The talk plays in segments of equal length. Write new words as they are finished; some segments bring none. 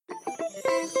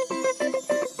Hi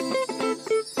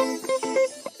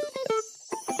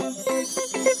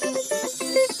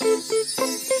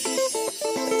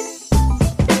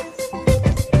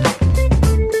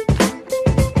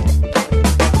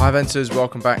Venters,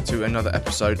 welcome back to another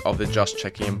episode of the Just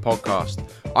Checking In podcast.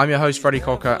 I'm your host Freddie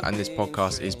Cocker, and this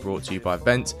podcast is brought to you by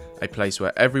Vent, a place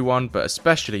where everyone, but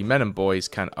especially men and boys,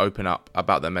 can open up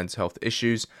about their mental health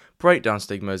issues, break down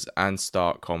stigmas and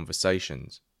start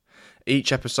conversations.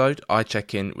 Each episode I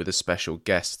check in with a special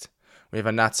guest. We have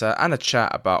a natter and a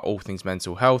chat about all things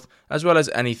mental health, as well as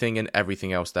anything and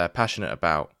everything else they're passionate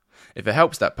about. If it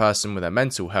helps that person with their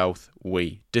mental health,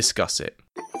 we discuss it.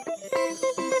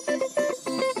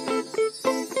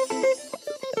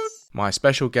 My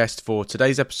special guest for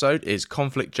today's episode is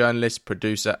conflict journalist,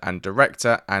 producer and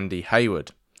director Andy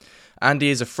Hayward. Andy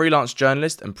is a freelance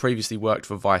journalist and previously worked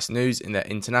for Vice News in their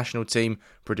international team,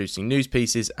 producing news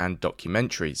pieces and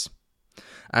documentaries.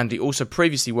 Andy also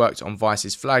previously worked on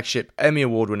Vice's flagship Emmy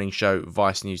Award-winning show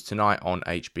Vice News Tonight on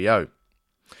HBO.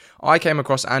 I came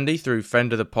across Andy through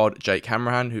friend of the pod Jake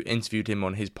Hamrahan, who interviewed him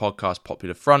on his podcast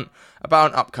Popular Front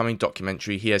about an upcoming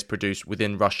documentary he has produced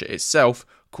within Russia itself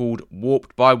called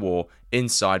Warped by War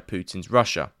Inside Putin's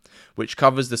Russia, which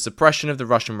covers the suppression of the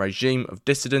Russian regime of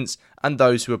dissidents and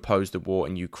those who oppose the war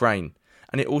in Ukraine,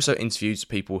 and it also interviews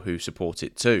people who support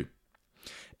it too.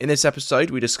 In this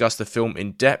episode we discuss the film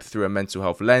in depth through a mental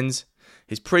health lens,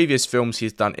 his previous films he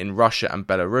has done in Russia and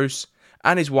Belarus,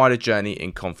 and his wider journey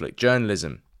in conflict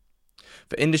journalism.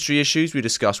 For industry issues, we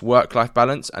discuss work-life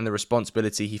balance and the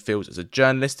responsibility he feels as a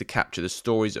journalist to capture the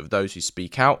stories of those who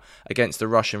speak out against the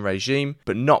Russian regime,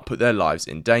 but not put their lives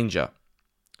in danger.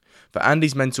 For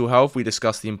Andy's mental health, we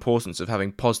discuss the importance of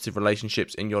having positive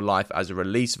relationships in your life as a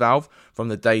release valve from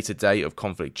the day-to-day of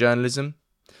conflict journalism,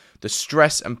 the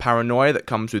stress and paranoia that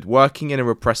comes with working in a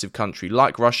repressive country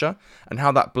like Russia, and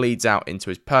how that bleeds out into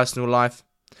his personal life,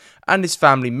 and his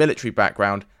family military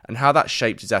background, and how that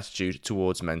shaped his attitude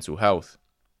towards mental health.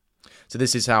 So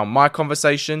this is how my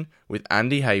conversation with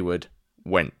Andy Hayward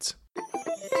went.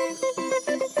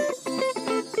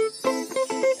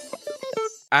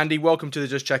 Andy, welcome to the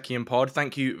Just Checking In pod.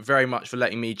 Thank you very much for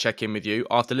letting me check in with you.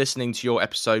 After listening to your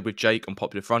episode with Jake on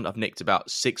Popular Front, I've nicked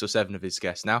about 6 or 7 of his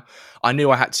guests now. I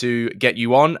knew I had to get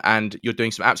you on, and you're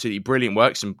doing some absolutely brilliant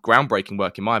work, some groundbreaking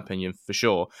work in my opinion, for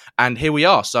sure. And here we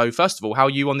are. So first of all, how are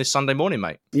you on this Sunday morning,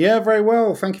 mate? Yeah, very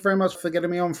well. Thank you very much for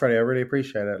getting me on, Freddie. I really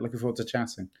appreciate it. Looking forward to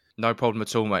chatting. No problem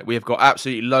at all, mate. We have got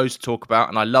absolutely loads to talk about,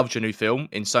 and I loved your new film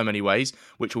in so many ways,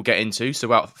 which we'll get into. So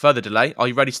without further delay, are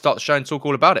you ready to start the show and talk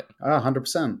all about it?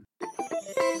 100%.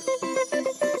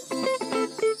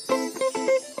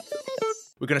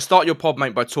 We're going to start your pod,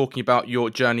 mate, by talking about your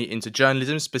journey into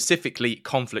journalism, specifically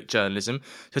conflict journalism.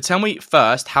 So tell me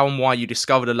first how and why you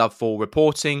discovered a love for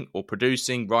reporting or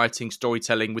producing, writing,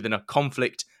 storytelling within a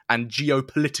conflict and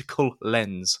geopolitical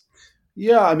lens.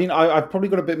 Yeah, I mean, I've probably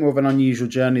got a bit more of an unusual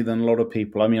journey than a lot of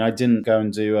people. I mean, I didn't go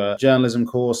and do a journalism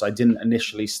course. I didn't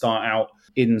initially start out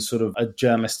in sort of a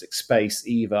journalistic space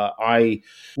either. I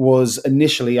was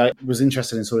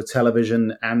interested in sort of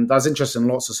television, and I was interested in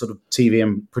lots of sort of TV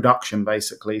and production,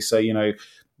 basically. So, you know,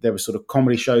 there were sort of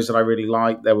comedy shows that I really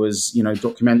liked. There was, you know,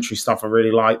 documentary stuff I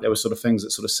really liked. There were sort of things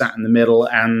that sort of sat in the middle.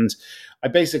 And I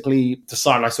basically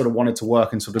decided I sort of wanted to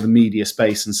work in sort of the media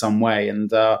space in some way.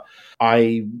 And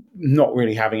I, not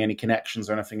really having any connections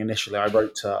or anything initially, I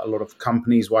wrote to a lot of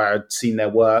companies where I'd seen their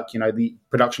work, you know, the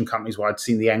production companies where I'd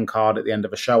seen the end card at the end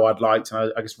of a show I'd liked.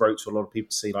 And I just wrote to a lot of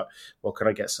people to see, like, well, could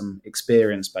I get some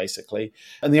experience, basically?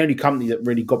 And the only company that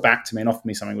really got back to me and offered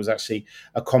me something was actually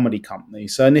a comedy company.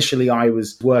 So initially I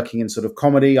was working in sort of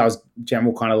comedy. I was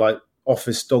general kind of like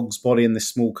office dog's body in this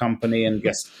small company, and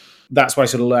guess that's where I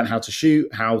sort of learned how to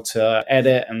shoot, how to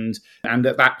edit. And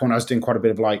at that point I was doing quite a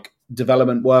bit of like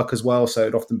development work as well. So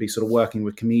it'd often be sort of working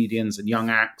with comedians and young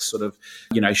acts, sort of,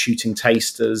 you know, shooting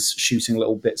tasters, shooting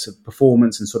little bits of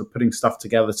performance and sort of putting stuff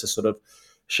together to sort of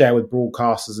share with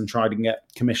broadcasters and try to get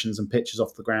commissions and pitches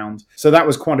off the ground. So that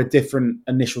was quite a different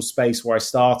initial space where I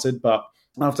started. But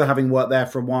after having worked there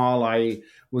for a while, I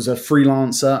was a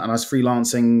freelancer, and I was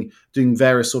freelancing, doing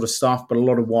various sort of stuff. But a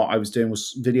lot of what I was doing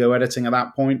was video editing at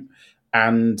that point.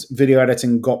 And video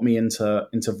editing got me into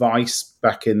Vice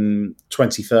back in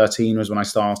 2013 was when I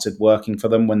started working for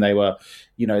them, when they were,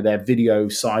 you know, their video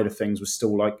side of things was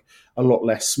still like a lot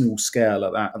less small scale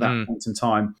at that point in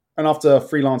time. And after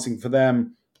freelancing for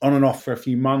them on and off for a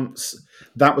few months,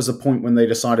 that was a point when they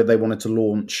decided they wanted to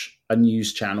launch a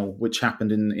news channel, which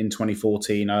happened in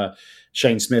 2014.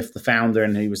 Shane Smith, the founder,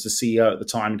 and he was the CEO at the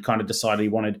time, kind of decided he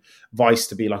wanted Vice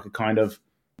to be like a kind of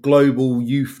global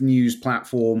youth news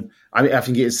platform. I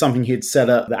think it's something he'd said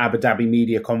at the Abu Dhabi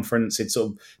Media Conference. He'd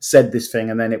sort of said this thing,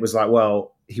 and then it was like,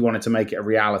 well, he wanted to make it a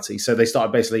reality. So they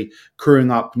started basically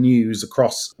crewing up news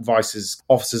across Vice's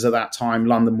offices at that time.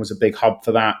 London was a big hub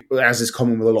for that. As is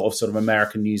common with a lot of sort of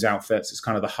American news outfits, it's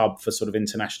kind of the hub for sort of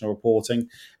international reporting.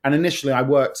 And initially I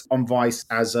worked on Vice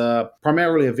as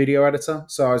primarily a video editor.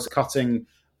 So I was cutting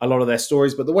a lot of their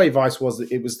stories. But the way Vice was,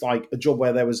 it was like a job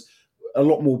where there was a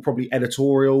lot more probably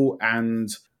editorial and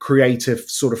creative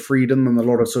sort of freedom than a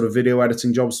lot of sort of video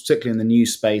editing jobs, particularly in the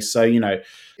news space. So,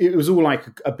 it was all like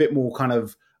a bit more kind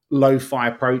of lo-fi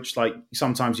approach. Like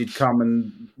sometimes you'd come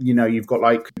and, you've got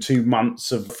like 2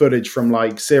 months of footage from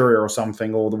like Syria or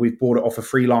something, or we've bought it off a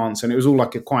freelance, and it was all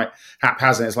like a quite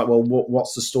haphazard. It's like, well,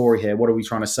 what's the story here? What are we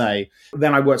trying to say?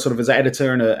 Then I worked sort of as an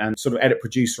editor and sort of edit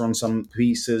producer on some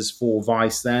pieces for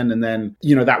Vice then. And then,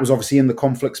 that was obviously in the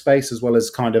conflict space as well as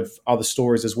kind of other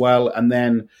stories as well. And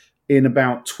then in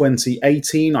about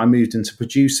 2018, I moved into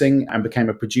producing and became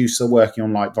a producer working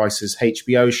on like Vice's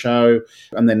HBO show,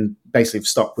 and then basically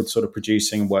stuck with sort of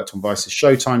producing and worked on Vice's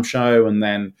Showtime show. And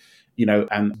then,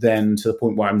 and then to the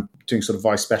point where I'm doing sort of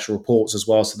Vice special reports as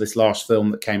well. So this last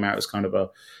film that came out is kind of a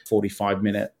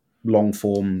 45-minute long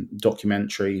form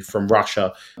documentary from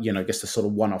Russia, I guess the sort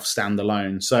of one-off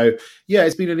standalone. So yeah,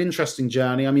 it's been an interesting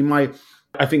journey. I mean,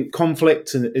 I think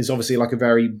conflict is obviously like a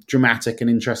very dramatic and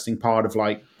interesting part of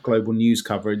like global news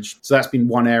coverage. So that's been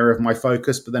one area of my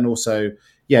focus. But then also,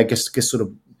 I guess sort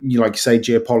of, like you say,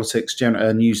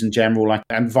 geopolitics, news in general. Like,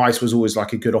 and Vice was always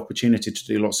like a good opportunity to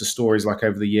do lots of stories. Like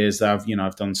over the years, that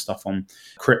I've done stuff on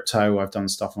crypto, I've done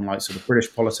stuff on like sort of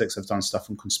British politics, I've done stuff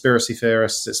on conspiracy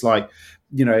theorists. It's like,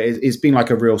 it's been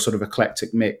like a real sort of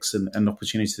eclectic mix and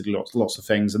opportunity to do lots of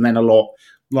things. And then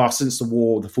since the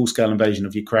war, the full-scale invasion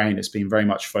of Ukraine, it's been very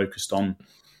much focused on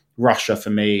Russia for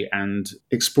me and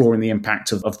exploring the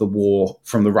impact of the war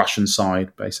from the Russian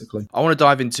side, basically. I want to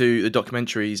dive into the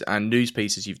documentaries and news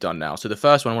pieces you've done now. So the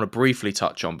first one I want to briefly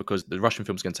touch on, because the Russian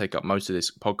film is going to take up most of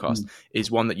this podcast, is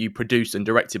one that you produced and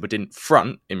directed but didn't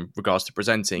front in regards to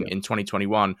presenting in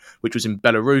 2021, which was in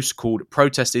Belarus, called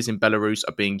Protesters in Belarus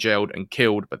Are Being Jailed and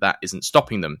Killed, But That Isn't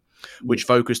Stopping Them, which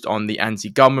focused on the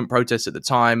anti-government protests at the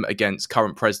time against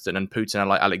current president and Putin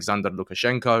ally Alexander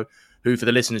Lukashenko, who, for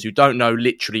the listeners who don't know,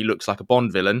 literally looks like a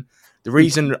Bond villain. The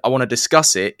reason I want to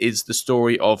discuss it is the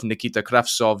story of Nikita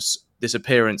Kravtsov's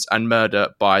disappearance and murder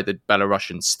by the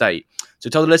Belarusian state.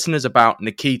 So tell the listeners about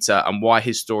Nikita and why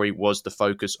his story was the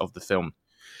focus of the film.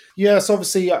 Yes,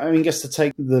 obviously, I mean, just to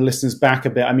take the listeners back a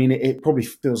bit, I mean, it probably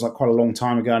feels like quite a long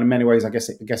time ago. And in many ways, I guess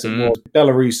it was.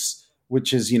 Belarus,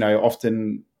 which is,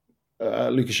 often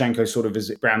Lukashenko sort of is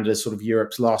branded as sort of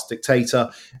Europe's last dictator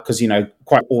because,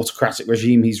 quite autocratic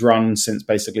regime he's run since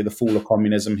basically the fall of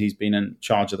communism. He's been in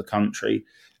charge of the country.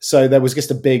 So there was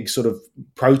just a big sort of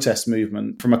protest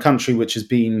movement from a country which has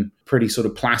been pretty sort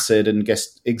of placid and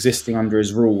existing under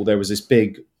his rule. There was this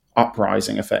big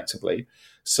uprising effectively.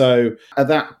 So at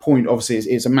that point, obviously,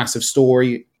 it's a massive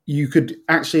story. You could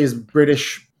actually, as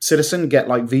British citizen, get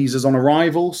like visas on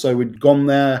arrival. So we'd gone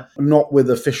there, not with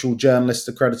official journalist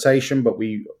accreditation, but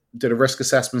we did a risk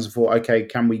assessment and thought, okay,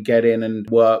 can we get in and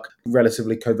work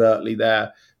relatively covertly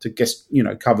there to just,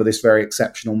 cover this very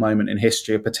exceptional moment in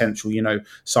history, a potential,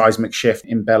 seismic shift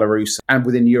in Belarus and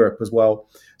within Europe as well.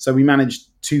 So we managed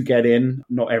to get in.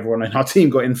 Not everyone in our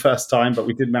team got in first time, but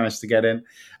we did manage to get in.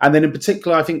 And then in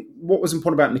particular, I think what was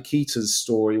important about Nikita's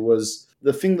story was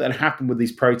the thing that had happened with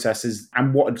these protests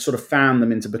and what had sort of fanned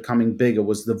them into becoming bigger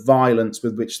was the violence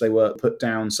with which they were put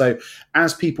down. So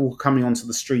as people were coming onto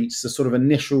the streets, the sort of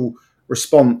initial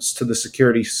response to the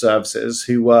security services,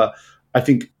 who were, I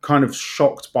think, kind of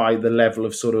shocked by the level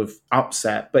of sort of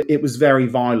upset, but it was very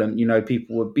violent.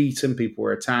 People were beaten, people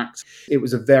were attacked. It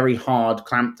was a very hard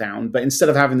clampdown, but instead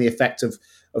of having the effect of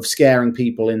scaring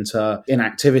people into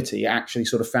inactivity, actually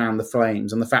sort of fanned the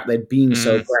flames. And the fact they'd been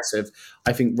so aggressive,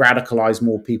 I think, radicalized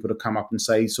more people to come up and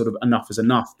say sort of enough is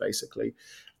enough, basically.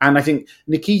 And I think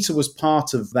Nikita was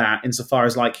part of that insofar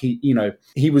as like he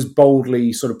was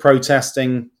boldly sort of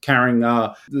protesting, carrying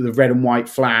the red and white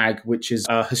flag, which is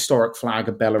a historic flag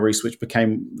of Belarus, which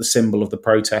became the symbol of the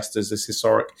protesters, this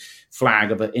historic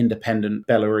flag of an independent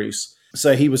Belarus.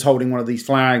 So he was holding one of these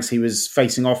flags. He was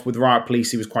facing off with riot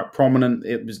police. He was quite prominent.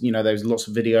 It was, there was lots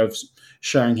of videos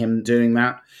showing him doing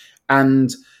that. And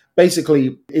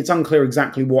basically, it's unclear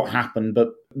exactly what happened, but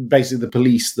basically the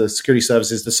police, the security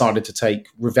services decided to take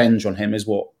revenge on him is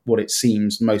what it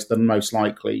seems most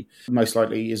likely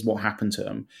is what happened to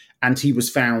him. And he was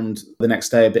found the next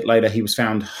day, a bit later, he was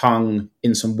found hung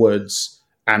in some woods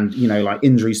and, like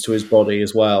injuries to his body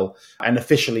as well. And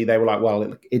officially they were like,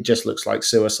 well, it just looks like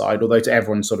suicide. Although to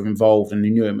everyone sort of involved and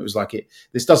who knew him, it was like,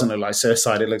 this doesn't look like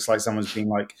suicide. It looks like someone's been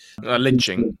like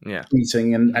lynching,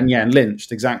 beating and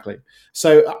lynched. Exactly.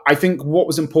 So I think what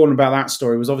was important about that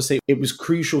story was obviously it was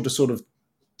crucial to sort of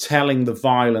telling the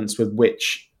violence with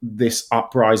which this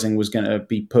uprising was going to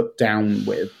be put down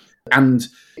with. And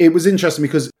it was interesting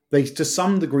because they, to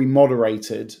some degree,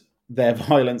 moderated their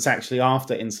violence actually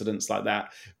after incidents like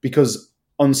that, because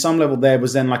on some level there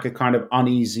was then like a kind of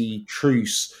uneasy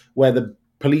truce where the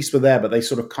police were there, but they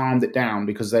sort of calmed it down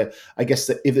because I guess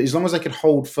that as long as they could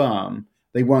hold firm,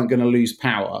 they weren't going to lose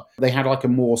power. They had like a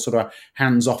more sort of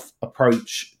hands-off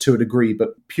approach to a degree, but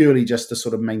purely just to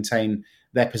sort of maintain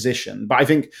their position. But I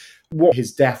think what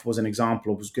his death was an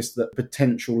example of was just the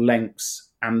potential lengths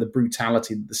and the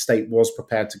brutality that the state was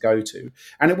prepared to go to.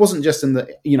 And it wasn't just in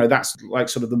that's like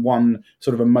sort of the one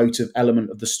sort of emotive element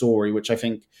of the story, which I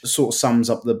think sort of sums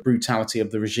up the brutality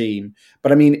of the regime.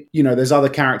 But I mean, there's other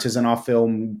characters in our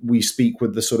film. We speak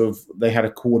with they had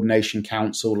a coordination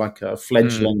council, like a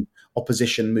fledgling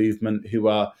opposition movement who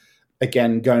are,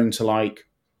 again, going to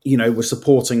were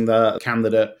supporting the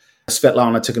candidate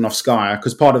Svetlana Tikhanovskaya,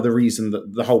 because part of the reason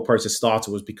that the whole process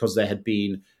started was because there had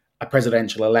been a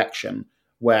presidential election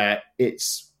where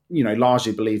it's,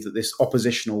 largely believed that this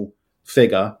oppositional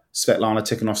figure, Svetlana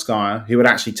Tikhanovskaya, who had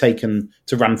actually taken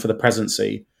to run for the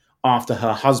presidency after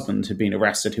her husband had been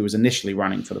arrested, who was initially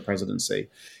running for the presidency.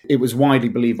 It was widely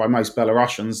believed by most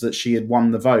Belarusians that she had won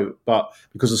the vote, but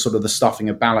because of sort of the stuffing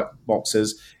of ballot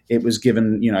boxes, it was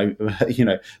given,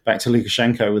 back to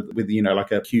Lukashenko with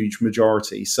like a huge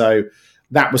majority. So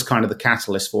that was kind of the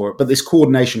catalyst for it. But this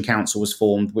coordination council was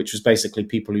formed, which was basically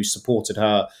people who supported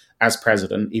her as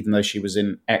president, even though she was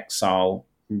in exile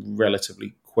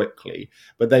relatively quickly.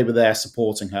 But they were there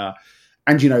supporting her.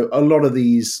 And, a lot of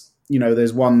these,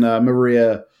 there's one,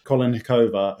 Maria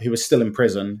Kolinnikova, who is still in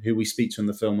prison, who we speak to in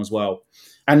the film as well.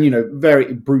 And,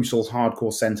 very brutal,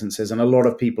 hardcore sentences. And a lot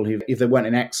of people who, if they weren't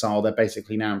in exile, they're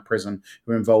basically now in prison,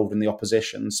 who are involved in the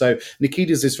opposition. So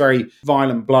Nikita's this very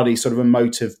violent, bloody, sort of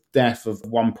emotive death of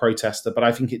one protester. But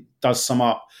I think it does sum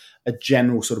up a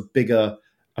general sort of bigger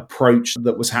approach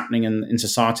that was happening in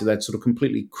society that sort of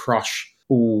completely crush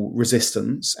all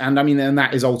resistance. And I mean, and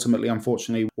that is ultimately,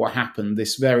 unfortunately, what happened.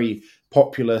 This very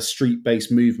popular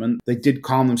street-based movement, they did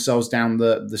calm themselves down,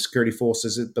 the security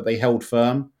forces, but they held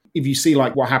firm. If you see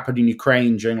like what happened in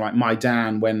Ukraine during like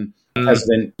Maidan when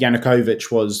President Yanukovych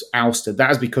was ousted,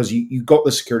 that is because you got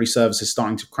the security services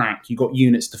starting to crack. You got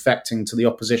units defecting to the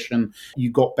opposition. You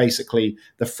got basically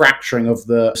the fracturing of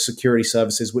the security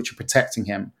services which are protecting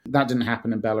him. That didn't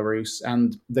happen in Belarus.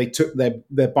 And they took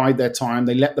their bide their time.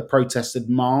 They let the protesters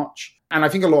march. And I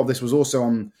think a lot of this was also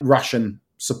on Russian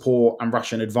support and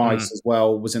Russian advice as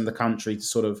well was in the country to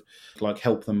sort of like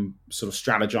help them sort of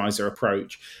strategize their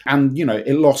approach. And,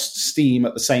 it lost steam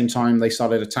at the same time they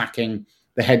started attacking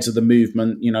the heads of the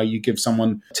movement. You give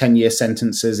someone 10-year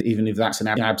sentences, even if that's an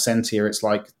absentia, it's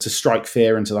like to strike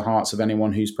fear into the hearts of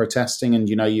anyone who's protesting. And,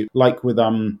 you like with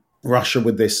Russia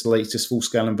with this latest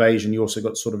full-scale invasion, you also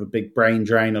got sort of a big brain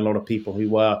drain. A lot of people who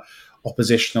were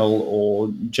oppositional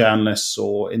or journalists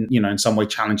or in some way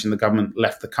challenging the government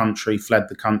left the country, fled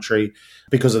the country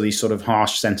because of these sort of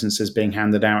harsh sentences being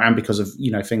handed out, and because of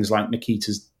things like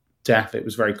Nikita's death. It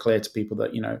was very clear to people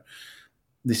that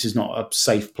this is not a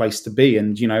safe place to be,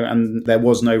 and and there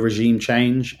was no regime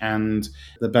change, and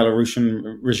the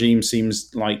Belarusian regime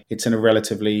seems like it's in a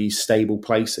relatively stable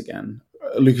place again.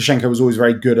 Lukashenko was always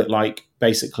very good at like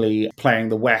basically playing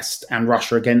the West and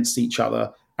Russia against each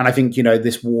other. And I think,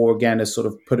 this war, again, has sort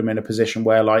of put him in a position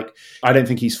where, like, I don't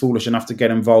think he's foolish enough to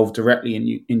get involved directly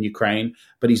in Ukraine,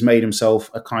 but he's made himself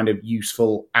a kind of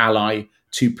useful ally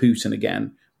to Putin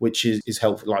again, which is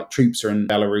helpful. Like, troops are in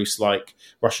Belarus, like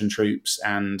Russian troops,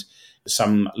 and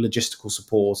some logistical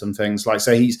support and things like.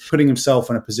 So he's putting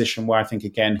himself in a position where I think,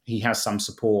 again, he has some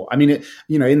support. I mean,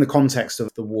 in the context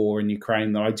of the war in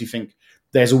Ukraine, though, I do think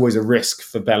there's always a risk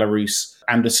for Belarus,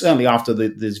 and certainly after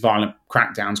these violent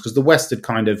crackdowns, because the West had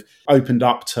kind of opened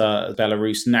up to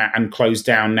Belarus now and closed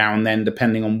down now and then,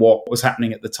 depending on what was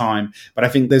happening at the time. But I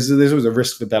think there's always a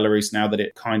risk for Belarus now that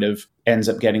it kind of ends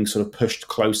up getting sort of pushed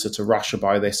closer to Russia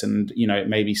by this, and it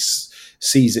maybe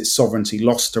sees its sovereignty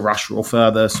lost to Russia or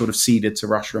further sort of ceded to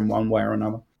Russia in one way or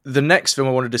another. The next film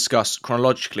I want to discuss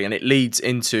chronologically, and it leads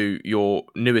into your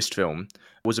newest film,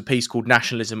 was a piece called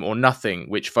Nationalism or Nothing,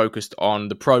 which focused on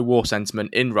the pro-war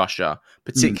sentiment in Russia,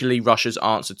 particularly Russia's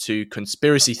answer to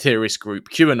conspiracy theorist group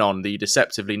QAnon, the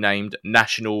deceptively named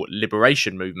National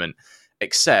Liberation Movement.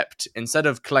 Except, instead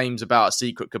of claims about a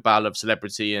secret cabal of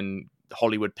celebrity and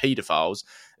Hollywood paedophiles,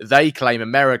 they claim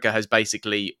America has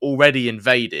basically already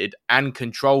invaded and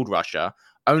controlled Russia.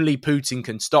 Only Putin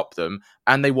can stop them,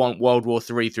 and they want World War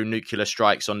III through nuclear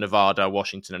strikes on Nevada,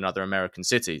 Washington, and other American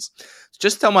cities.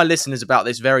 Just tell my listeners about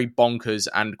this very bonkers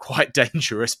and quite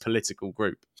dangerous political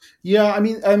group. Yeah, I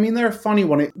mean, they're a funny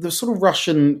one. The sort of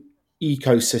Russian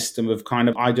ecosystem of kind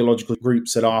of ideological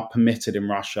groups that are permitted in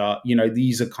Russia,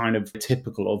 these are kind of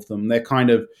typical of them. They're kind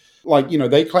of like,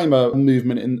 they claim a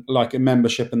movement in like a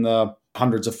membership in the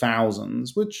hundreds of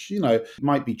thousands, which,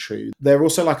 might be true. They're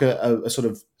also like a sort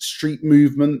of street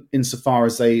movement insofar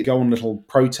as they go on little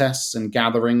protests and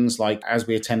gatherings. Like as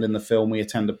we attend in the film, we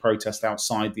attend a protest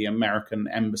outside the American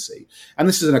embassy. And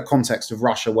this is in a context of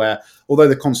Russia where, although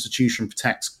the Constitution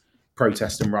protects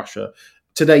protest in Russia,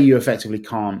 today you effectively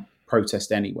can't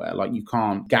protest anywhere. Like you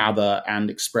can't gather and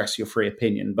express your free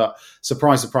opinion. But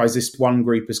surprise, surprise, this one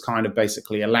group is kind of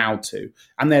basically allowed to.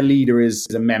 And their leader is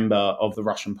a member of the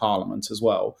Russian parliament as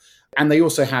well. And they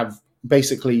also have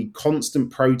basically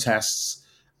constant protests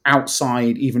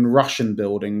outside even Russian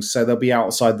buildings. So they'll be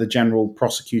outside the general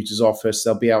prosecutor's office.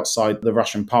 They'll be outside the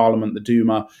Russian parliament, the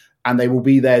Duma. And they will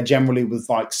be there generally with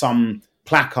like some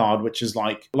placard, which is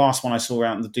like, last one I saw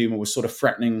out in the Duma was sort of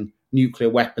threatening nuclear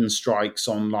weapon strikes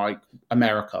on like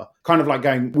America, kind of like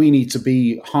going, we need to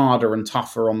be harder and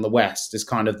tougher on the West is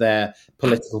kind of their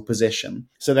political position.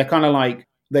 So they're kind of like,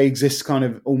 they exist kind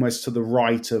of almost to the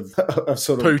right of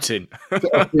sort of Putin.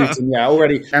 Of Putin, yeah,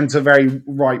 already, and to very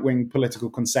right-wing political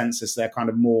consensus. They're kind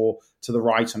of more to the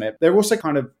right on it. They're also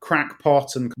kind of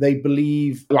crackpot, and they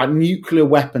believe like nuclear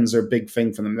weapons are a big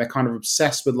thing for them. They're kind of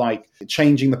obsessed with like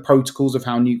changing the protocols of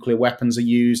how nuclear weapons are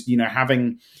used,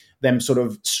 having them sort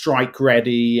of strike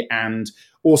ready. And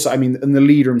also, I mean, and the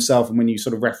leader himself, and when you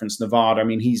sort of reference Nevada, I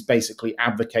mean, he's basically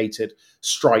advocated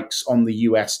strikes on the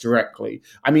US directly.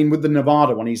 I mean, with the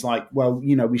Nevada one, he's like, well,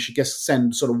 we should just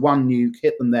send sort of one nuke,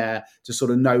 hit them there to sort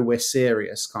of know we're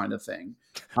serious kind of thing.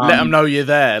 Let them know you're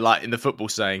there, like in the football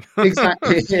saying.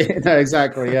 Exactly. No,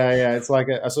 exactly. Yeah. It's like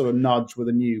a sort of nudge with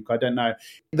a nuke. I don't know.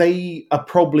 They are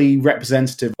probably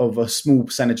representative of a small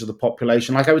percentage of the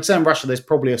population. Like I would say in Russia, there's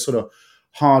probably a sort of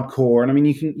hardcore, and I mean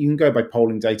you can go by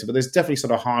polling data, but there's definitely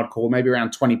sort of hardcore, maybe around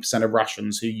 20% of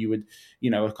Russians who you would,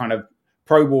 are kind of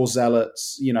pro-war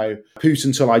zealots,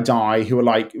 Putin till I die, who are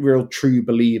like real true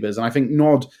believers. And I think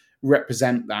Nod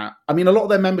represent that. I mean, a lot of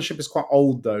their membership is quite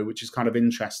old though, which is kind of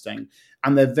interesting.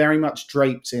 And they're very much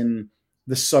draped in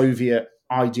the Soviet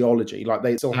ideology. Like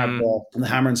they still have the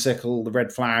hammer and sickle, the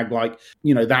red flag, like,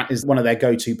 that is one of their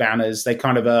go-to banners. They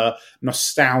kind of are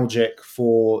nostalgic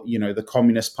for, the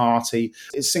Communist Party.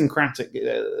 It's syncretic,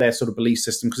 their sort of belief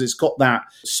system, because it's got that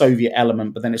Soviet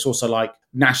element, but then it's also like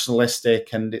nationalistic,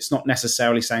 and it's not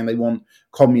necessarily saying they want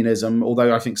communism,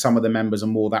 although I think some of the members are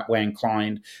more that way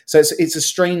inclined. So it's a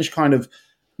strange kind of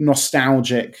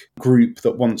nostalgic group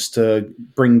that wants to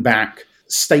bring back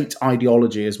state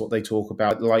ideology is what they talk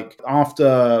about. Like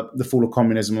after the fall of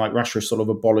communism, like Russia sort of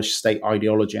abolished state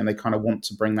ideology, and they kind of want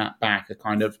to bring that back, a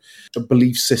kind of a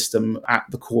belief system at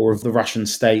the core of the Russian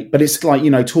state. But it's like,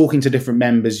 talking to different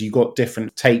members, you got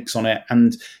different takes on it.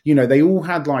 And, they all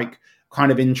had like kind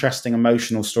of interesting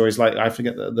emotional stories. Like I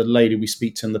forget the lady we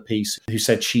speak to in the piece who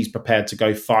said she's prepared to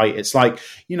go fight. It's like,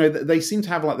 they seem to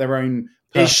have like their own.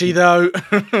 Is she though?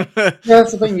 Yeah,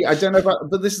 that's the thing. I don't know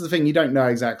but this is the thing. You don't know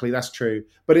exactly. That's true.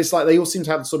 But it's like they all seem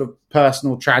to have sort of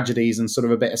personal tragedies and sort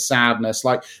of a bit of sadness.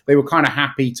 Like they were kind of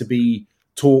happy to be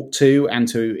talked to and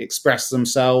to express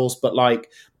themselves. But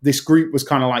like this group was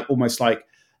kind of like almost like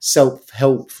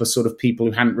self-help for sort of people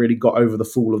who hadn't really got over the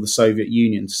fall of the Soviet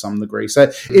Union to some degree. So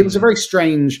it was a very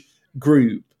strange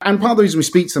group. And part of the reason we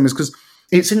speak to them is because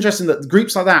it's interesting that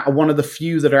groups like that are one of the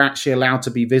few that are actually allowed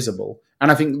to be visible.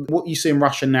 And I think what you see in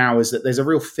Russia now is that there's a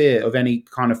real fear of any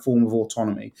kind of form of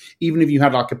autonomy. Even if you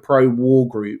had like a pro-war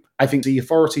group, I think the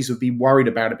authorities would be worried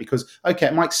about it because, okay,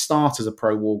 it might start as a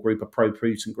pro-war group, a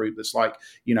pro-Putin group that's like,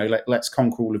 let's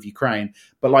conquer all of Ukraine.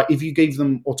 But like if you gave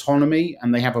them autonomy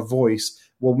and they have a voice,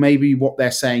 well, maybe what they're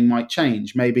saying might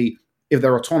change. Maybe if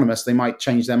they're autonomous, they might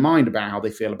change their mind about how they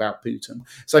feel about Putin.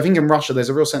 So I think in Russia, there's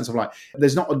a real sense of like,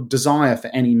 there's not a desire for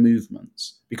any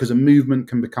movements, because a movement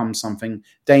can become something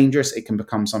dangerous. It can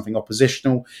become something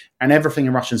oppositional, and everything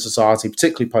in Russian society,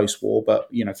 particularly post-war, but,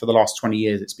 for the last 20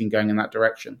 years, it's been going in that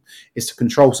direction, is to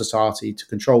control society, to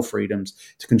control freedoms,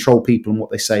 to control people and what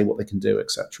they say, what they can do,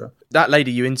 etc. That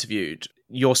lady you interviewed,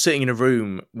 you're sitting in a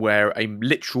room where a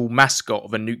literal mascot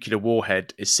of a nuclear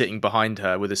warhead is sitting behind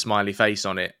her with a smiley face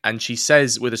on it. And she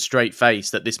says with a straight face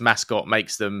that this mascot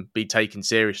makes them be taken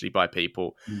seriously by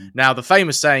people. Now, the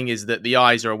famous saying is that the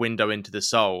eyes are a window into the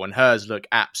soul, and hers look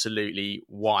absolutely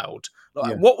wild.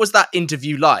 Yeah. What was that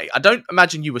interview like? I don't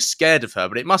imagine you were scared of her,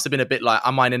 but it must have been a bit like,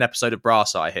 am I in an episode of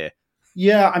Brass Eye here?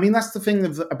 Yeah, I mean, that's the thing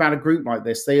about a group like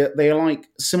this. They are like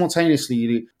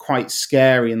simultaneously quite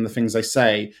scary in the things they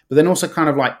say, but then also kind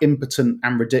of like impotent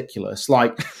and ridiculous.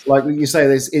 Like you say,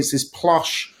 it's this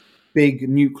plush, big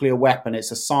nuclear weapon.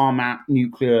 It's a Sarmat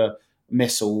nuclear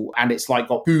missile, and it's like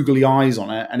got googly eyes on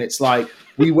it. And it's like,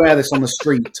 we wear this on the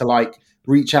street to like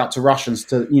reach out to Russians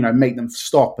to, make them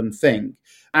stop and think.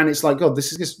 And it's like, God,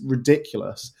 this is just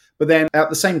ridiculous. But then at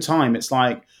the same time, it's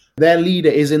like, their leader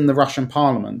is in the Russian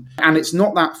parliament. And it's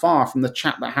not that far from the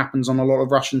chat that happens on a lot of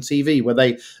Russian TV, where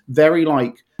they very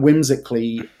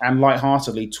whimsically and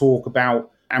lightheartedly talk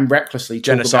about and recklessly talk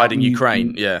genocide about in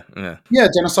Ukraine. Yeah,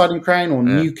 genocide in Ukraine, or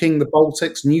nuking the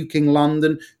Baltics, nuking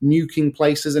London, nuking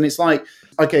places. And it's like,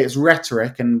 okay, it's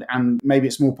rhetoric and maybe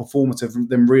it's more performative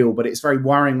than real, but it's very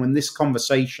worrying when this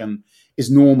conversation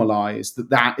is normalized,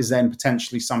 that is then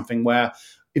potentially something where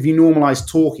if you normalize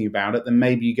talking about it, then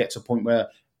maybe you get to a point where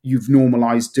you've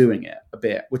normalized doing it a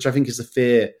bit, which I think is the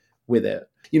fear with it.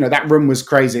 That room was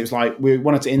crazy. It was like, we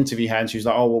wanted to interview her and she was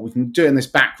like, oh, well, we can do it in this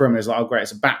back room. And it's like, oh, great.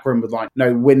 It's a back room with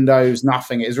no windows,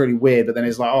 nothing. It was really weird. But then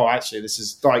it's like, oh, actually, this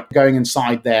is like going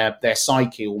inside their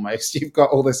psyche almost. You've got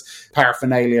all this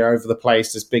paraphernalia over the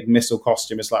place, this big missile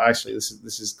costume. It's like, actually, this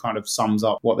is kind of sums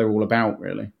up what they're all about,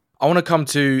 really. I want to come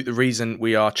to the reason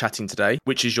we are chatting today,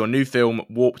 which is your new film,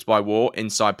 Warped by War,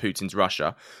 Inside Putin's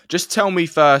Russia. Just tell me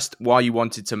first why you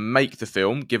wanted to make the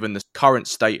film, given the current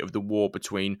state of the war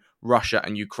between Russia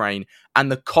and Ukraine,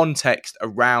 and the context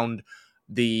around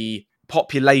the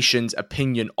population's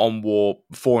opinion on war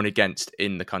for and against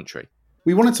in the country.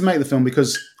 We wanted to make the film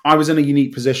because I was in a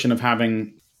unique position of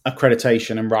having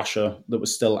accreditation in Russia that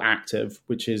was still active,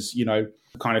 which is,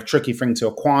 kind of tricky thing to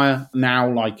acquire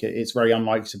now. It's very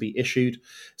unlikely to be issued.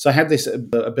 So I had this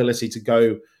ability to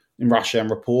go in Russia and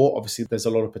report. Obviously, there's a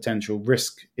lot of potential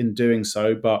risk in doing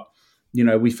so, but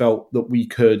we felt that we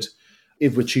could,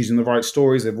 if we're choosing the right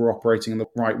stories, if we're operating in the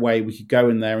right way, we could go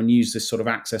in there and use this sort of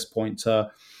access point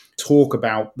to talk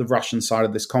about the Russian side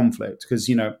of this conflict. Because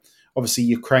obviously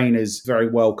Ukraine is very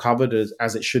well covered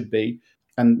as it should be,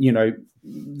 and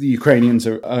the Ukrainians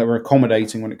are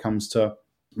accommodating when it comes to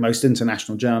most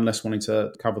international journalists wanting to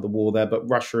cover the war there, but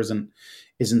Russia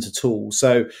isn't at all.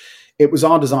 So it was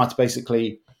our desire to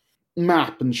basically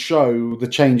map and show the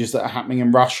changes that are happening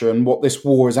in Russia and what this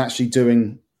war is actually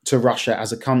doing to Russia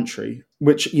as a country,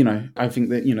 which, I think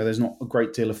that, there's not a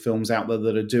great deal of films out there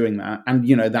that are doing that. And,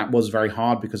 that was very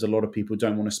hard because a lot of people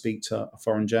don't want to speak to a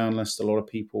foreign journalist. A lot of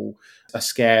people are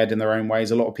scared in their own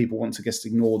ways. A lot of people want to just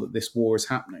ignore that this war is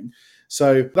happening.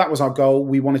 So that was our goal.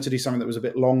 We wanted to do something that was a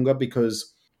bit longer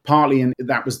because partly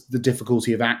that was the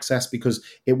difficulty of access, because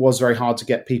it was very hard to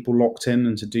get people locked in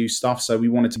and to do stuff. So we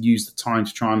wanted to use the time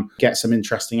to try and get some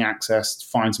interesting access, to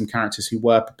find some characters who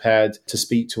were prepared to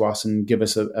speak to us and give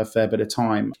us a fair bit of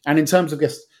time. And in terms of,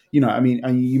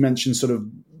 and you mentioned sort of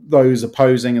those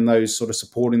opposing and those sort of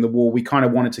supporting the war, we kind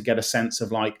of wanted to get a sense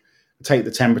of take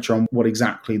the temperature on what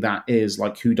exactly that is,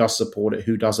 who does support it,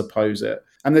 who does oppose it.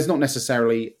 And there's not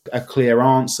necessarily a clear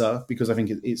answer, because I think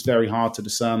it's very hard to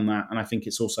discern that. And I think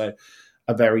it's also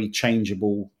a very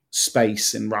changeable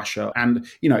space in Russia. And,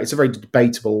 it's a very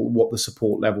debatable what the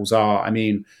support levels are. I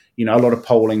mean, a lot of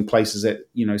polling places it,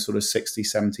 sort of 60,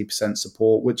 70%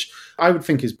 support, which I would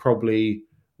think is probably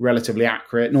relatively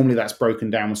accurate. Normally that's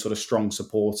broken down with sort of strong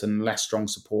support and less strong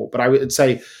support. But I would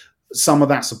say some of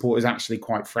that support is actually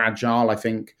quite fragile. I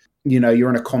think, you're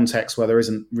in a context where there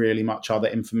isn't really much other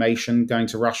information going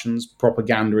to Russians.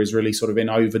 Propaganda is really sort of in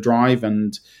overdrive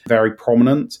and very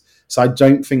prominent. So I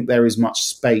don't think there is much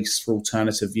space for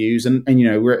alternative views. And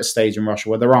we're at a stage in Russia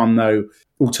where there are no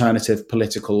alternative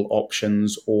political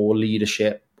options or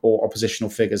leadership or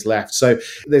oppositional figures left. So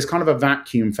there's kind of a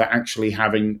vacuum for actually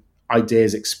having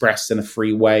ideas expressed in a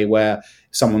free way, where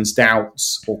someone's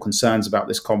doubts or concerns about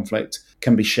this conflict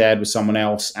can be shared with someone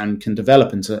else and can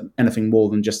develop into anything more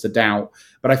than just a doubt.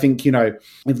 But I think, if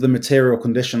the material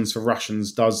conditions for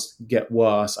Russians does get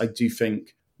worse, I do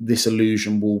think this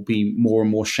illusion will be more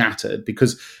and more shattered,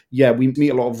 because, we meet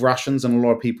a lot of Russians and a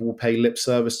lot of people will pay lip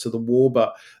service to the war.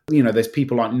 But, there's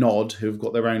people like Nod who've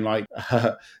got their own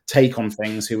take on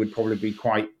things, who would probably be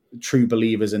quite true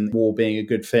believers in war being a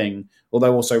good thing,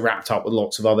 although also wrapped up with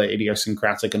lots of other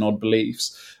idiosyncratic and odd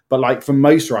beliefs. But like for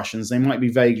most Russians, they might be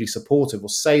vaguely supportive or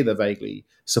say they're vaguely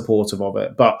supportive of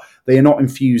it, but they are not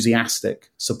enthusiastic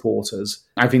supporters.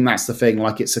 I think that's the thing.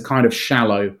 Like it's a kind of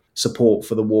shallow support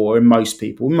for the war in most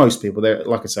people.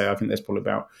 Like I say, I think there's probably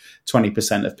about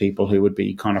 20% of people who would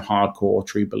be kind of hardcore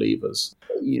true believers.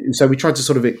 So we tried to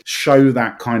sort of show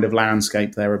that kind of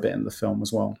landscape there a bit in the film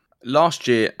as well. Last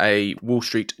year, a Wall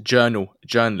Street Journal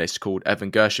journalist called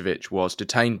Evan Gershkovich was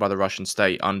detained by the Russian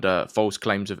state under false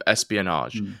claims of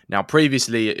espionage. Now,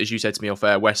 previously, as you said to me off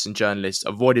air, Western journalists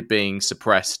avoided being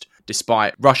suppressed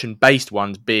despite Russian-based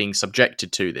ones being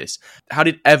subjected to this. How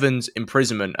did Evan's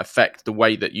imprisonment affect the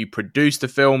way that you produced the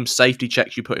film, safety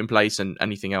checks you put in place, and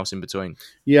anything else in between?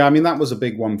 Yeah, I mean, that was a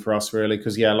big one for us, really,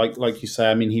 because, yeah, like you say,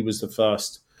 I mean, he was the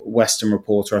first Western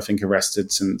reporter, I think,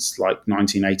 arrested since like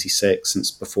 1986,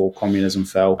 since before communism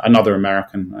fell. Another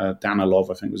American,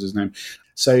 Danilov, I think was his name.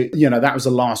 So, that was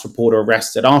the last reporter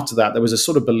arrested. After that, there was a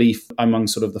sort of belief among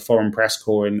sort of the foreign press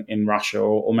corps in Russia,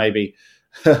 or maybe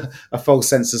a false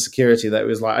sense of security that it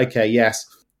was like, okay, yes,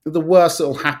 the worst that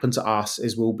will happen to us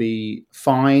is we'll be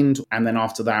fined, and then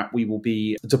after that we will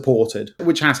be deported,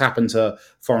 which has happened to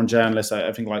foreign journalists.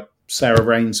 I think like Sarah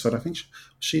Rainsford, I think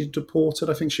she deported.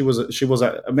 I think she was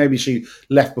maybe she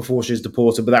left before she was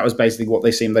deported, but that was basically what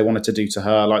they seemed they wanted to do to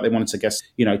her. Like they wanted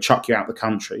to chuck you out the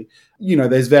country.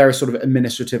 There's various sort of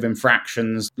administrative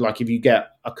infractions. Like if you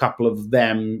get a couple of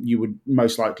them, you would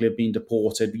most likely have been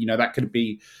deported. That could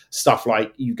be stuff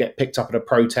like you get picked up at a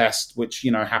protest, which,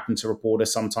 happened to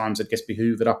reporters sometimes. It gets be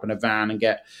hoovered up in a van and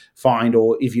get fined,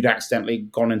 or if you'd accidentally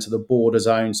gone into the border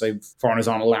zone, so foreigners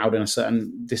aren't allowed in a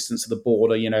certain distance of the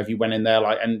border, if you went in there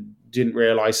and didn't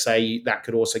realise, say, that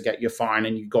could also get you a fine,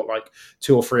 and you got like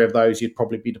 2 or 3 of those, you'd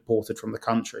probably be deported from the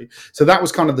country. So that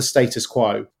was kind of the status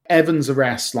quo. Evan's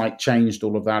arrest changed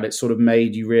all of that. It sort of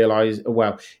made you realise,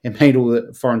 it made all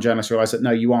the foreign journalists realise that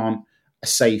no, you aren't a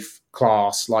safe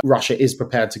class. Like Russia is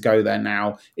prepared to go there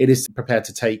now. It is prepared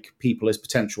to take people as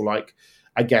potential,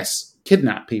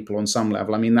 kidnap people on some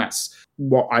level. I mean, that's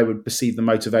what I would perceive the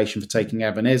motivation for taking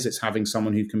Evan is. It's having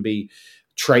someone who can be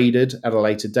traded at a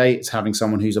later date. It's having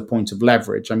someone who's a point of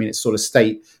leverage. I mean, it's sort of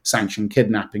state-sanctioned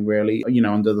kidnapping, really,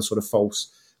 under the sort of false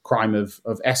crime of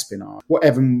espionage. What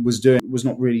Evan was doing was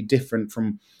not really different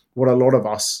from what a lot of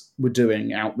us were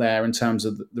doing out there in terms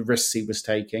of the risks he was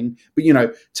taking. But,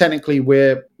 technically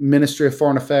we're Ministry of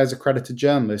Foreign Affairs accredited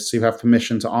journalists who have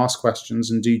permission to ask questions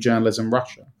and do journalism in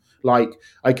Russia.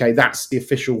 Okay, that's the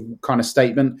official kind of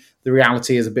statement. The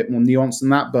reality is a bit more nuanced than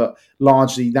that, but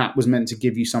largely that was meant to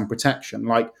give you some protection.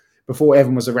 Like before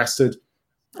Evan was arrested,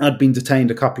 I'd been detained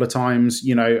a couple of times,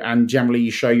 and generally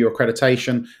you show your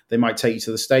accreditation. They might take you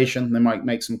to the station. They might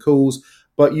make some calls,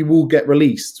 but you will get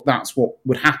released. That's what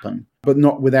would happen. But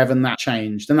not with Evan, that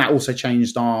changed. And that also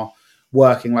changed our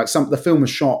working. The film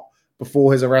was shot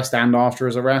before his arrest and after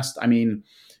his arrest. I mean,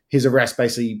 his arrest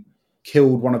basically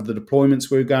killed one of the deployments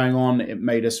we were going on. It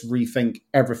made us rethink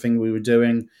everything we were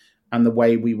doing and the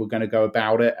way we were going to go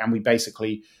about it. And we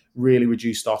basically really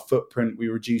reduced our footprint. We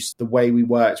reduced the way we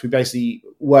worked. We basically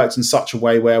worked in such a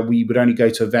way where we would only go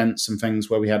to events and things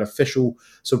where we had official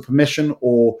sort of permission,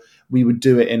 or we would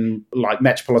do it in like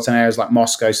metropolitan areas like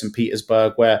Moscow, St.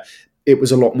 Petersburg, where it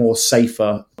was a lot more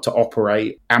safer to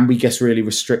operate, and we just really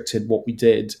restricted what we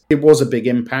did. It was a big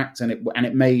impact, and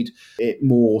it made it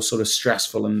more sort of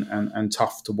stressful and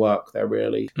tough to work there,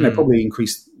 really. And it probably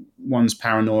increased one's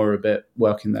paranoia a bit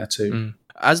working there too.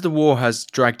 As the war has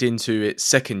dragged into its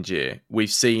second year,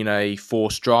 we've seen a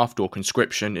forced draft or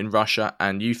conscription in Russia,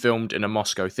 and you filmed in a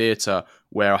Moscow theatre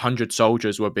where 100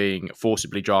 soldiers were being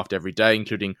forcibly drafted every day,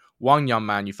 including one young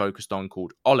man you focused on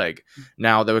called Oleg.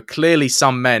 Now, there were clearly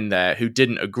some men there who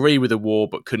didn't agree with the war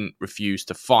but couldn't refuse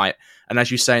to fight. And as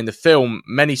you say in the film,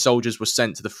 many soldiers were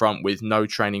sent to the front with no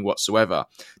training whatsoever.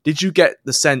 Did you get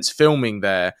the sense filming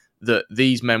there that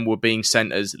these men were being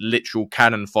sent as literal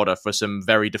cannon fodder for some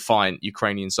very defiant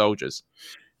Ukrainian soldiers?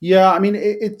 Yeah, I mean,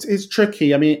 it's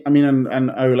tricky. I mean,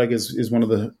 and Oleg is one of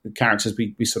the characters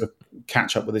we sort of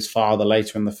catch up with his father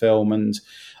later in the film. And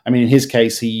I mean, in his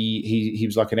case, he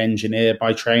was like an engineer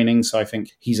by training. So I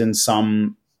think he's in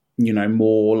some,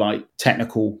 more like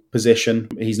technical position.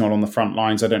 He's not on the front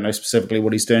lines. I don't know specifically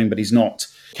what he's doing, but he's not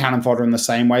cannon fodder in the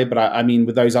same way. But I mean,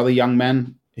 with those other young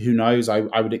men, who knows?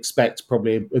 I would expect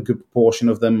probably a good proportion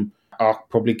of them are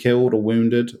probably killed or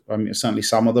wounded. I mean, certainly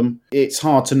some of them. It's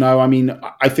hard to know. I mean,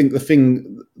 I think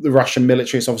the Russian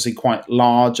military is obviously quite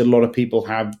large. A lot of people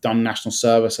have done national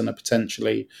service and are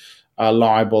potentially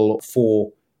liable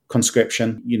for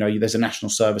conscription. There's a national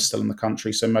service still in the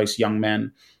country. So most young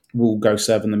men will go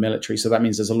serve in the military. So that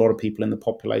means there's a lot of people in the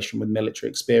population with military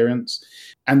experience.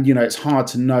 And, you know, it's hard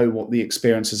to know what the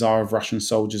experiences are of Russian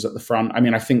soldiers at the front. I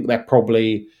mean, I think they're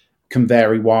probably can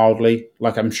vary wildly.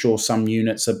 Like, I'm sure some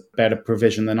units are better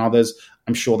provisioned than others.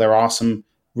 I'm sure there are some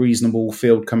reasonable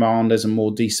field commanders and more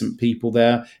decent people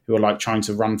there who are like trying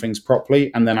to run things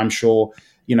properly. And then I'm sure,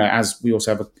 you know, as we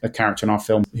also have a character in our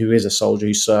film who is a soldier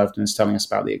who served and is telling us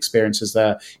about the experiences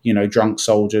there, you know, drunk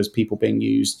soldiers, people being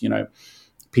used, you know,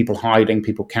 people hiding,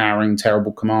 people carrying,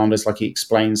 terrible commanders, like he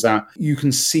explains that. You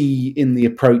can see in the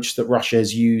approach that Russia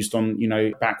has used on, you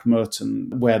know, Bakhmut,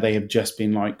 and where they have just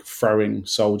been like throwing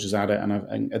soldiers at it,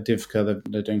 and Adivka,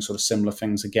 they're doing sort of similar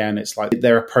things again. It's like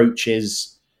their approach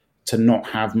is to not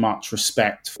have much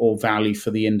respect or value for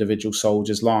the individual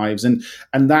soldiers' lives. And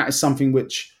that is something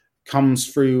which comes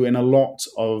through in a lot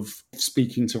of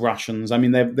speaking to Russians. I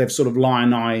mean, they've sort of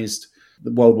lionized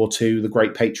the World War II, the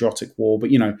Great Patriotic War, but,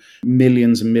 you know,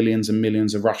 millions and millions and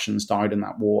millions of Russians died in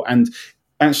that war. And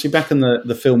actually, back in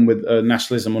the film with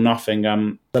Nationalism or Nothing,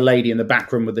 the lady in the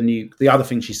back room with the nuke, the other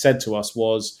thing she said to us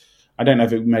was, I don't know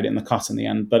if it made it in the cut in the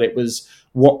end, but it was,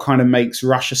 what kind of makes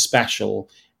Russia special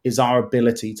is our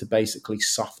ability to basically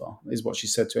suffer, is what she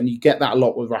said to her. And you get that a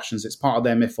lot with Russians. It's part of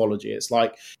their mythology. It's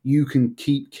like, you can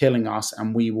keep killing us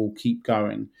and we will keep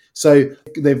going. So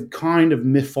they've kind of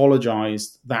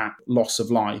mythologized that loss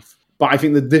of life. But I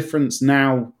think the difference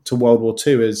now to World War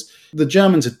II is the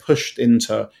Germans had pushed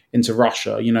into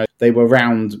Russia. You know, they were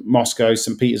around Moscow,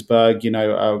 St. Petersburg, you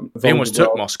know. They almost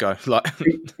took Moscow.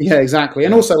 Yeah, exactly.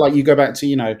 And also, like, you go back to,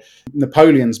 you know,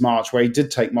 Napoleon's march, where he did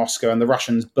take Moscow, and the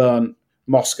Russians burnt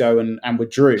Moscow and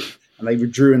withdrew. And they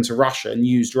withdrew into Russia and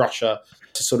used Russia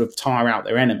to sort of tire out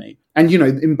their enemy. And, you know,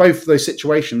 in both of those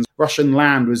situations, Russian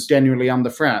land was genuinely under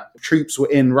threat. Troops were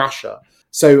in Russia.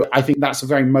 So I think that's a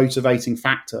very motivating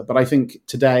factor. But I think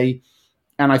today,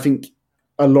 and I think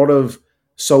a lot of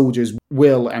soldiers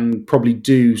will and probably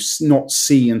do not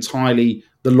see entirely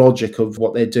the logic of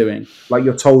what they're doing. Like,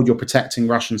 you're told you're protecting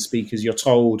Russian speakers. You're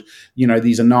told, you know,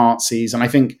 these are Nazis. And I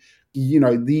think, you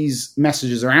know, these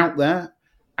messages are out there,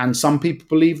 and some people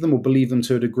believe them, or believe them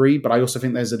to a degree. But I also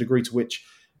think there's a degree to which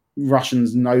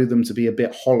Russians know them to be a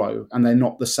bit hollow, and they're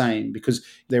not the same, because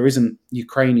there isn't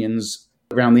Ukrainians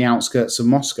around the outskirts of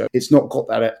Moscow. It's not got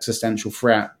that existential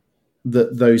threat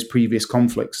that those previous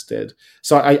conflicts did.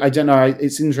 So I don't know.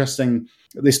 It's interesting,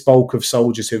 this bulk of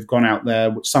soldiers who've gone out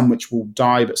there, some which will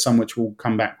die, but some which will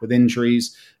come back with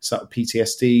injuries, so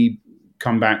PTSD,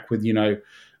 come back with, you know,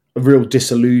 a real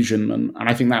disillusionment. And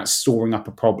I think that's storing up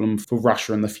a problem for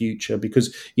Russia in the future,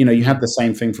 because, you know, you had the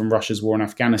same thing from Russia's war in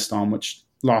Afghanistan, which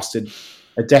lasted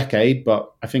a decade,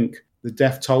 but I think the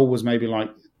death toll was maybe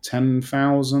like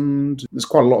 10,000. There's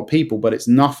quite a lot of people, but it's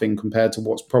nothing compared to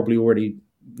what's probably already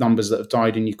numbers that have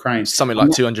died in Ukraine. Something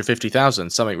like 250,000,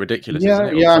 something ridiculous. Yeah,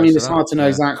 isn't it? yeah. I mean, it's hard to know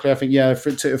exactly. I think,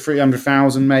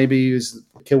 300,000 maybe is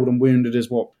killed and wounded,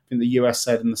 is what I think the US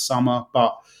said in the summer.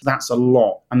 But that's a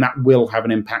lot, and that will have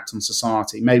an impact on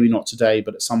society. Maybe not today,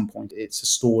 but at some point, it's a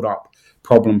stored up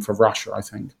problem for Russia, I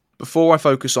think. Before I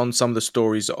focus on some of the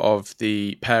stories of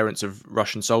the parents of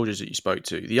Russian soldiers that you spoke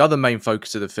to, the other main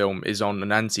focus of the film is on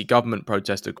an anti-government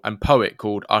protester and poet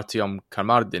called Artyom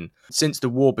Kamardin. Since the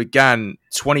war began,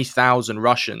 20,000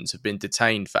 Russians have been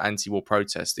detained for anti-war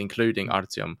protests, including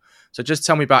Artyom. So just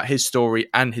tell me about his story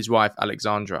and his wife,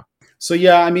 Alexandra. So,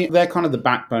 yeah, I mean, they're kind of the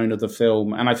backbone of the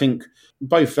film. And I think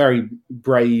both very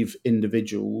brave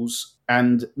individuals.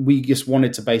 And we just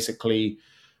wanted to basically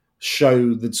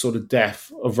show the sort of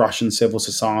death of Russian civil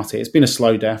society. It's been a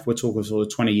slow death. We're talking sort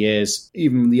of 20 years.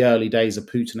 Even in the early days of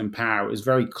Putin in power, it was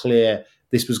very clear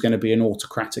this was going to be an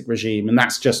autocratic regime. And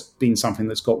that's just been something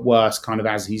that's got worse kind of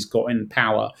as he's got in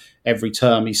power. Every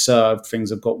term he served,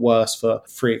 things have got worse for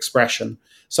free expression.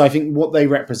 So I think what they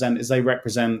represent is they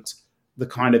represent the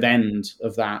kind of end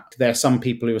of that. There are some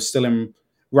people who are still in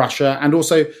Russia, and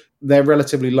also they're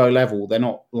relatively low level. They're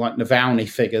not like Navalny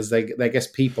figures. They're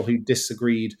just people who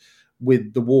disagreed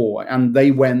with the war. And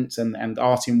they went, and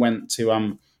Artyom went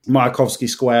to Mayakovsky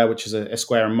Square, which is a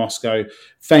square in Moscow,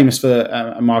 famous for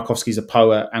Mayakovsky's a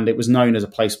poet, and it was known as a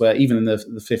place where even in the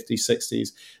 50s, 60s,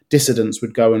 dissidents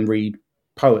would go and read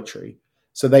poetry.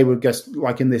 So they would just,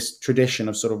 like in this tradition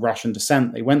of sort of Russian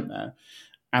descent, they went there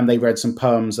and they read some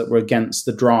poems that were against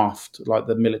the draft, like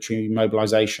the military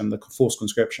mobilization, the forced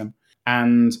conscription.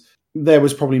 And there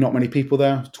was probably not many people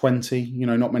there, 20,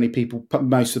 not many people,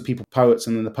 most of the people poets,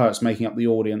 and then the poets making up the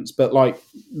audience. But like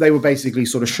they were basically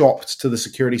sort of shocked to the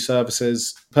security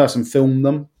services. The person filmed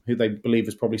them, who they believe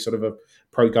was probably sort of a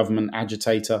pro-government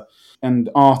agitator. And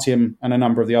Artyom and a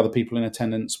number of the other people in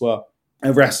attendance were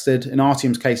arrested. In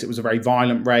Artyom's case, it was a very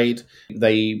violent raid.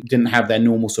 They didn't have their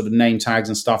normal sort of name tags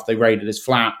and stuff. They raided his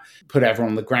flat, put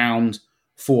everyone on the ground,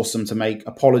 forced them to make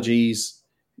apologies,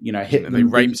 hit them. They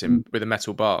raped him with a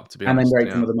metal bar, to be honest. And then raped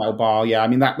yeah. him with a metal bar. Yeah, I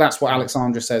mean, that's what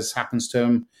Alexandra says happens to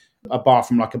him. A bar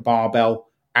from like a barbell.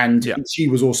 And she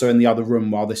was also in the other room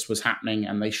while this was happening,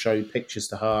 and they showed pictures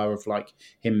to her of like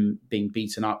him being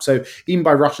beaten up. So even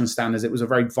by Russian standards, it was a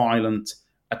very violent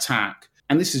attack.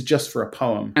 And this is just for a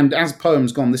poem. And as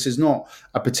poem's gone, this is not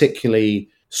a particularly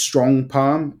strong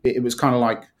poem. It was kind of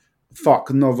like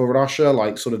fuck Nova Russia,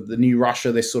 like sort of the new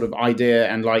Russia, this sort of idea,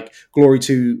 and like glory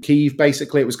to Kyiv,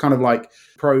 basically. It was kind of like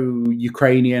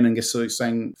pro-Ukrainian and just sort of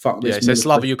saying fuck this. Yeah, he says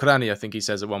Slava Ukraini, I think he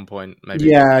says at one point. Maybe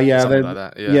something like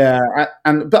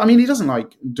that. But I mean, he doesn't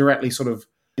like directly sort of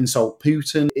insult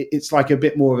Putin. It's like a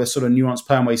bit more of a sort of nuanced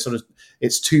poem where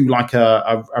it's too like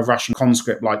a Russian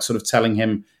conscript, like sort of telling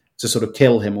him to sort of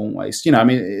kill him almost. I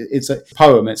mean, it's a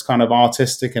poem. It's kind of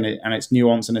artistic and it's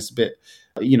nuanced and it's a bit,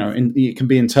 it can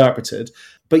be interpreted.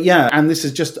 But yeah, and this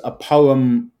is just a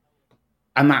poem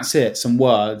and that's it, some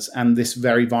words, and this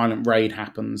very violent raid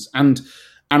happens. And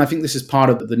I think this is part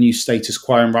of the new status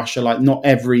quo in Russia. Like, not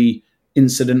every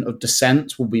incident of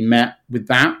dissent will be met with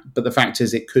that, but the fact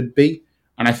is it could be.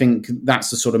 And I think that's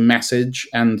the sort of message.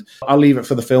 And I'll leave it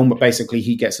for the film, but basically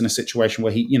he gets in a situation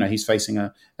where he's facing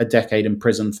a decade in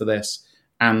prison for this.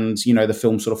 And, the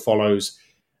film sort of follows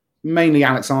mainly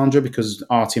Alexandra because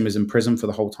Artyom is in prison for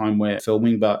the whole time we're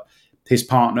filming, but his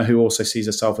partner, who also sees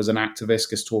herself as an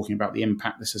activist, is talking about the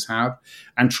impact this has had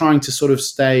and trying to sort of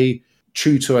stay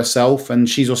true to herself. And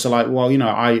she's also like, well,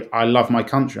 I love my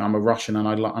country. I'm a Russian and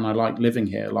I like living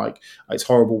here. Like, it's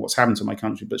horrible what's happened to my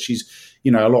country. But she's,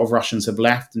 a lot of Russians have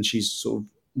left, and she's sort of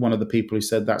one of the people who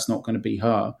said that's not going to be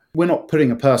her. We're not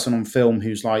putting a person on film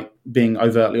who's like being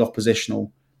overtly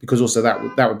oppositional, because also that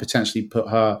would potentially put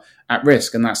her at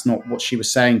risk. And that's not what she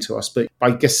was saying to us. But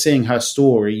by just seeing her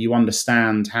story, you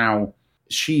understand how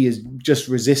she is just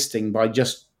resisting by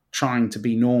just trying to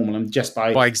be normal and just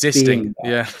by existing.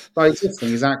 By existing,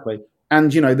 exactly.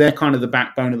 And, they're kind of the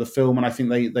backbone of the film. And I think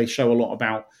they show a lot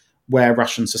about where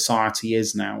Russian society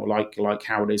is now, like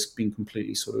how it has been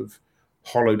completely sort of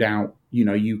hollowed out.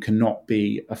 You cannot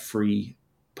be a free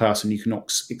person. You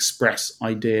cannot express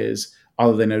ideas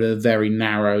other than in a very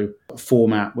narrow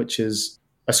format, which is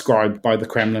ascribed by the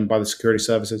Kremlin, by the security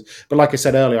services. But like I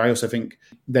said earlier, I also think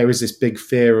there is this big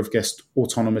fear of just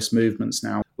autonomous movements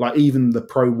now. Like even the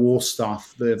pro-war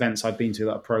stuff, the events I've been to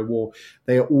that are pro-war,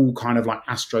 they are all kind of like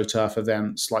AstroTurf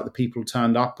events. Like the people who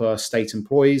turned up are state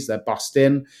employees, they're bussed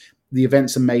in. The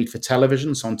events are made for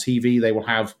television. So on TV, they will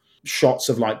have shots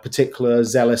of like particular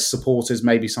zealous supporters.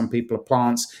 Maybe some people are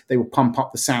plants. They will pump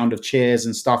up the sound of cheers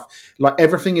and stuff. Like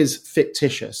everything is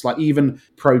fictitious. Like even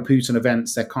pro-Putin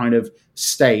events, they're kind of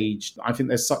staged. I think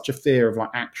there's such a fear of like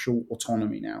actual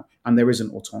autonomy now, and there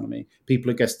isn't autonomy.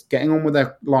 People are just getting on with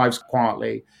their lives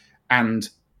quietly, and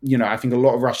I think a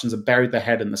lot of Russians have buried their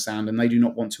head in the sand and they do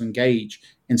not want to engage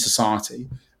in society.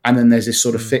 And then there's this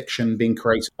sort of fiction being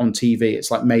created on TV.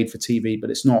 It's like made for TV, but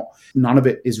it's not. None of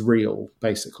it is real,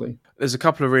 basically. There's a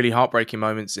couple of really heartbreaking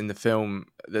moments in the film.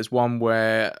 There's one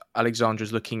where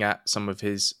Alexandra's looking at some of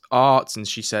his art and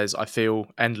she says, "I feel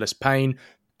endless pain."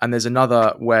 And there's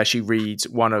another where she reads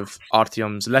one of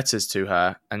Artyom's letters to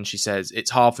her and she says, "It's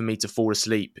hard for me to fall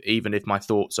asleep, even if my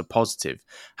thoughts are positive."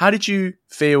 How did you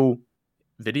feel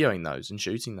videoing those and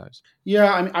shooting those?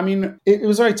 Yeah, I mean, it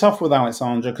was very tough with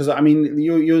Alexandra because I mean,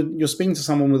 you're speaking to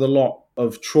someone with a lot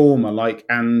of trauma,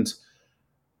 and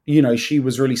she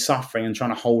was really suffering and trying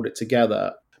to hold it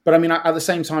together. But I mean, at the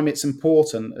same time, it's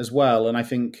important as well, and I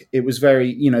think it was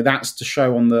very, that's to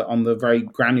show on the very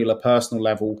granular personal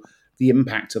level the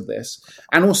impact of this,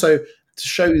 and also to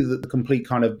show the complete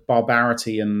kind of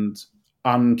barbarity and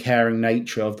uncaring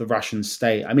nature of the Russian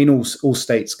state. I mean, all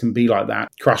states can be like that,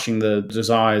 crushing the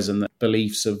desires and the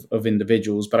beliefs of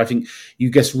individuals. But I think you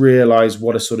just realize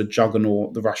what a sort of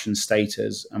juggernaut the Russian state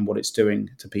is and what it's doing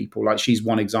to people. Like, she's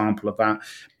one example of that.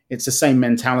 It's the same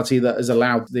mentality that has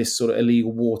allowed this sort of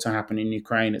illegal war to happen in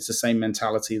Ukraine. It's the same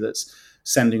mentality that's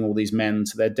sending all these men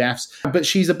to their deaths. But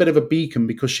she's a bit of a beacon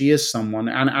because she is someone.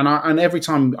 And every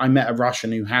time I met a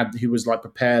Russian who was like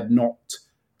prepared not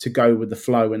to go with the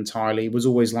flow entirely, it was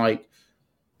always like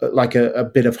a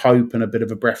bit of hope and a bit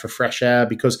of a breath of fresh air,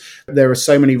 because there are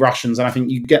so many Russians, and I think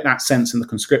you get that sense in the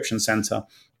conscription center.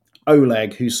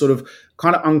 Oleg, who's sort of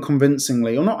kind of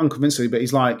unconvincingly, or not unconvincingly, but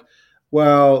he's like,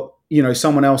 well,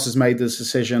 someone else has made this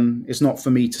decision. It's not for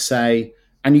me to say.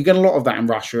 And you get a lot of that in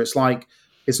Russia. It's like,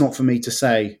 it's not for me to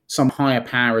say. Some higher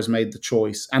power has made the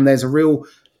choice. And there's a real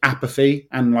apathy,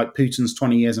 and like Putin's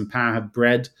 20 years in power have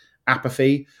bred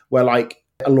apathy, where like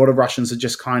a lot of Russians are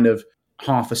just kind of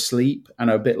half asleep and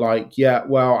are a bit like, yeah,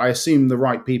 well, I assume the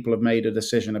right people have made a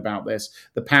decision about this,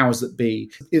 the powers that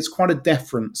be. It's quite a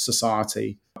deferent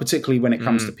society, particularly when it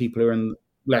comes to people who are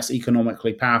less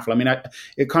economically powerful. I mean,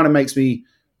 it kind of makes me,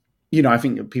 I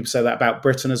think people say that about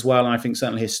Britain as well. And I think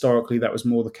certainly historically that was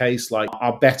more the case. Like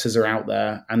our betters are out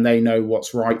there and they know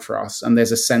what's right for us. And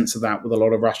there's a sense of that with a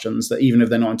lot of Russians, that even if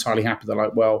they're not entirely happy, they're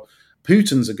like, well,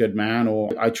 Putin's a good man, or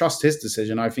I trust his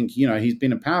decision. I think, he's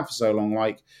been in power for so long.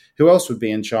 Like, who else would be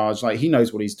in charge? Like, he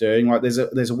knows what he's doing. Like, there's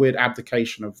a weird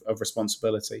abdication of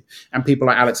responsibility. And people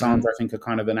like Alexandra, I think, are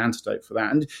kind of an antidote for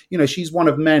that. And, she's one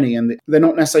of many, and they're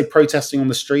not necessarily protesting on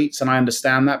the streets. And I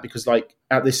understand that because, like,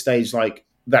 at this stage, like,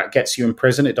 that gets you in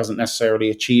prison. It doesn't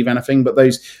necessarily achieve anything, but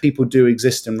those people do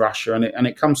exist in Russia, and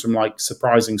it comes from like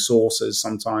surprising sources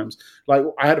sometimes. Like,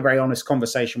 I had a very honest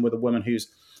conversation with a woman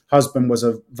whose husband was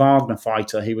a Wagner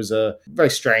fighter. He was a very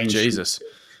strange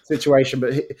situation,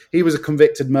 but he was a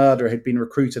convicted murderer who'd been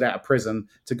recruited out of prison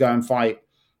to go and fight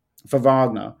for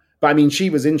Wagner. But I mean, she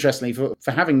was, interestingly, for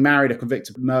having married a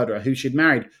convicted murderer who she'd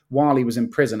married while he was in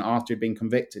prison after he'd been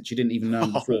convicted. She didn't even know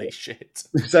him before. Holy shit.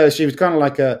 So she was kind of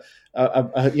like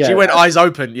she went eyes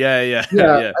open. Yeah.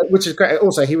 Which is great.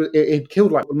 Also, he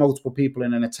killed like multiple people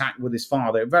in an attack with his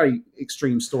father. A very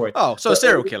extreme story. Oh, so a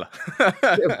serial killer.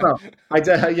 Well, I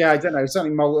don't know.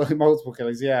 Certainly multiple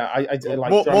killers. Yeah, I like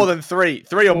more than three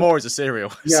or more is a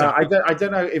serial. Yeah, so. I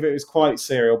don't know if it was quite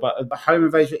serial, but the home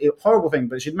invasion, horrible thing.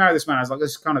 But she'd married this man. I was like,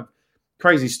 this is kind of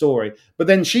crazy story. But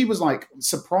then she was like,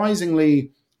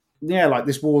 surprisingly, like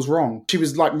this war's wrong. She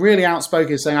was like really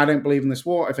outspoken, saying, I don't believe in this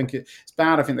war. I think it's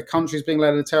bad. I think the country's being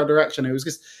led in a terrible direction. It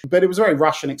was a very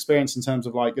Russian experience in terms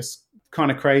of like this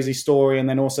kind of crazy story. And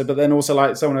then also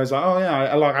like someone was like, oh yeah,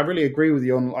 I really agree with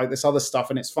you on like this other stuff.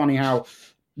 And it's funny how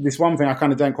this one thing I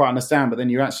kind of don't quite understand, but then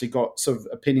you actually got sort of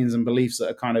opinions and beliefs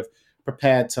that are kind of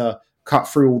prepared to cut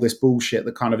through all this bullshit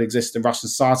that kind of exists in Russian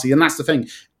society. And that's the thing.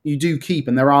 You do keep,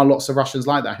 and there are lots of Russians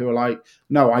like that who are like,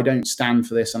 no, I don't stand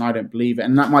for this and I don't believe it.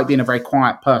 And that might be in a very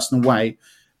quiet, personal way,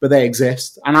 but they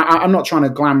exist. And I'm not trying to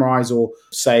glamorize or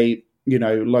say,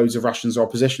 loads of Russians are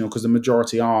oppositional, because the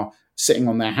majority are sitting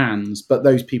on their hands, but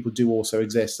those people do also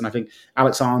exist. And I think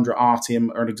Alexandra, Artyom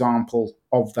are an example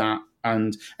of that.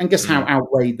 And guess how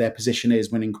outweighed their position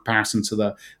is when in comparison to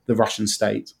the Russian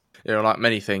state. Like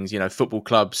many things, football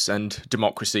clubs and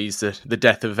democracies, the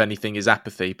death of anything is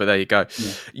apathy. But there you go.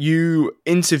 Yeah. You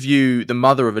interview the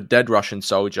mother of a dead Russian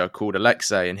soldier called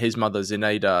Alexei, and his mother,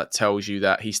 Zinaida, tells you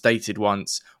that he stated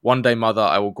once, one day, mother,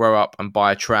 I will grow up and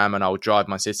buy a tram and I will drive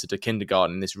my sister to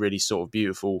kindergarten. This really sort of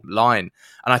beautiful line.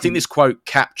 And I think this quote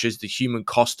captures the human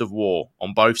cost of war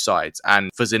on both sides. And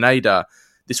for Zinaida,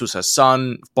 this was her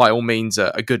son, by all means,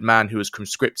 a good man who was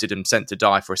conscripted and sent to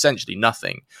die for essentially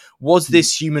nothing. Was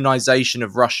this humanization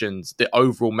of Russians the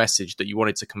overall message that you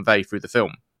wanted to convey through the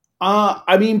film?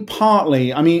 I mean,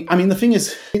 partly. I mean, the thing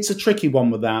is, it's a tricky one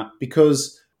with that,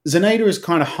 because Zinaida is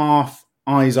kind of half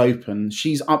eyes open.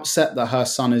 She's upset that her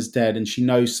son is dead and she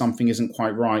knows something isn't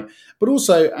quite right. But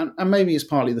also, and maybe it's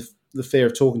partly the fear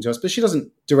of talking to us, but she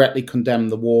doesn't directly condemn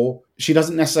the war. She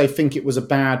doesn't necessarily think it was a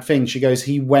bad thing. She goes,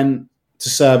 he went to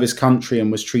serve his country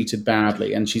and was treated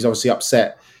badly, and she's obviously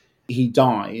upset he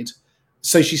died.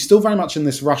 So she's still very much in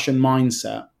this Russian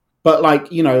mindset. But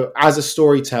like, as a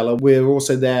storyteller, we're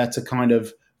also there to kind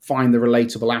of find the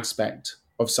relatable aspect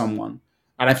of someone.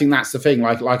 And I think that's the thing.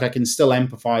 Like I can still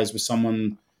empathize with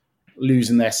someone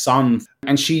losing their son.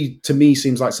 And she, to me,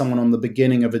 seems like someone on the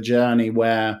beginning of a journey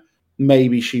where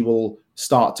maybe she will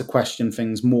start to question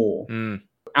things more.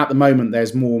 At the moment,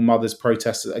 there's more mothers'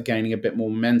 protests that are gaining a bit more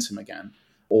momentum again,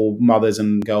 or mothers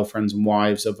and girlfriends and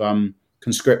wives of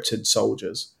conscripted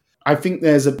soldiers. I think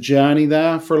there's a journey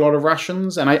there for a lot of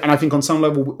Russians. And I think on some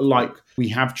level, like, we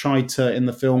have tried to, in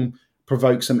the film,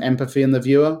 provoke some empathy in the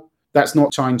viewer. That's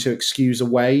not trying to excuse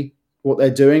away what they're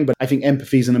doing, but I think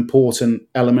empathy is an important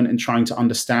element in trying to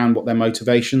understand what their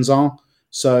motivations are.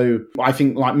 So I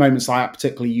think like moments like that,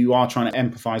 particularly, you are trying to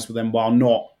empathize with them while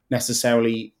not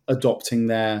necessarily adopting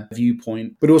their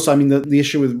viewpoint. But also, I mean, the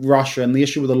issue with Russia and the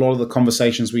issue with a lot of the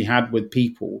conversations we had with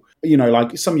people,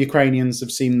 like some Ukrainians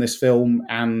have seen this film,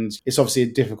 and it's obviously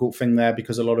a difficult thing there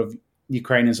because a lot of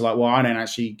Ukrainians are like, well, I don't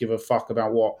actually give a fuck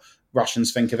about what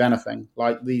Russians think of anything.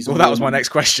 Like these. Well, that was my next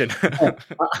question.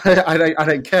 I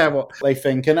don't care what they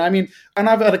think. And I mean, and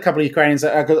I've had a couple of Ukrainians,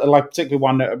 like particularly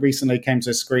one that recently came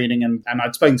to a screening, and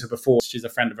I'd spoken to her before. She's a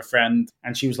friend of a friend,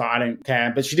 and she was like, I don't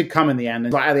care. But she did come in the end.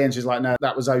 And like at the end, she was like, no,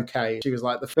 that was okay. She was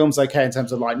like, the film's okay in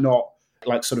terms of like not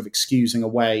like sort of excusing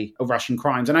away of Russian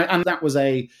crimes. And that was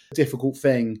a difficult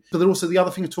thing. But then also the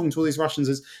other thing of talking to all these Russians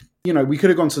is, we could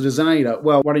have gone to the Zenaida.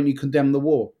 Well, why don't you condemn the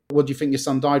war? What do you think your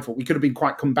son died for? We could have been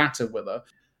quite combative with her.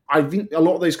 I think a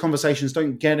lot of those conversations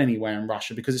don't get anywhere in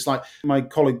Russia because it's like my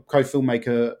colleague,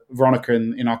 co-filmmaker Veronica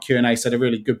in our Q&A said a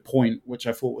really good point, which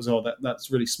I thought was, that's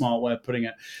a really smart way of putting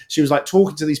it. She was like,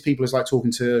 talking to these people is like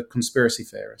talking to conspiracy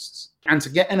theorists. And to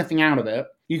get anything out of it,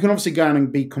 you can obviously go in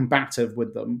and be combative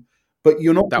with them, but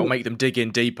you're not... That'll make them dig in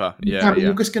deeper.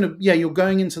 You're just going to... you're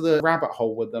going into the rabbit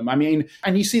hole with them. I mean,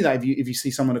 and you see that if you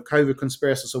see someone a COVID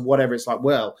conspiracist or whatever, it's like,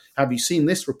 well, have you seen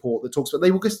this report that talks about...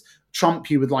 They will just trump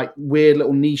you with like weird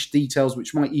little niche details,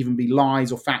 which might even be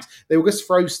lies or facts. They will just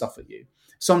throw stuff at you.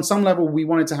 So on some level, we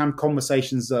wanted to have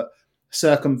conversations that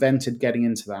circumvented getting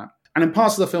into that. And in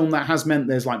parts of the film, that has meant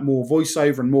there's like more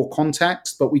voiceover and more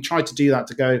context, but we tried to do that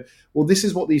to go, well, this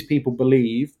is what these people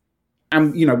believe.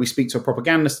 And, we speak to a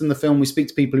propagandist in the film. We speak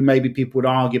to people who maybe people would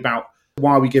argue about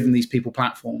why are we giving these people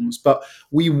platforms. But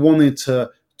we wanted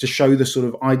to show the sort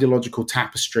of ideological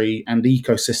tapestry and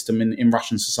ecosystem in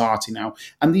Russian society now.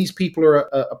 And these people are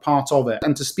a part of it.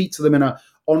 And to speak to them in an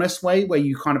honest way where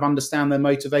you kind of understand their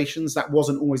motivations, that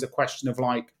wasn't always a question of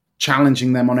like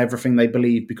challenging them on everything they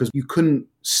believe, because you couldn't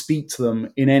speak to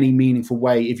them in any meaningful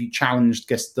way if you challenged,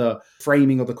 the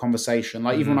framing of the conversation.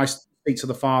 Like even when I speak to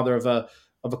the father of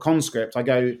a conscript, I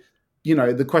go,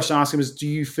 the question I ask him is, do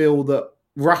you feel that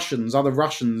other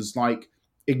Russians, like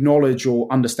acknowledge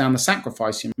or understand the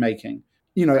sacrifice you're making?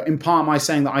 In part, am I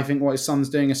saying that I think what his son's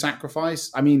doing a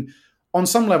sacrifice? I mean, on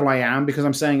some level I am, because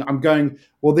I'm saying, I'm going,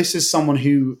 well, this is someone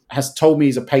who has told me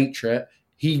he's a patriot.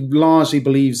 He largely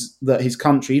believes that his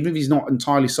country, even if he's not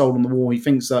entirely sold on the war, he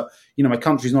thinks that, my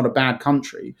country's not a bad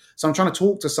country. So I'm trying to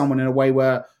talk to someone in a way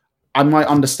where I might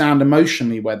understand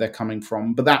emotionally where they're coming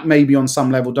from, but that maybe on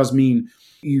some level does mean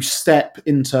you step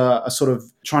into a sort of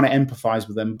trying to empathize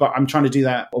with them. But I'm trying to do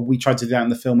that, or we tried to do that in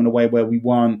the film in a way where we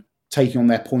weren't taking on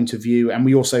their point of view. And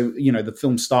we also, the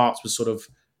film starts with sort of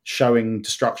showing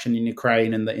destruction in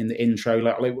Ukraine in the intro.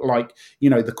 Like,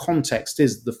 the context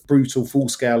is the brutal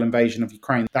full-scale invasion of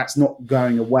Ukraine. That's not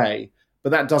going away. But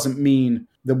that doesn't mean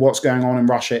that what's going on in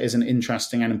Russia isn't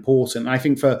interesting and important. And I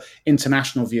think for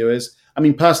international viewers, I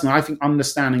mean, personally, I think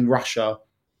understanding Russia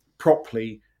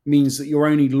properly means that your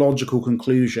only logical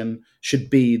conclusion should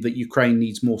be that Ukraine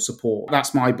needs more support.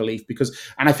 That's my belief,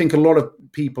 and I think a lot of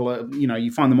people,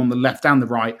 you find them on the left and the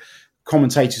right,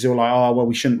 commentators who are like, oh, well,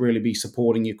 we shouldn't really be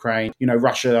supporting Ukraine.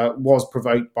 Russia was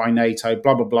provoked by NATO,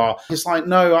 blah, blah, blah. It's like,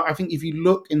 no, I think if you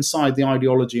look inside the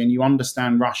ideology and you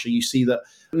understand Russia, you see that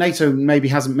NATO maybe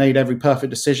hasn't made every perfect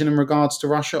decision in regards to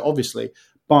Russia, obviously,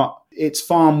 but it's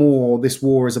far more, this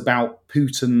war is about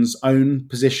Putin's own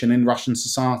position in Russian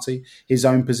society, his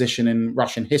own position in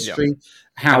Russian history.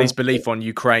 Yeah. And his belief on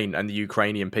Ukraine and the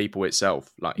Ukrainian people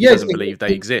itself. Like, he doesn't believe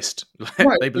they exist.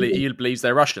 Right. He believes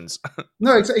they're Russians.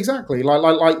 No, exactly.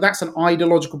 Like that's an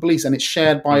ideological belief, and it's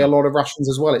shared by a lot of Russians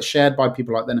as well. It's shared by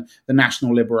people like the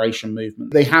National Liberation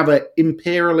Movement. They have an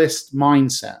imperialist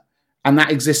mindset. And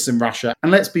that exists in Russia.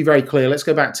 And let's be very clear. Let's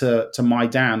go back to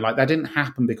Maidan. Like, that didn't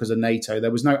happen because of NATO. There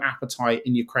was no appetite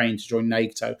in Ukraine to join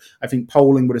NATO. I think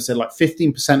polling would have said like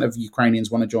 15% of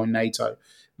Ukrainians want to join NATO.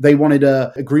 They wanted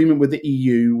an agreement with the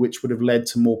EU, which would have led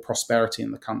to more prosperity in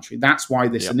the country. That's why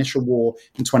this initial war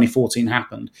in 2014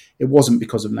 happened. It wasn't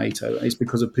because of NATO. It's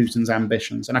because of Putin's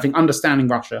ambitions. And I think understanding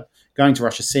Russia, going to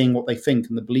Russia, seeing what they think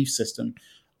and the belief system,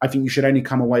 I think you should only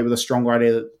come away with a stronger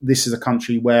idea that this is a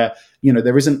country where,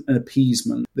 there isn't an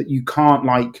appeasement, that you can't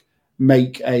like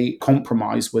make a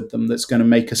compromise with them that's going to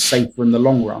make us safer in the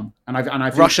long run. And I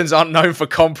think Russians aren't known for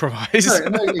compromise.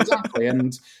 No, exactly.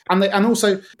 And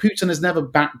also Putin has never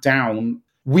backed down.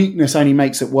 Weakness only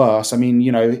makes it worse. I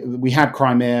mean, we had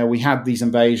Crimea, we had these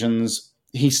invasions.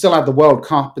 He still had the World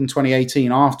Cup in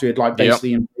 2018 after he'd like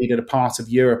basically invaded a part of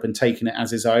Europe and taken it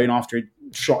as his own, after he'd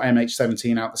shot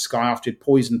MH17 out the sky, after he'd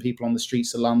poisoned people on the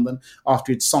streets of London,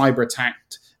 after he'd cyber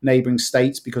attacked neighbouring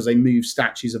states because they moved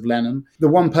statues of Lenin. The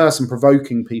one person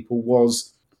provoking people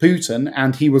was Putin,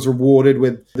 and he was rewarded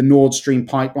with the Nord Stream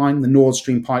pipeline, the Nord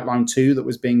Stream pipeline 2 that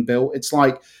was being built. It's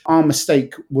like our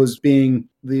mistake was being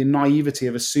the naivety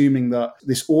of assuming that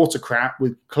this autocrat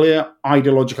with clear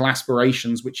ideological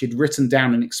aspirations, which he'd written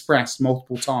down and expressed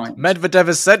multiple times. Medvedev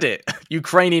has said it.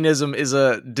 Ukrainianism is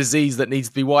a disease that needs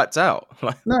to be wiped out.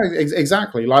 No,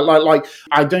 exactly. Like,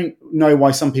 I don't know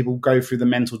why some people go through the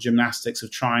mental gymnastics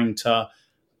of trying to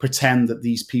pretend that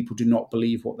these people do not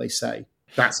believe what they say.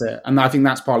 That's it. And I think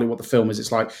that's partly what the film is.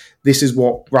 It's like, this is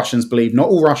what Russians believe. Not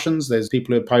all Russians, there's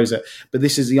people who oppose it, but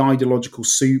this is the ideological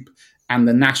soup and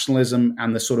the nationalism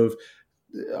and the sort of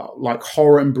like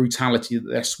horror and brutality that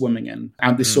they're swimming in,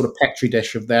 and this sort of petri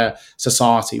dish of their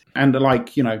society. And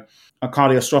like,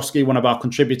 Arkady Ostrovsky, one of our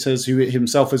contributors who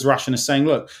himself is Russian, is saying,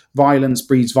 look, violence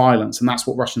breeds violence. And that's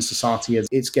what Russian society is.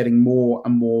 It's getting more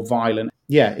and more violent.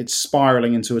 Yeah, it's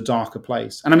spiraling into a darker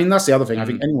place. And I mean, that's the other thing. I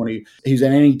think anyone who's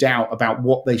in any doubt about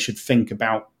what they should think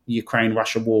about the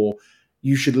Ukraine-Russia war,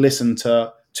 you should listen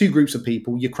to two groups of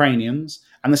people, Ukrainians.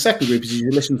 And the second group is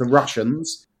you listen to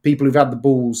Russians, people who've had the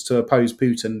balls to oppose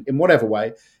Putin in whatever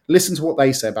way. Listen to what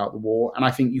they say about the war. And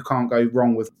I think you can't go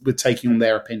wrong with taking on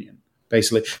their opinion.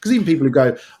 Basically, because even people who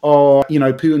go,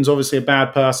 Putin's obviously a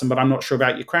bad person, but I'm not sure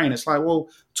about Ukraine. It's like, well,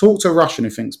 talk to a Russian who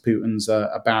thinks Putin's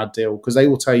a bad deal, because they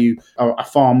will tell you a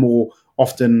far more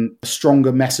often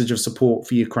stronger message of support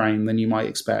for Ukraine than you might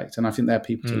expect. And I think they're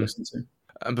people to listen to.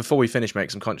 And before we finish,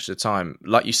 Mike, I'm conscious of time.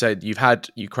 Like you said, you've had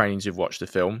Ukrainians who've watched the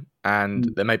film, and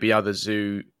there may be others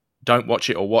who don't watch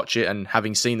it or watch it, and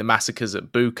having seen the massacres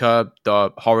at Bucha,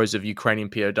 the horrors of Ukrainian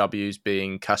POWs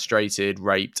being castrated,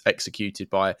 raped,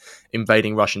 executed by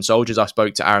invading Russian soldiers. I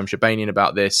spoke to Aram Shabanian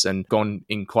about this and gone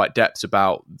in quite depth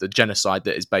about the genocide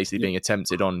that is basically being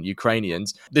attempted on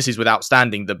Ukrainians. This is without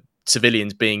standing the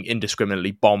civilians being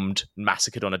indiscriminately bombed,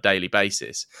 massacred on a daily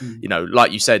basis.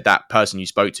 Like you said, that person you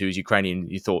spoke to is Ukrainian,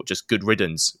 you thought just good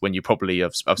riddance, when you probably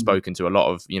have spoken to a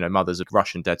lot of, mothers of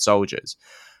Russian dead soldiers.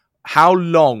 How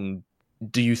long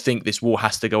do you think this war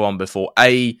has to go on before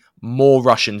more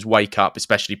Russians wake up,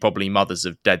 especially probably mothers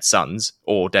of dead sons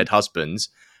or dead husbands?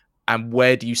 And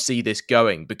where do you see this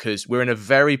going? Because we're in a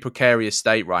very precarious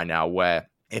state right now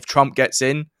where if Trump gets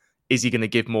in, is he going to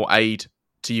give more aid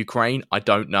to Ukraine? I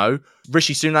don't know.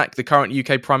 Rishi Sunak, the current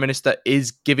UK Prime Minister,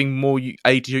 is giving more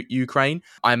aid to Ukraine.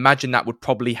 I imagine that would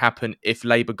probably happen if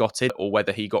Labour got it or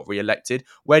whether he got re-elected.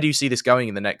 Where do you see this going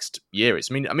in the next year?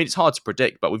 I mean, it's hard to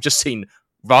predict, but we've just seen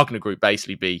Wagner Group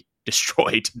basically be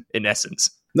destroyed in essence.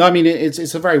 No, I mean,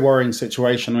 it's a very worrying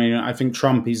situation. I mean, I think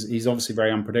Trump, he's obviously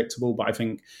very unpredictable, but I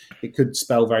think it could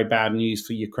spell very bad news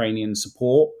for Ukrainian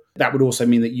support. That would also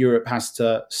mean that Europe has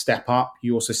to step up.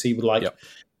 You also see with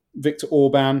Viktor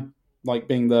Orban, like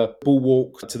being the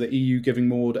bulwark to the EU, giving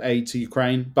more aid to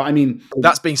Ukraine. But I mean,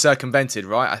 that's being circumvented,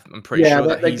 right? I'm pretty sure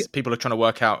that people are trying to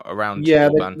work out around. Yeah,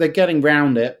 Orban. They're getting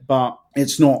around it, but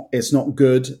it's not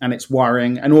good, and it's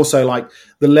worrying. And also, like,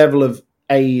 the level of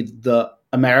aid that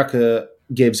America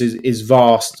gives is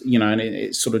vast, and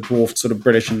it's sort of dwarfed sort of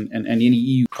British and any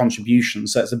EU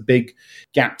contributions. So it's a big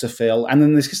gap to fill. And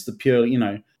then there's just the pure,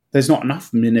 there's not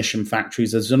enough munition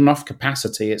factories. There's enough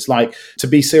capacity. It's like, to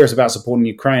be serious about supporting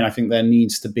Ukraine, I think there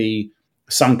needs to be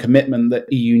some commitment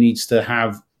that EU needs to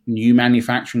have new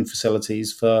manufacturing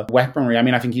facilities for weaponry. I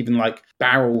mean, I think even like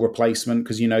barrel replacement,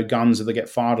 because, guns, if they get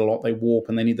fired a lot, they warp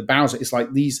and they need the barrels. It's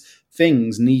like these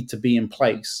things need to be in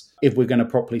place if we're going to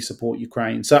properly support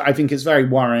Ukraine. So I think it's very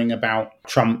worrying about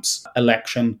Trump's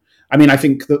election. I mean, I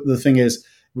think that the thing is,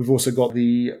 we've also got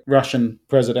the Russian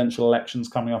presidential elections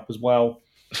coming up as well.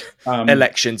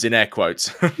 Elections in air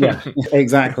quotes. Yeah,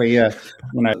 exactly. Yeah.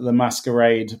 The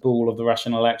masquerade ball of the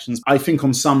Russian elections. I think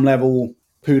on some level,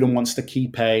 Putin wants to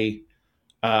keep a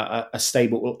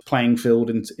stable playing field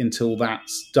until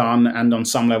that's done. And on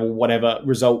some level, whatever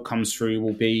result comes through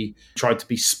will be tried to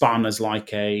be spun as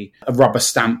like a rubber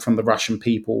stamp from the Russian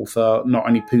people for not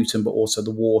only Putin, but also the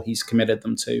war he's committed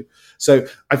them to. So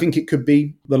I think it could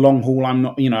be the long haul.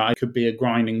 It could be a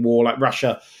grinding war like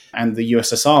Russia and the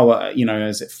USSR,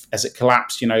 as it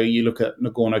collapsed. You look at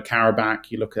Nagorno-Karabakh,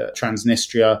 you look at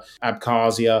Transnistria,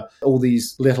 Abkhazia, all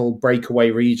these little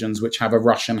breakaway regions which have a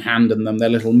Russian hand in them. They're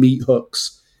little meat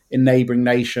hooks in neighboring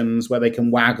nations where they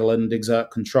can waggle and exert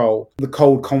control. The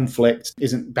cold conflict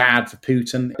isn't bad for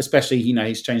Putin, especially,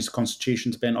 he's changed the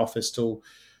constitution to be in office till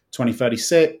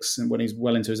 2036 and when he's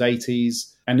well into his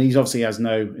 80s. And he obviously has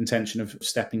no intention of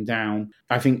stepping down.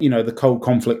 I think, the cold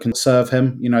conflict can serve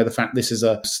him. The fact this is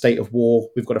a state of war,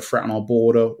 we've got a threat on our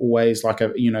border always,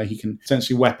 he can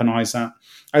essentially weaponize that.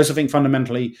 I also think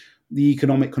fundamentally the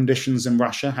economic conditions in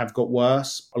Russia have got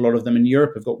worse. A lot of them in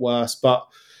Europe have got worse, but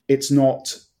it's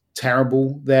not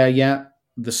terrible there yet.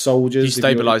 The soldiers... He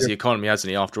stabilised the economy,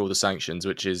 hasn't he, after all the sanctions,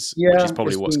 which is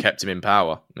probably what's kept him in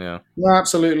power. Yeah. Well,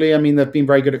 absolutely. I mean, they've been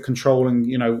very good at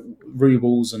controlling,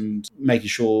 rubles and making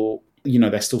sure,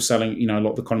 they're still selling, a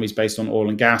lot of the economy is based on oil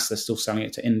and gas. They're still selling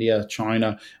it to India,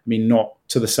 China. I mean, not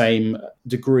to the same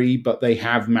degree, but they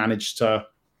have managed to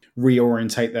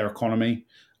reorientate their economy.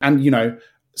 And,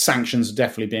 sanctions are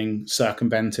definitely being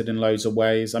circumvented in loads of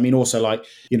ways. I mean, also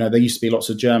there used to be lots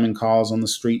of German cars on the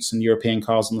streets and European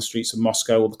cars on the streets of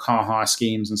Moscow, or the car hire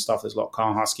schemes and stuff. There's a lot of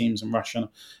car hire schemes in Russia,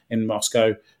 in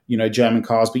Moscow. German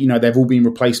cars, but they've all been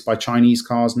replaced by Chinese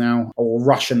cars now, or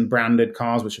Russian branded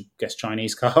cars, which I guess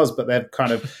Chinese cars, but they're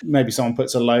kind of, maybe someone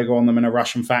puts a logo on them in a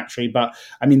Russian factory. But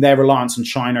I mean, their reliance on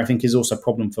China, I think, is also a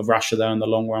problem for Russia though in the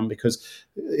long run, because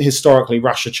historically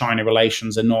Russia-China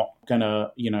relations are not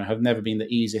gonna, have never been the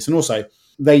easiest. And also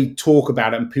they talk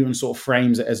about it and Putin sort of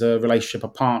frames it as a relationship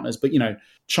of partners, but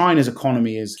China's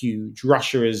economy is huge.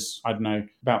 Russia is, I don't know,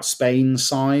 about Spain's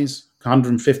size,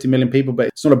 150 million people, but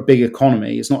it's not a big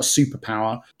economy. It's not a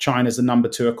superpower. China's the number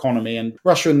 2 economy, and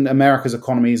Russia and America's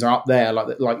economies are up there.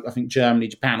 Like I think Germany,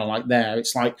 Japan are like there.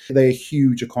 It's like they're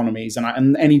huge economies,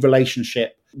 and any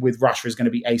relationship with Russia is going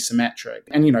to be asymmetric.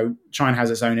 And, China has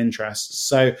its own interests.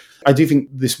 So I do think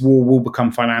this war will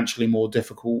become financially more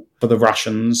difficult for the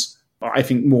Russians. I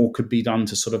think more could be done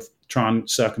to sort of try and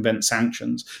circumvent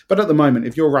sanctions. But at the moment,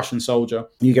 if you're a Russian soldier,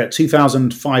 you get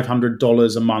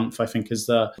 $2,500 a month, I think, is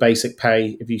the basic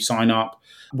pay if you sign up,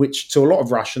 which to a lot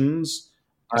of Russians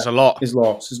is a lot. Is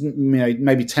lots. It's,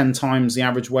 maybe 10 times the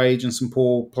average wage in some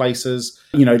poor places.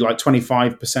 Like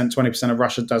 25%, 20% of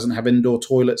Russia doesn't have indoor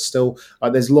toilets still.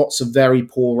 Like there's lots of very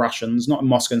poor Russians, not in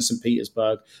Moscow and St.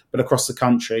 Petersburg, but across the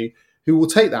country, who will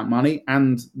take that money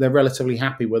and they're relatively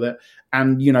happy with it.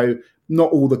 And,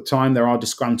 not all the time there are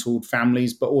disgruntled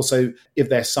families, but also if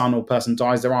their son or person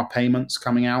dies, there are payments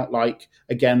coming out, like,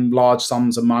 again, large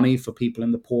sums of money for people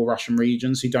in the poor Russian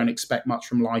regions who don't expect much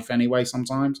from life anyway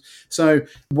sometimes. So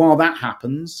while that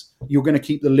happens, you're going to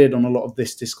keep the lid on a lot of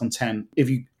this discontent. If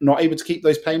you're not able to keep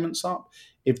those payments up,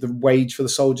 if the wage for the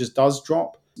soldiers does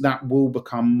drop, that will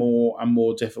become more and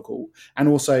more difficult. And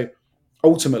also,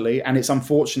 ultimately, and it's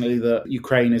unfortunately that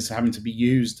Ukraine is having to be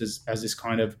used as this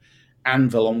kind of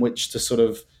anvil on which to sort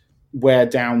of wear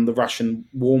down the Russian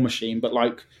war machine. But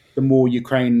like the more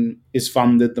Ukraine is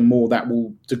funded, the more that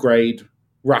will degrade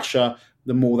Russia,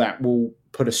 the more that will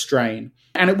put a strain.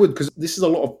 And it would, because this is a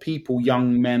lot of people,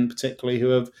 young men particularly, who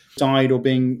have died or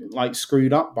being like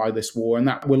screwed up by this war, and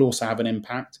that will also have an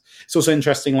impact. It's also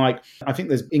interesting, like I think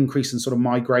there's increase in sort of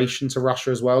migration to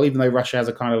Russia as well, even though Russia has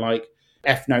a kind of like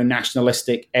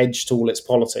ethno-nationalistic edge to all its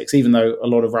politics, even though a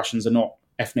lot of Russians are not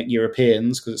ethnic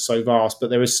Europeans because it's so vast,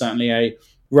 but there is certainly a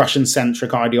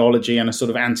Russian-centric ideology and a sort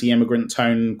of anti-immigrant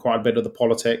tone in quite a bit of the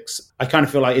politics. I kind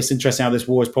of feel like it's interesting how this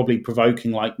war is probably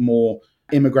provoking like more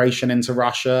immigration into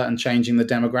Russia and changing the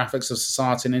demographics of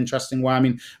society in an interesting way. I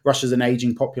mean, Russia's an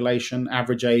aging population.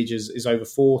 Average age is over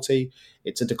 40.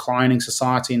 It's a declining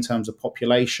society in terms of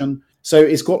population. So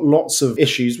it's got lots of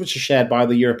issues, which are shared by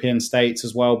the European states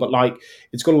as well. But like,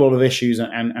 it's got a lot of issues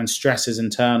and stresses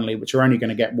internally, which are only going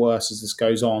to get worse as this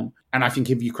goes on. And I think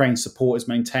if Ukraine's support is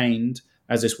maintained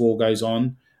as this war goes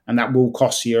on, and that will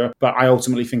cost Europe, but I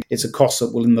ultimately think it's a cost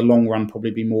that will in the long run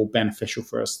probably be more beneficial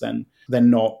for us than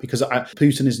not, because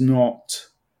Putin is not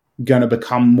going to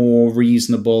become more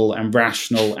reasonable and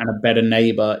rational and a better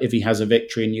neighbor if he has a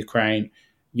victory in Ukraine.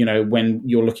 When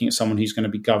you're looking at someone who's going to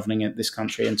be governing this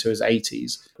country into his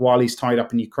 80s. While he's tied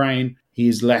up in Ukraine, he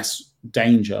is less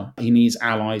danger. He needs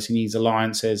allies. He needs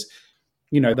alliances.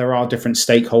 There are different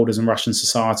stakeholders in Russian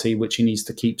society, which he needs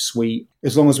to keep sweet.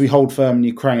 As long as we hold firm in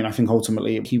Ukraine, I think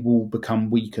ultimately he will become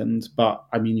weakened. But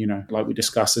I mean, like we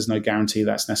discussed, there's no guarantee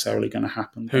that's necessarily going to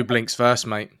happen. Who blinks first,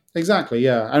 mate? Exactly,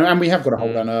 yeah. And we have got to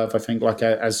hold our nerve, I think, like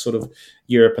as sort of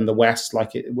Europe and the West,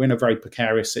 we're in a very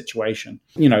precarious situation.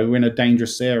 We're in a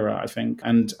dangerous era, I think.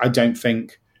 And I don't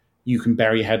think you can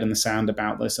bury your head in the sand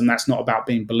about this. And that's not about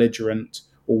being belligerent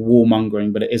or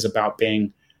warmongering, but it is about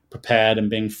being prepared and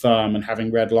being firm and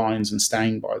having red lines and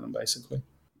staying by them, basically.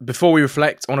 Before we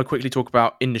reflect, I want to quickly talk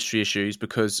about industry issues,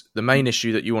 because the main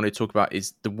issue that you want to talk about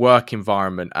is the work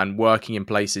environment and working in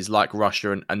places like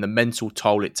Russia and the mental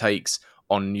toll it takes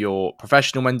on your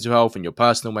professional mental health and your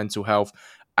personal mental health.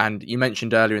 And you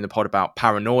mentioned earlier in the pod about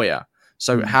paranoia.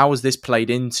 So how has this played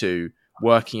into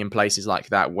working in places like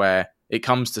that, where it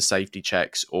comes to safety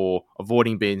checks or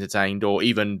avoiding being detained or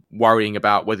even worrying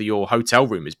about whether your hotel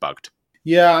room is bugged?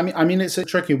 Yeah, I mean, it's a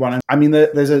tricky one. I mean,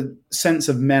 there's a sense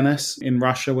of menace in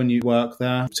Russia when you work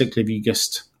there, particularly if you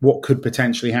just what could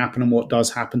potentially happen and what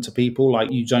does happen to people.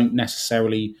 Like, you don't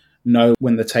necessarily know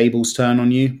when the tables turn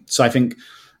on you. So I think,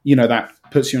 that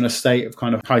puts you in a state of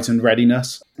kind of heightened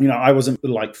readiness. I wasn't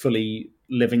like fully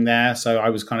living there, so I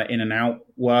was kind of in and out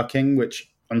working,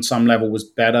 which on some level was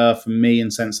better for me in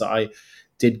the sense that I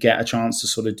did get a chance to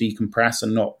sort of decompress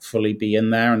and not fully be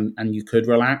in there, and you could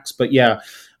relax. But yeah,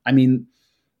 I mean,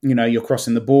 you're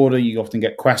crossing the border, you often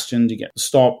get questioned, you get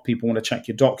stopped, people want to check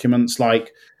your documents.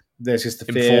 Like, there's just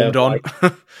the fear. Informed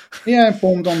on.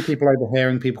 Informed on, people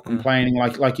overhearing, people complaining.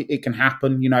 Like it can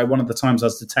happen. One of the times I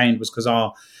was detained was because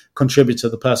our contributor,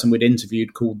 the person we'd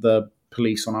interviewed, called the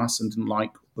police on us and didn't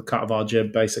like the cut of our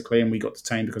jib, basically, and we got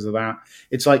detained because of that.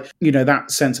 It's like,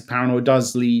 that sense of paranoia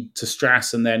does lead to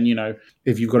stress. And then,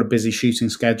 if you've got a busy shooting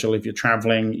schedule, if you're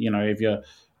traveling, if you're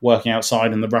working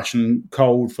outside in the Russian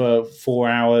cold for 4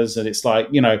 hours, and it's like,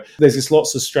 there's just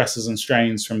lots of stresses and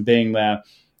strains from being there,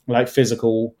 like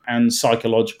physical and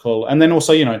psychological. And then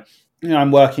also,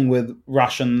 I'm working with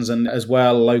Russians and as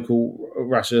well, local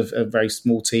Russia, a very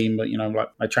small team, but, like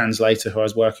my translator who I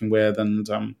was working with, and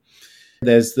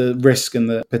there's the risk and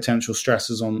the potential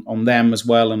stresses on them as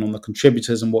well, and on the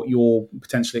contributors and what you're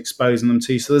potentially exposing them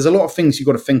to. So there's a lot of things you've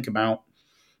got to think about.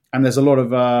 And there's a lot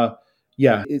of,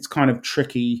 it's kind of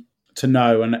tricky to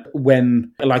know. And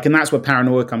and that's where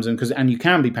paranoia comes in, and you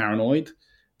can be paranoid,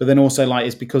 but then also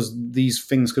it's because these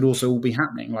things could also all be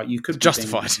happening. Like you could be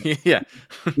justified. Yeah.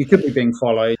 You could be being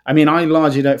followed. I mean, I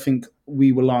largely don't think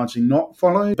we were largely not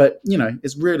followed, but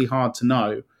it's really hard to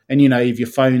know. And, if your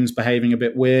phone's behaving a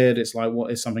bit weird, it's like, what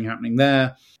is something happening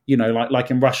there? Like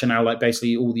in Russia now,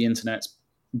 basically all the internet's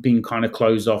being kind of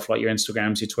closed off, like your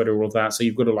Instagrams, your Twitter, all of that. So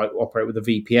you've got to operate with a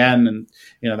VPN, and,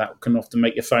 that can often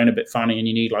make your phone a bit funny, and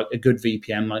you need a good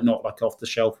VPN, not off the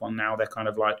shelf one now. They're kind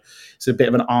of it's a bit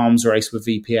of an arms race with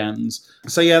VPNs.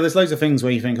 So yeah, there's loads of things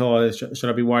where you think, oh, should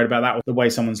I be worried about that? Or the way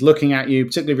someone's looking at you,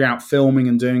 particularly if you're out filming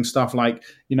and doing stuff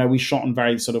we shot on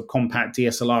very sort of compact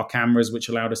DSLR cameras, which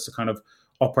allowed us to kind of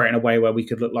operate in a way where we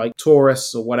could look like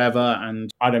tourists or whatever. And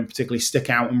I don't particularly stick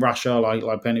out in Russia.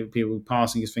 Like plenty of people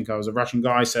passing just think I was a Russian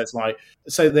guy. So it's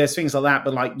so there's things like that.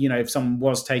 But if someone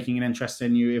was taking an interest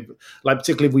in you,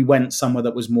 particularly if we went somewhere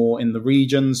that was more in the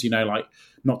regions,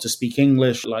 not to speak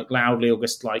English, loudly, or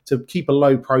just to keep a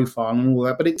low profile and all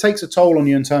that. But it takes a toll on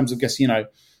you in terms of just,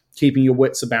 keeping your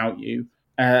wits about you.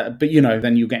 But,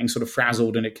 then you're getting sort of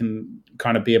frazzled, and it can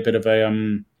kind of be a bit of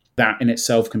a, that in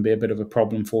itself can be a bit of a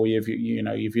problem for you if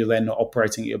if you're then not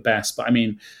operating at your best. But I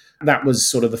mean, that was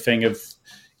sort of the thing of,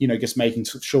 just making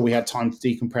sure we had time to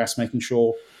decompress, making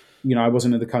sure, I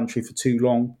wasn't in the country for too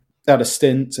long. That a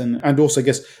stint, and also I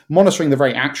guess monitoring the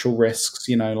very actual risks,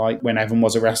 like when Evan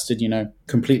was arrested,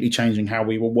 completely changing how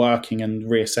we were working and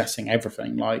reassessing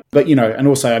everything. But and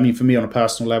also, I mean, for me on a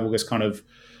personal level, it's kind of,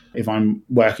 if I'm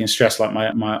working stressed,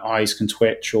 my eyes can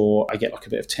twitch, or I get a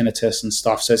bit of tinnitus and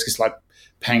stuff. So it's just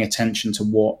paying attention to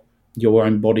what your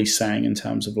own body's saying in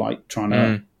terms of trying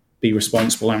to be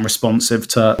responsible and responsive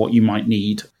to what you might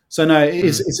need. So no,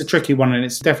 it's a tricky one, and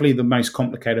it's definitely the most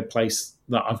complicated place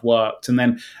that I've worked. And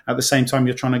then at the same time,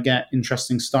 you're trying to get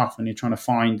interesting stuff, and you're trying to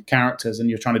find characters, and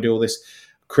you're trying to do all this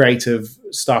creative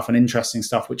stuff and interesting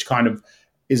stuff, which kind of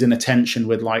is in a tension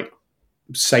with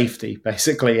safety,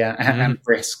 basically, and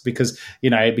risk. Because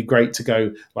it'd be great to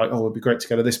go it'd be great to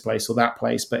go to this place or that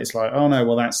place, but it's oh no,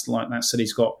 well that's that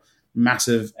city's got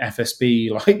massive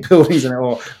FSB buildings in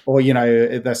it, or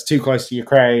that's too close to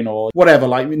Ukraine, or whatever,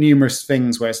 numerous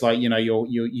things where it's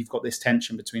you've got this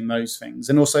tension between those things.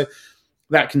 And also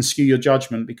that can skew your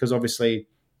judgment, because obviously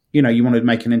you want to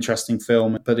make an interesting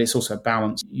film, but it's also a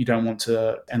balance. You don't want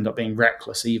to end up being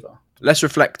reckless either. Let's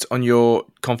reflect on your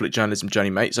conflict journalism journey,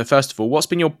 mate. So first of all, what's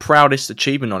been your proudest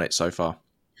achievement on it so far?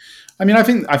 I mean, I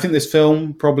think this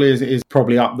film probably is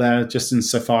probably up there, just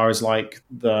insofar as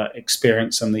the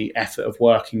experience and the effort of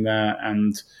working there,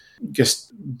 and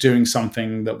just doing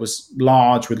something that was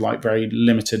large with very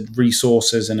limited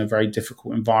resources in a very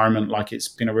difficult environment. It's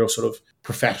been a real sort of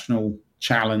professional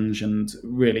challenge and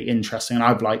really interesting, and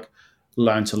I've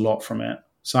learned a lot from it.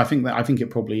 So I think it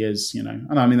probably is,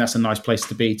 and I mean, that's a nice place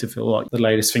to be, to feel the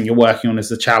latest thing you're working on is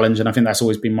the challenge. And I think that's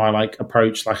always been my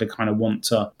approach. I kind of want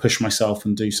to push myself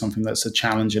and do something that's a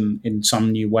challenge in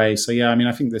some new way. So yeah, I mean,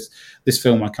 I think this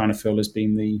film I kind of feel has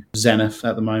been the zenith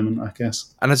at the moment, I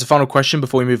guess. And as a final question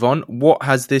before we move on, what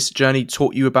has this journey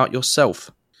taught you about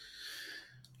yourself?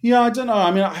 Yeah, I don't know.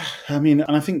 I mean,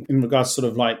 and I think in regards to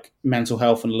sort of mental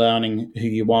health and learning who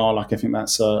you are, I think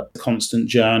that's a constant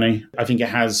journey. I think it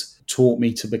has taught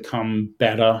me to become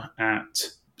better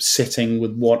at sitting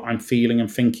with what I'm feeling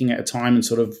and thinking at a time, and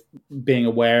sort of being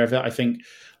aware of it. I think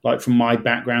from my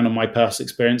background and my personal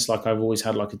experience, I've always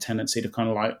had a tendency to kind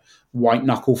of white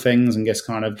knuckle things and just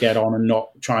kind of get on and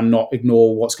not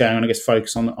ignore what's going on. I guess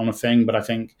focus on a thing. But I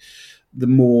think the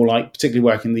more particularly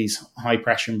working in these high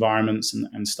pressure environments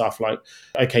and stuff,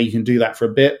 okay, you can do that for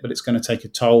a bit, but it's going to take a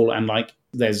toll, and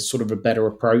there's sort of a better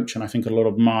approach. And I think a lot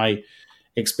of my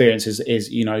experience is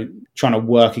trying to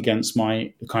work against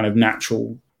my kind of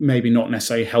natural, maybe not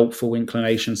necessarily helpful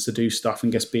inclinations to do stuff,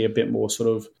 and just be a bit more sort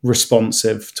of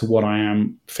responsive to what I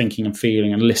am thinking and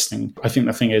feeling and listening. I think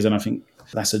the thing is, and I think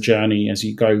that's a journey as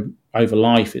you go over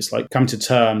life, it's coming to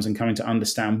terms and coming to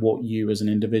understand what you as an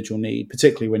individual need,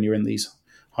 particularly when you're in these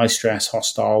high stress,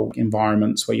 hostile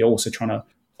environments where you're also trying to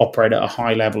operate at a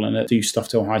high level and do stuff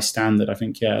to a high standard. I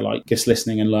think, like just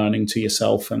listening and learning to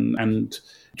yourself and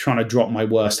trying to drop my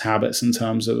worst habits in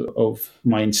terms of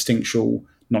my instinctual,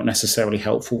 not necessarily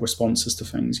helpful responses to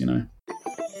things,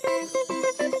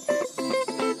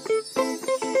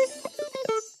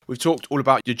 We've talked all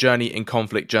about your journey in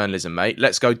conflict journalism, mate.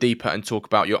 Let's go deeper and talk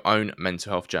about your own mental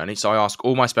health journey. So I ask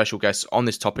all my special guests on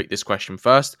this topic this question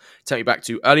first. Take me back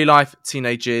to early life,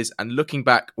 teenage years, and looking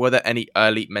back, were there any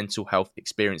early mental health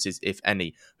experiences, if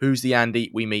any? Who's the Andy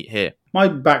we meet here? My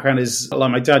background is,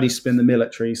 like, my dad used to be in the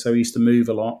military, so he used to move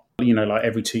a lot, like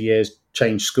every 2 years,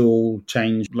 change school,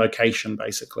 change location,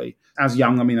 basically. As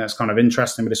young, I mean, that's kind of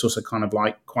interesting, but it's also kind of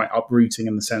like quite uprooting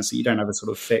in the sense that you don't have a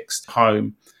sort of fixed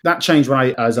home. That changed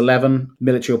when I was 11.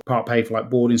 Military will part pay for like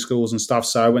boarding schools and stuff.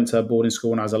 So I went to boarding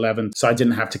school when I was 11. So I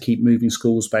didn't have to keep moving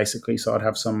schools, basically. So I'd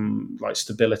have some like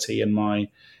stability in my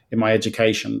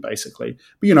education, basically.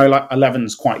 But, like 11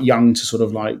 is quite young to sort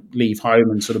of like leave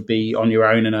home and sort of be on your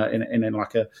own in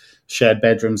like a shared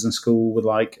bedrooms in school with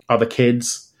like other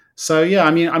kids. So, yeah,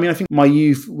 I mean, I think my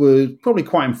youth were probably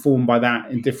quite informed by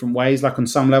that in different ways. Like on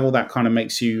some level, that kind of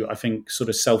makes you, I think, sort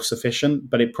of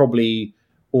self-sufficient, but it probably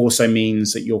also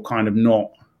means that you're kind of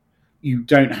you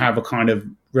don't have a kind of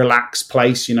relaxed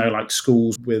place, like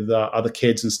schools with other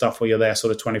kids and stuff where you're there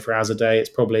sort of 24 hours a day. It's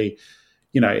probably,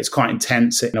 it's quite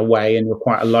intense in a way and you're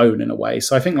quite alone in a way.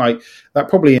 So I think like that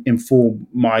probably informed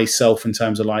myself in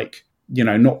terms of like,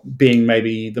 not being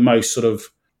maybe the most sort of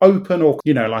open or,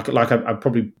 like I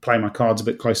probably play my cards a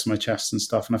bit close to my chest and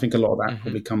stuff. And I think a lot of that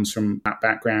probably comes from that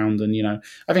background. And,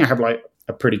 I think I have like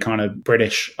a pretty kind of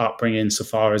British upbringing so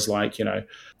far as like,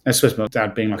 especially my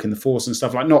dad being like in the force and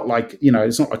stuff, like not like,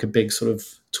 it's not like a big sort of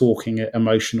talking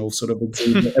emotional sort of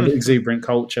exuberant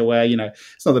culture where,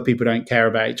 it's not that people don't care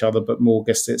about each other, but more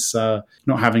just it's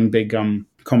not having big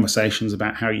conversations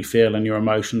about how you feel and your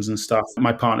emotions and stuff.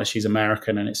 My partner, she's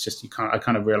American, and it's just I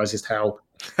kind of realize just how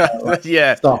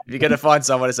yeah, if you're going to find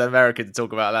someone that's American to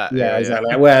talk about that. Yeah,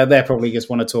 exactly. Where they probably just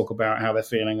want to talk about how they're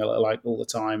feeling like all the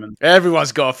time. And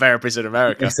everyone's got a therapist in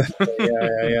America. Exactly.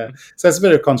 Yeah. So it's a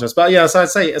bit of contrast. But yeah, so I'd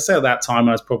say at that time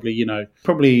I was probably,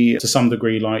 probably to some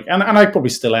degree like, and I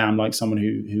probably still am like someone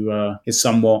who is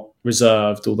somewhat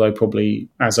reserved, although probably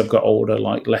as I've got older,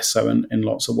 like less so in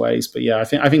lots of ways. But yeah, I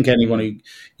think anyone who,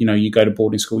 you go to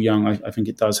boarding school young, I think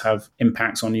it does have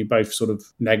impacts on you, both sort of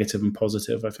negative and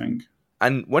positive, I think.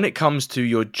 And when it comes to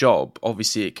your job,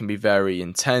 obviously it can be very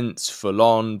intense, full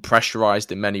on,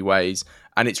 pressurized in many ways.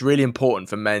 And it's really important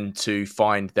for men to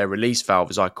find their release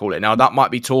valve, as I call it. Now, that might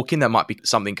be talking, that might be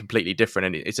something completely different.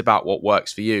 And it's about what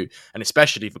works for you. And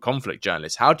especially for conflict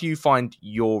journalists, how do you find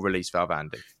your release valve,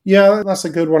 Andy? Yeah, that's a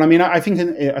good one. I mean, I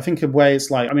think a way it's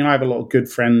like, I mean, I have a lot of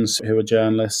good friends who are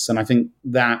journalists. And I think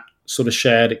that sort of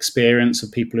shared experience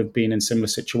of people who've been in similar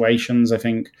situations, I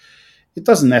think, it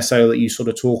doesn't necessarily that you sort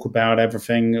of talk about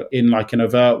everything in like an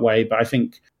overt way, but I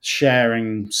think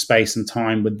sharing space and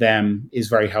time with them is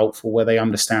very helpful, where they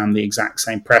understand the exact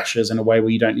same pressures in a way where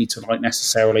you don't need to like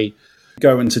necessarily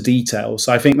go into detail.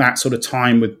 So I think that sort of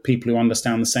time with people who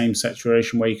understand the same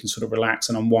situation where you can sort of relax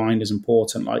and unwind is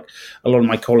important. Like a lot of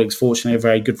my colleagues, fortunately, are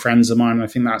very good friends of mine. And I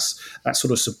think that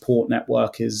sort of support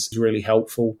network is really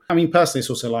helpful. I mean, personally, it's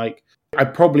also like, I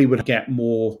probably would get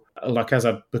more, like as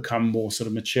I've become more sort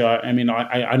of mature. I mean,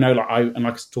 I know like I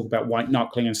like to talk about white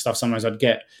knuckling and stuff. Sometimes I'd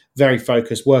get very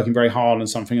focused, working very hard on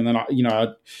something. And then,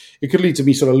 it could lead to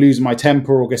me sort of losing my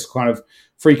temper or just kind of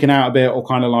freaking out a bit or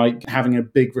kind of like having a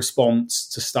big response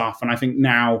to stuff. And I think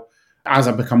now, as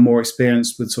I've become more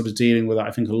experienced with sort of dealing with it,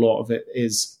 I think a lot of it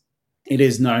is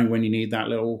knowing when you need that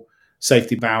little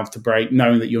safety valve to break,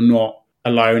 knowing that you're not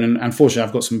alone. And fortunately,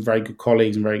 I've got some very good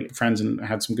colleagues and very good friends and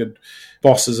had some good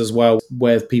bosses as well,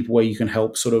 where you can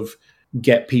help sort of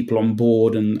get people on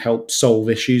board and help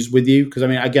solve issues with you. Because I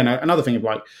mean, again, another thing of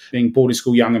like being boarding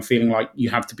school young and feeling like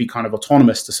you have to be kind of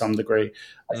autonomous to some degree.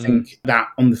 I think that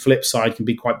on the flip side can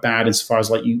be quite bad insofar as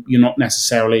like you're not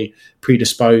necessarily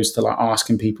predisposed to like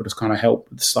asking people to kind of help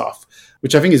with stuff,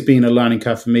 which I think has been a learning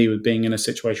curve for me with being in a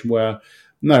situation where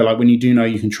no, like when you do know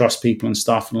you can trust people and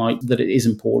stuff, and like that it is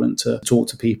important to talk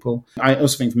to people. I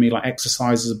also think for me, like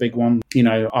exercise is a big one.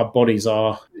 Our bodies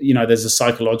are, there's a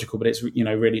psychological, but it's,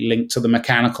 really linked to the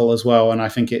mechanical as well. And I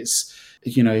think it's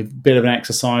a bit of an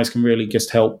exercise can really just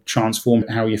help transform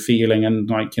how you're feeling. And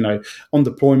like, on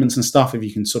deployments and stuff, if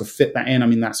you can sort of fit that in, I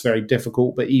mean, that's very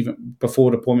difficult, but even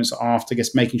before deployments or after, I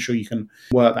guess making sure you can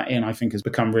work that in, I think has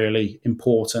become really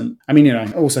important. I mean,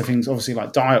 also things obviously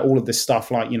like diet, all of this stuff,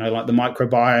 like, like the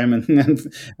microbiome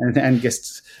and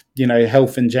just,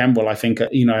 health in general. I think,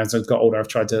 as I've got older, I've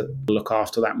tried to look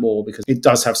after that more because it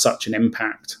does have such an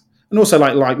impact. And also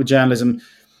like with journalism,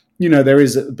 there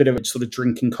is a bit of a sort of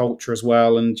drinking culture as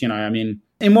well. And, I mean,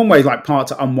 in one way, like part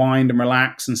to unwind and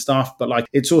relax and stuff, but like,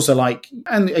 it's also like,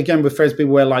 and again, with Fresby,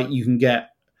 where like you can get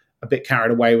a bit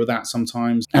carried away with that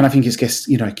sometimes. And I think it's just,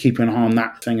 keeping an eye on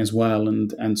that thing as well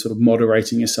and sort of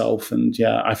moderating yourself. And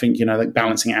yeah, I think, like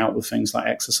balancing it out with things like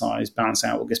exercise, balance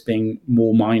out with just being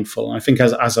more mindful. And I think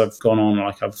as I've gone on,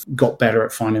 like I've got better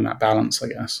at finding that balance, I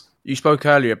guess. You spoke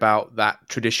earlier about that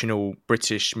traditional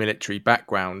British military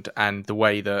background and the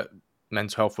way that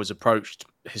mental health was approached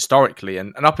historically.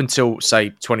 And up until, say,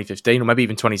 2015 or maybe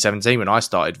even 2017 when I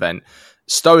started Vent,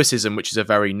 Stoicism, which is a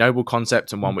very noble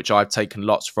concept and one which I've taken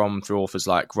lots from through authors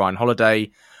like Ryan Holiday,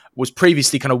 was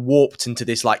previously kind of warped into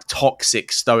this like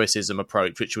toxic Stoicism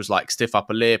approach, which was like stiff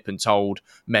upper lip and told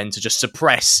men to just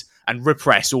suppress and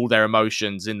repress all their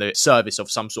emotions in the service of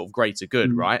some sort of greater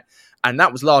good, right? And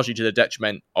that was largely to the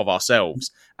detriment of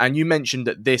ourselves. And you mentioned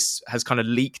that this has kind of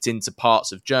leaked into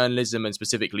parts of journalism and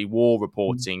specifically war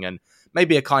reporting and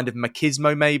maybe a kind of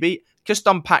machismo, maybe. Just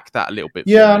unpack that a little bit.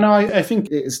 Yeah, no, I think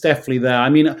it's definitely there. I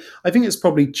mean, I think it's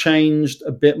probably changed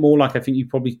a bit more. Like, I think you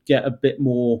probably get a bit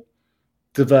more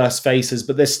diverse faces,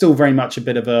 but there's still very much a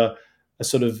bit of a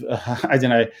sort of, I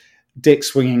don't know, dick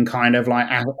swinging kind of like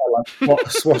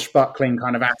swashbuckling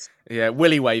kind of act. Yeah,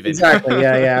 willy waving. Exactly,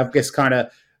 yeah. I've just kind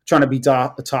of trying to be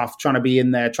tough, trying to be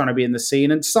in there, trying to be in the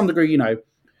scene. And to some degree,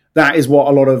 that is what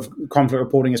a lot of conflict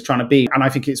reporting is trying to be. And I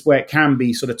think it's where it can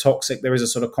be sort of toxic. There is a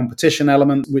sort of competition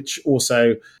element, which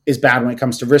also is bad when it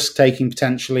comes to risk-taking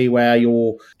potentially, where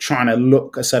you're trying to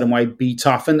look a certain way, be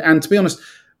tough. And to be honest,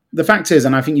 the fact is,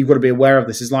 and I think you've got to be aware of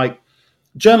this, is like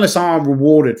journalists are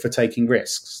rewarded for taking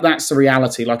risks. That's the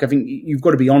reality. Like, I think you've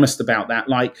got to be honest about that.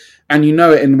 Like, and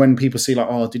it in when people see like,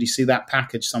 oh, did you see that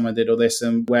package someone did or this,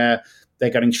 and where they're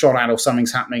getting shot at or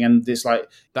something's happening, and it's like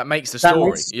that makes the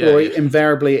story. Yeah.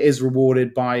 Invariably, it is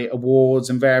rewarded by awards.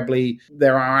 Invariably,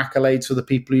 there are accolades for the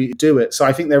people who do it. So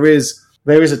I think there is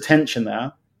a tension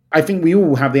there. I think we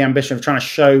all have the ambition of trying to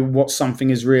show what something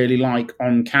is really like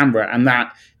on camera, and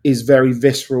that is very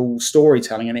visceral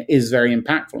storytelling, and it is very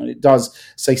impactful, and it does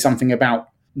say something about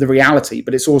the reality.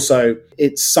 But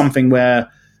it's something where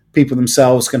people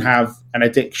themselves can have an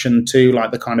addiction to,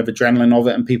 like the kind of adrenaline of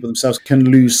it, and people themselves can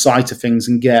lose sight of things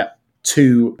and get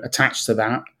too attached to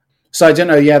that. So I don't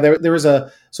know. Yeah, there is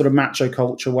a sort of macho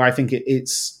culture where I think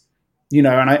it's, and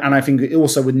I think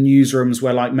also with newsrooms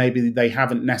where like maybe they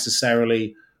haven't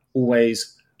necessarily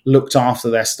always looked after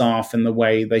their staff in the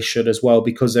way they should as well,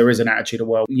 because there is an attitude of,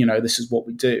 well, this is what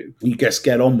we do. You just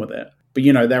get on with it. But,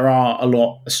 there are a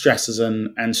lot of stresses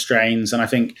and strains. And I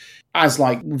think as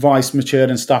like Vice matured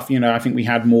and stuff, I think we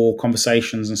had more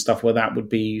conversations and stuff where that would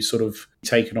be sort of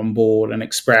taken on board and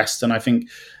expressed. And I think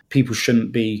people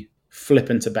shouldn't be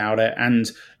flippant about it.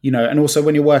 And, and also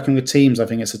when you're working with teams, I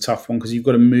think it's a tough one because you've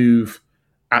got to move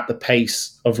at the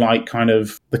pace of like kind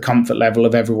of the comfort level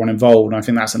of everyone involved. And I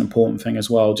think that's an important thing as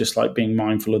well, just like being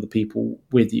mindful of the people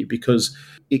with you, because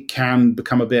it can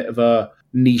become a bit of a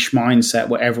niche mindset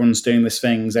where everyone's doing these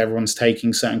things, everyone's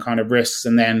taking certain kind of risks.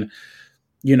 And then,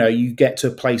 you get to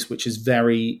a place which is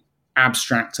very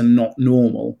abstract and not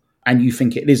normal. And you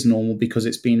think it is normal because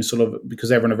it's been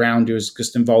because everyone around you is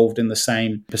just involved in the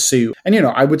same pursuit. And,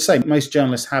 I would say most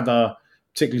journalists have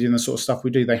particularly in the sort of stuff we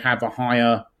do, they have a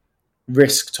higher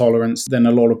risk tolerance than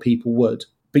a lot of people would.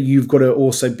 But you've got to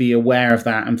also be aware of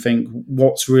that and think,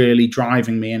 what's really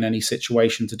driving me in any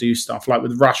situation to do stuff? Like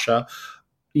with Russia,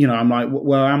 I'm like,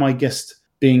 well, am I just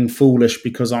being foolish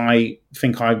because I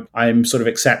think I'm sort of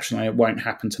exceptional and it won't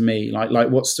happen to me? Like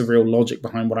what's the real logic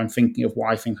behind what I'm thinking of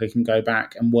why I think I can go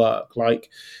back and work? Like,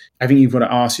 I think you've got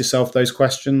to ask yourself those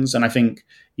questions. And I think,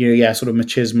 sort of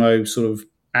machismo sort of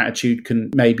attitude can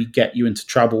maybe get you into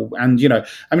trouble. And,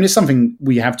 it's something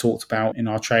we have talked about in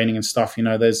our training and stuff.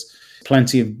 There's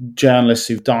plenty of journalists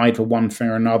who've died for one thing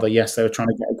or another. Yes, they were trying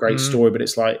to get a great story, but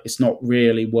it's like, it's not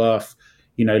really worth,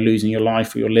 losing your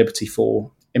life or your liberty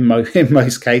for in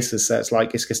most cases. So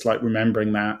it's just like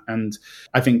remembering that. And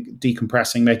I think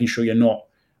decompressing, making sure you're not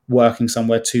working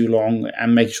somewhere too long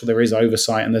and making sure there is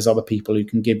oversight and there's other people who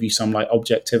can give you some like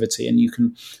objectivity, and you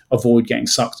can avoid getting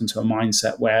sucked into a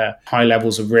mindset where high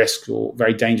levels of risk or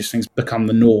very dangerous things become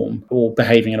the norm, or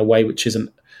behaving in a way which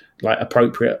isn't like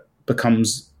appropriate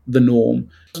becomes the norm.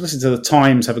 I was listening to the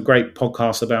Times have a great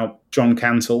podcast about John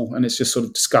Cantle, and it's just sort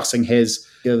of discussing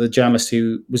the journalist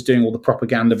who was doing all the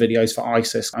propaganda videos for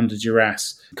ISIS under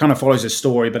duress. It kind of follows his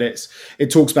story, but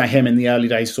it talks about him in the early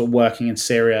days sort of working in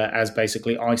Syria as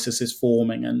basically ISIS is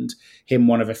forming, and him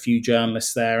one of a few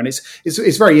journalists there. And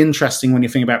it's very interesting when you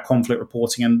think about conflict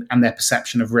reporting and their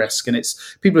perception of risk. And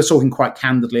people are talking quite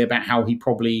candidly about how he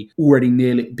probably already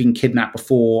nearly been kidnapped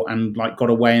before and like got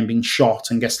away and been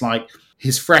shot, and guess like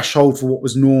his threshold for what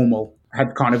was normal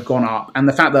had kind of gone up. And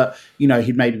the fact that,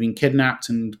 he'd maybe been kidnapped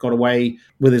and got away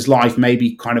with his life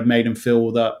maybe kind of made him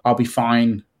feel that I'll be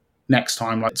fine next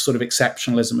time, like sort of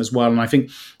exceptionalism as well. And I think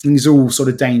these are all sort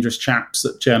of dangerous traps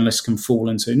that journalists can fall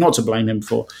into. Not to blame him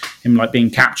for him like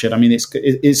being captured. I mean, it's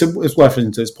worth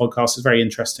listening to this podcast. It's a very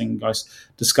interesting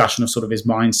discussion of sort of his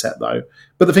mindset though.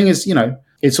 But the thing is,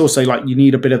 it's also like you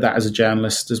need a bit of that as a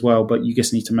journalist as well, but you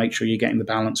just need to make sure you're getting the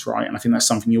balance right. And I think that's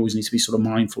something you always need to be sort of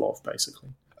mindful of, basically.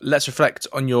 Let's reflect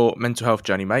on your mental health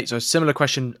journey, mate. So a similar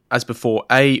question as before.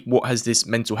 A, what has this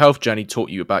mental health journey taught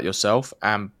you about yourself?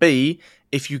 And B,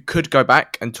 if you could go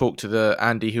back and talk to the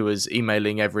Andy who was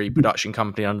emailing every production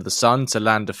company under the sun to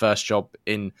land a first job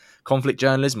in conflict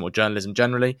journalism or journalism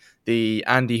generally, the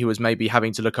Andy who was maybe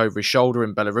having to look over his shoulder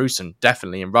in Belarus and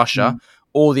definitely in Russia,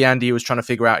 or the Andy who was trying to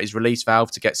figure out his release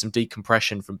valve to get some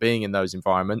decompression from being in those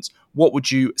environments, what would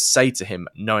you say to him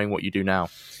knowing what you do now?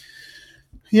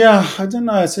 Yeah, I don't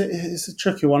know. It's a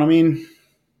tricky one. I mean,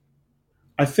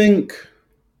 I think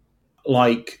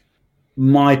like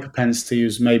my propensity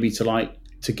is maybe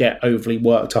to get overly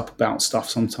worked up about stuff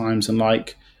sometimes, and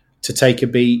like to take a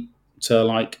beat, to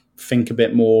like think a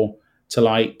bit more, to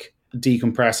like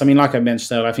decompress. I mean, like I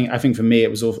mentioned earlier, I think for me it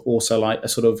was also like a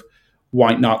sort of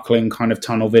white knuckling kind of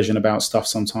tunnel vision about stuff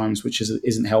sometimes, which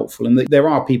isn't helpful. And there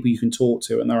are people you can talk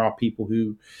to, and there are people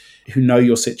who know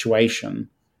your situation,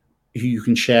 who you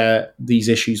can share these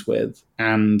issues with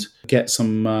and get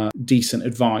some decent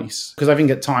advice. Because I think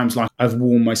at times like I've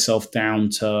worn myself down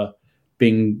to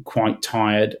being quite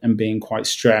tired and being quite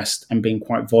stressed and being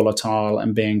quite volatile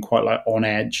and being quite like on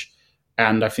edge.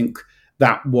 And I think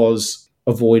that was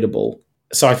avoidable.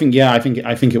 So I think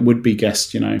it would be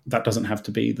guessed, that doesn't have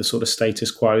to be the sort of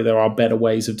status quo. There are better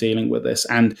ways of dealing with this,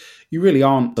 and you really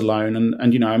aren't alone.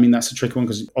 And I mean, that's a tricky one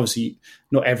because obviously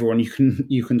not everyone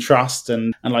you can trust,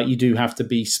 and like you do have to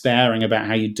be sparing about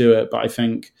how you do it. But I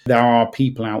think there are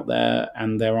people out there,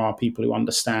 and there are people who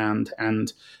understand.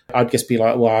 And I'd just be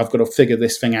like, well, I've got to figure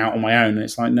this thing out on my own. And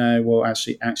it's like, no, well,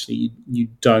 actually, you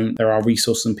don't. There are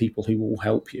resources and people who will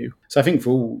help you. So I think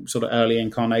for all sort of early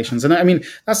incarnations, and I mean,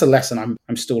 that's a lesson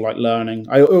I'm still like learning.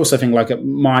 I also think like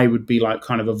mine would be like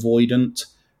kind of avoidant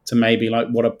to maybe like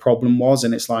what a problem was.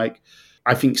 And it's like,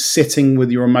 I think sitting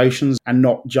with your emotions and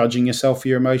not judging yourself for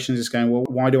your emotions is going, well,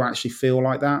 why do I actually feel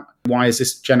like that? Why is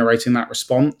this generating that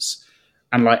response?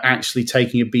 And like actually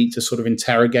taking a beat to sort of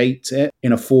interrogate it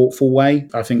in a thoughtful way,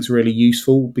 I think is really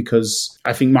useful, because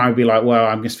I think mine would be like, well,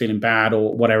 I'm just feeling bad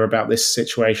or whatever about this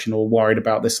situation, or worried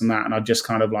about this and that. And I'd just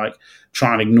kind of like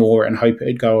try and ignore it and hope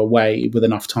it'd go away with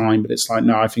enough time. But it's like,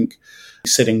 no, I think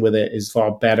sitting with it is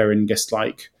far better, and just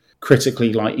like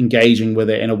critically like engaging with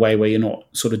it in a way where you're not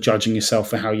sort of judging yourself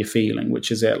for how you're feeling,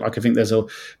 which is it. Like, I think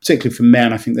particularly for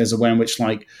men, I think there's a way in which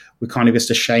like we're kind of just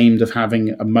ashamed of having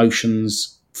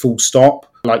emotions full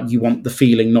stop. Like you want the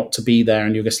feeling not to be there,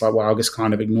 and you're just like, well, I'll just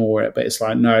kind of ignore it. But it's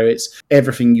like, no, it's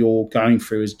everything you're going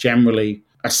through is generally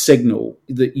a signal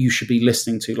that you should be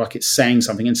listening to, like it's saying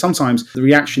something. And sometimes the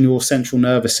reaction your central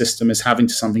nervous system is having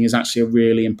to something is actually a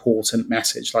really important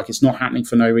message. Like it's not happening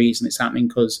for no reason. It's happening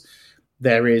because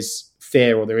there is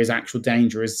fear or there is actual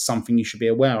danger, is something you should be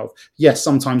aware of. Yes,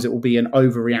 sometimes it will be an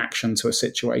overreaction to a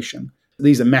situation.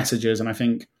 These are messages, and I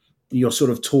think you're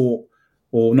sort of taught,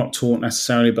 or not taught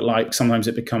necessarily, but like sometimes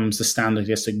it becomes the standard,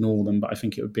 just ignore them. But I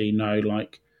think it would be, no,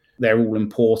 like they're all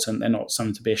important. They're not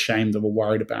something to be ashamed of or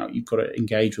worried about. You've got to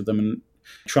engage with them and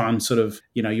try and sort of,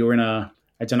 you're in a,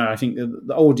 I don't know, I think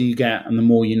the older you get and the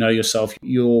more you know yourself,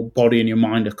 your body and your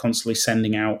mind are constantly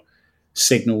sending out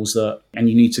signals that, and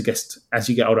you need to get, as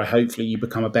you get older, hopefully you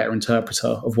become a better interpreter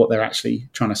of what they're actually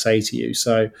trying to say to you.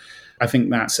 So I think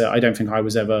that's it. I don't think I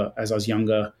was ever, as I was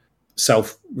younger,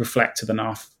 self-reflective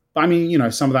enough. But I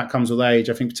mean, some of that comes with age.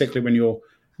 I think particularly when you're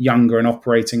younger and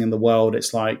operating in the world,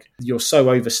 it's like you're so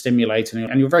overstimulated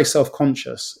and you're very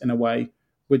self-conscious in a way,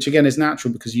 which again is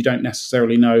natural because you don't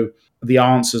necessarily know the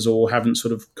answers or haven't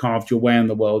sort of carved your way in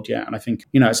the world yet. And I think,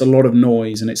 it's a lot of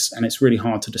noise, and it's really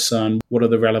hard to discern what are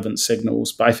the relevant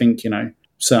signals. But I think,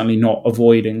 certainly not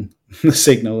avoiding the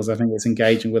signals. I think it's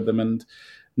engaging with them and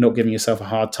not giving yourself a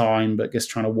hard time, but just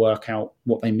trying to work out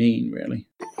what they mean, really.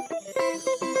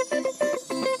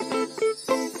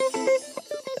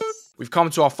 We've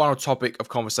come to our final topic of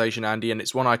conversation, Andy, and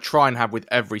it's one I try and have with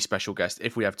every special guest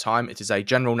if we have time. It is a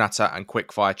general natter and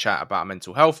quick fire chat about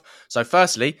mental health. So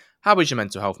firstly, how is your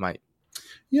mental health, mate?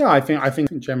 Yeah, I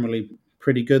think generally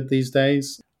pretty good these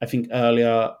days. I think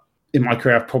earlier in my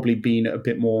career I've probably been a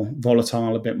bit more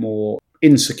volatile, a bit more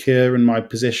insecure in my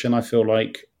position. I feel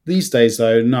like these days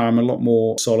though, no, I'm a lot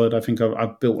more solid. I think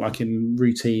I've built like in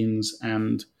routines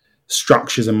and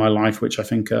structures in my life, which I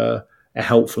think are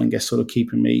helpful and sort of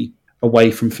keeping me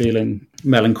away from feeling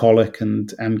melancholic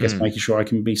and making sure I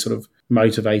can be sort of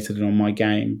motivated and on my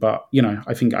game. But, you know,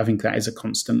 I think that is a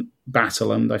constant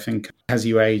battle. And I think as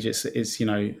you age, it's you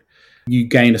know, you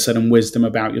gain a certain wisdom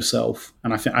about yourself.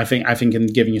 And I think in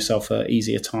giving yourself an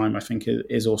easier time, I think it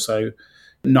is also,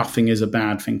 nothing is a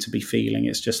bad thing to be feeling.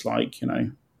 It's just like, you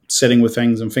know, sitting with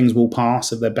things, and things will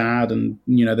pass if they're bad. And,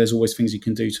 you know, there's always things you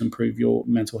can do to improve your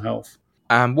mental health.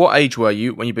 What age were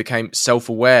you when you became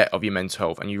self-aware of your mental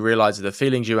health and you realised that the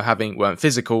feelings you were having weren't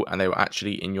physical and they were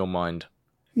actually in your mind?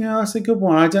 Yeah, that's a good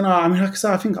one. I don't know. I mean, like I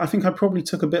said, I think I probably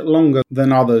took a bit longer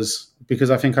than others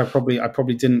because I think I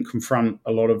probably didn't confront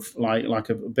a lot of like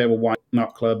a bit of a white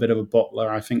knuckler, a bit of a bottler.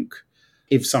 I think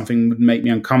if something would make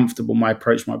me uncomfortable, my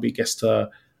approach might be to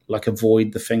like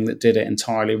avoid the thing that did it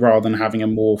entirely, rather than having a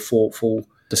more thoughtful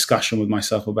discussion with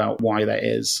myself about why that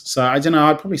is. So I don't know.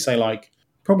 I'd probably say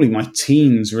probably my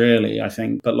teens, really, I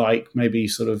think, but like maybe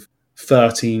sort of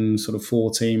 13, sort of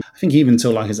 14. I think even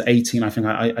till like as 18, I think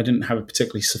I didn't have a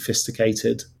particularly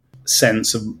sophisticated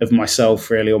sense of myself,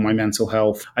 really, or my mental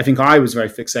health. I think I was very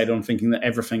fixated on thinking that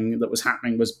everything that was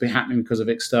happening because of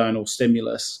external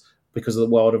stimulus, because of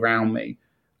the world around me.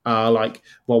 Like,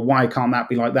 well, why can't that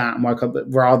be like that?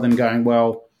 And rather than going,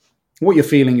 well, what you're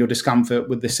feeling, your discomfort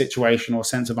with this situation or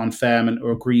sense of unfairment or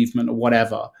aggrievement or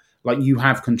whatever, like you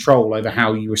have control over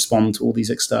how you respond to all these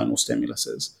external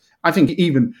stimuluses. I think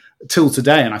even till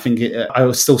today, and I think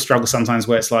I still struggle sometimes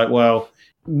where it's like, well,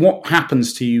 what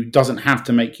happens to you doesn't have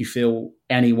to make you feel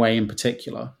any way in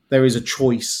particular. There is a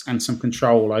choice and some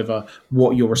control over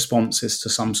what your response is to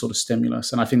some sort of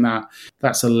stimulus. And I think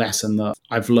that's a lesson that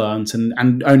I've learned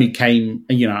and only came,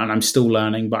 you know, and I'm still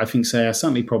learning. But I think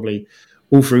certainly probably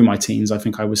all through my teens, I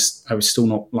think I was still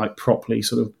not like properly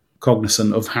sort of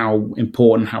cognizant of how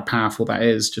important, how powerful that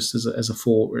is, just as a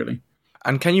thought, really.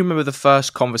 And can you remember the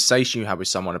first conversation you had with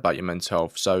someone about your mental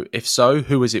health? So if so,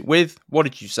 who was it with? What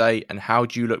did you say? And how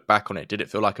do you look back on it? Did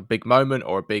it feel like a big moment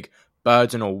or a big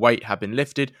burden or weight had been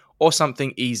lifted, or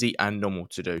something easy and normal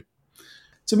to do?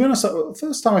 To be honest, the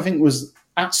first time I think was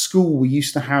at school. We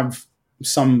used to have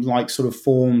some like sort of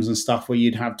forms and stuff where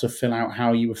you'd have to fill out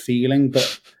how you were feeling,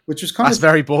 but which was That's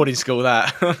very boarding school,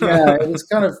 that. Yeah, it was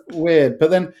kind of weird. But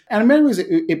then, and in many ways,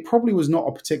 it probably was not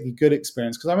a particularly good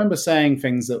experience, because I remember saying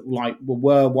things that like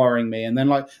were worrying me, and then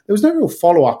like there was no real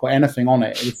follow up or anything on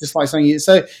it. It was just like saying,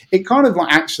 so it kind of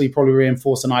like actually probably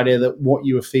reinforced an idea that what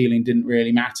you were feeling didn't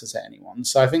really matter to anyone.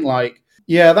 So I think like,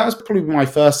 yeah, that was probably my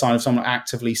first sign of someone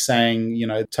actively saying, you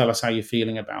know, tell us how you're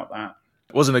feeling about that.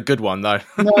 It wasn't a good one, though.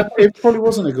 No, it probably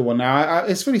wasn't a good one. Now,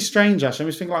 it's really strange, actually. I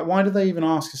was thinking, like, why did they even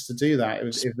ask us to do that? It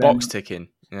was box ticking.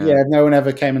 Yeah, if no one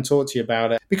ever came and talked to you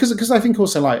about it. Because I think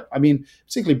also, like, I mean,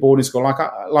 particularly boarding school,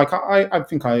 I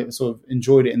think I sort of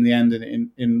enjoyed it in the end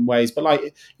in ways. But, like,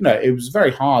 you know, it was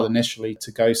very hard initially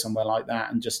to go somewhere like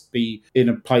that and just be in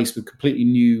a place with completely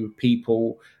new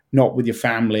people, not with your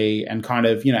family, and kind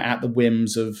of, you know, at the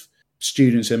whims of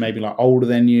students who are maybe like older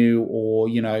than you, or,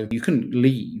 you know, you couldn't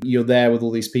leave. You're there with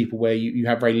all these people where you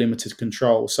have very limited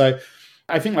control. So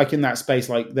I think like in that space,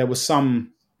 like there was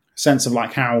some sense of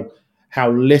like how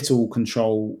little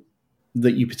control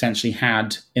that you potentially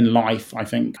had in life, I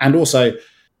think. And also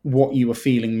what you were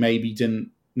feeling maybe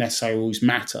didn't necessarily always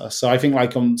matter. So I think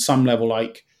like on some level,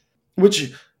 like,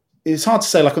 which it's hard to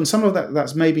say, like on some of that,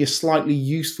 that's maybe a slightly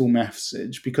useful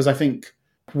message, because I think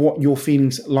what your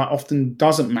feelings like often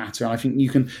doesn't matter. And I think you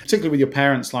can, particularly with your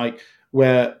parents, like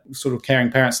where sort of caring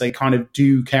parents, they kind of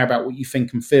do care about what you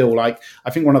think and feel. Like, I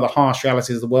think one of the harsh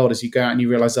realities of the world is you go out and you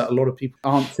realize that a lot of people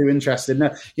aren't too interested.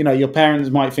 No, you know, your parents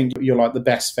might think you're like the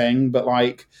best thing, but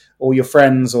like, or your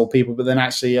friends or people, but then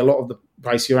actually a lot of the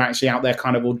place you're actually out there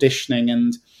kind of auditioning,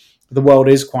 and the world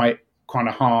is quite kind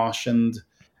of harsh and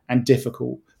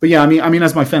difficult. But yeah, I mean,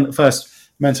 as my first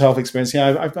mental health experience,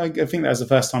 yeah, I think that was the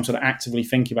first time sort of actively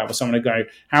thinking about with someone to go,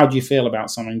 how do you feel about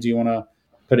something? Do you want to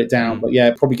put it down? But yeah,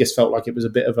 it probably just felt like it was a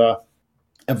bit of a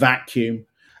vacuum.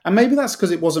 And maybe that's because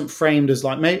it wasn't framed as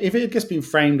like, maybe if it had just been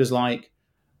framed as like,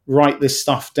 write this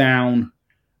stuff down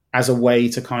as a way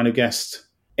to kind of just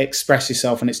express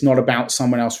yourself, and it's not about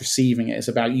someone else receiving it. It's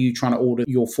about you trying to order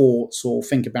your thoughts or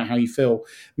think about how you feel.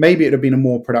 Maybe it would have been a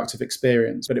more productive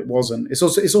experience, but it wasn't. It's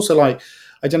also like,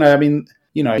 I don't know. I mean,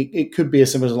 it could be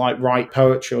as simple as like write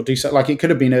poetry or do something. Like it could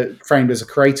have been framed as a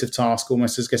creative task,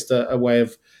 almost as just a way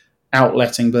of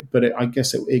outletting. But I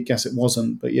guess it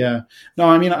wasn't. But yeah, no.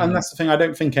 I mean, and that's the thing. I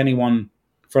don't think anyone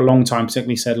for a long time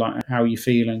particularly said like, "How are you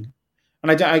feeling?"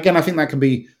 And I think that can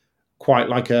be quite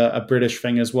like a British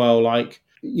thing as well. Like,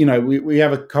 we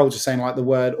have a culture saying like the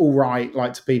word "all right"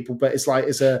 like to people, but it's like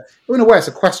in a way it's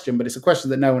a question, but it's a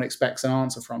question that no one expects an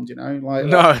answer from.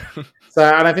 No. So,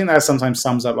 and I think that sometimes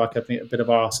sums up like a bit of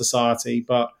our society.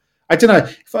 But I don't know.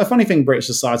 A funny thing, British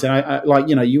society, and I like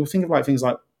you think of like things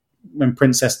like when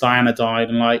Princess Diana died,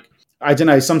 and like I don't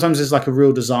know. Sometimes there's like a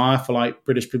real desire for like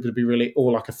British people to be really,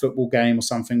 or like a football game or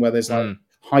something where there's like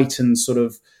heightened sort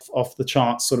of off the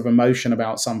charts sort of emotion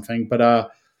about something,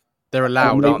 but they're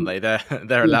allowed, aren't they?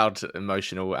 They're allowed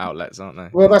emotional outlets, aren't they?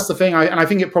 Well, that's the thing, and I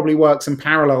think it probably works in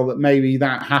parallel that maybe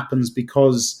that happens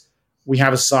because we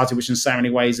have a society which in so many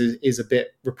ways is a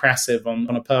bit repressive on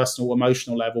a personal,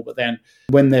 emotional level, but then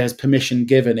when there's permission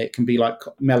given, it can be like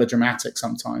melodramatic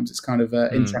sometimes. It's kind of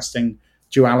an interesting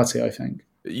duality, I think.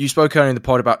 You spoke earlier in the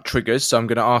pod about triggers, so I'm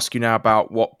going to ask you now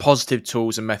about what positive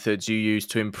tools and methods you use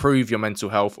to improve your mental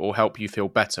health or help you feel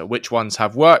better. Which ones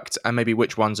have worked, and maybe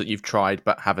which ones that you've tried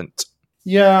but haven't?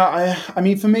 Yeah, I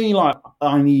mean, for me, like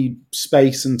I need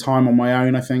space and time on my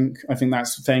own. I think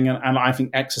that's the thing, and I think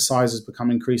exercise has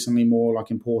become increasingly more like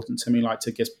important to me, like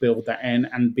to just build that in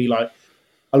and be like.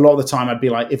 A lot of the time I'd be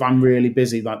like, if I'm really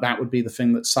busy, like that would be the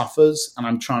thing that suffers, and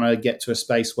I'm trying to get to a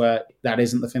space where that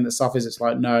isn't the thing that suffers. It's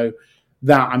like, no,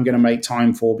 that I'm going to make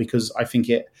time for because I think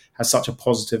it has such a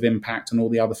positive impact on all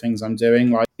the other things I'm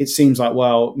doing. Like it seems like,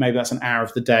 well, maybe that's an hour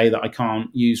of the day that I can't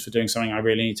use for doing something I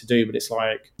really need to do, but it's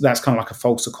like, that's kind of like a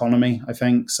false economy, I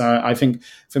think. So I think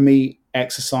for me,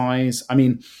 exercise, I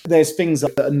mean, there's things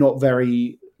that are not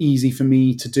very easy for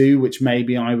me to do, which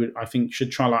maybe I think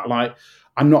should try like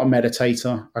I'm not a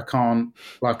meditator. I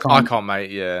can't,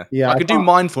 mate. Yeah. I can do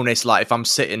mindfulness. Like if I'm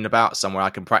sitting about somewhere, I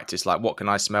can practice like, what can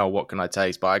I smell? What can I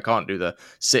taste? But I can't do the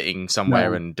sitting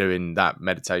somewhere and doing that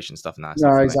meditation stuff. No,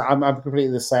 exactly. I'm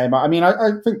completely the same. I mean,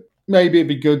 I think maybe it'd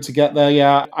be good to get there.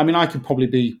 Yeah. I mean, I could probably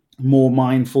be more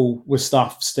mindful with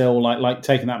stuff still, like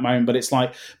taking that moment, but it's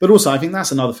like, but also I think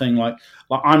that's another thing. Like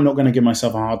I'm not going to give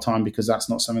myself a hard time because that's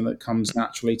not something that comes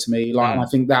naturally to me. Like, and I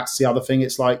think that's the other thing.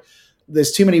 It's like,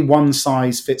 there's too many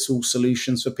one-size-fits-all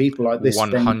solutions for people like this.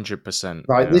 100%.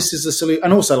 Like this is the solution,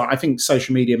 and also like I think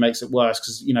social media makes it worse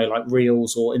because like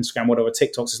Reels or Instagram, whatever,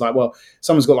 TikToks is like, well,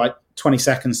 someone's got like 20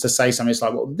 seconds to say something. It's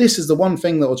like, well, this is the one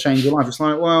thing that will change your life. It's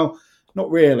like, well,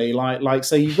 not really. Like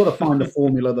so you've got to find a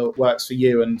formula that works for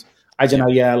you. And I don't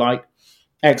know, like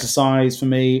exercise for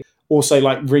me. Also,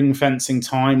 like ring fencing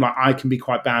time. Like I can be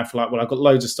quite bad for like, well, I've got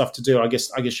loads of stuff to do. I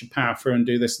guess you power through and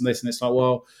do this and this, and it's like,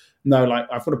 well. No, like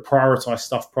I've got to prioritize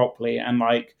stuff properly and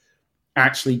like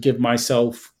actually give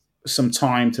myself some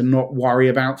time to not worry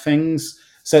about things.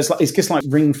 So it's just like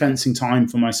ring fencing time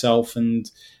for myself and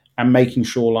making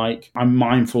sure like I'm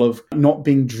mindful of not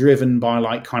being driven by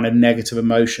like kind of negative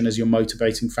emotion as your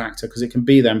motivating factor, because it can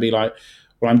be then be like,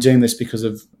 well, I'm doing this because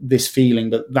of this feeling,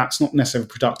 but that's not necessarily a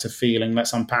productive feeling.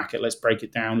 Let's unpack it. Let's break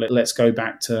it down. Let's go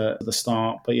back to the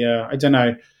start. But yeah, I don't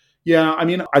know. Yeah, I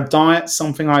mean, a diet's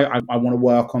something I want to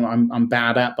work on. I'm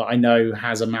bad at, but I know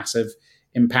has a massive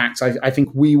impact. I think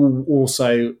we will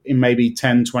also, in maybe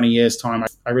 10, 20 years' time,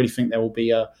 I really think there will be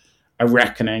a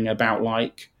reckoning about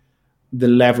like the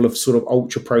level of sort of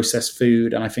ultra-processed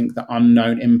food, and I think the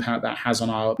unknown impact that has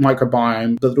on our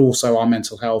microbiome, but also our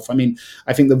mental health. I mean,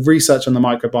 I think the research on the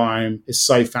microbiome is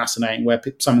so fascinating where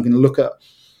someone can look at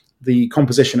the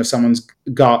composition of someone's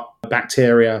gut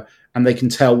bacteria and they can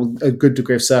tell with a good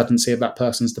degree of certainty if that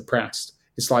person's depressed.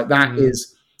 It's like that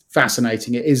is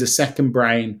fascinating. It is a second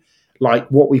brain. Like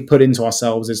what we put into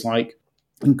ourselves is like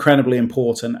incredibly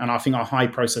important. And I think our high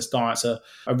processed diets are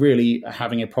really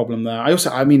having a problem there. I also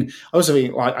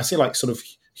think like I see like sort of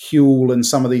Huel and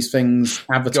some of these things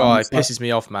advertised. God, it pisses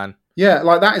me off, man. Yeah,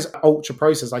 like that is ultra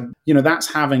processed. Like,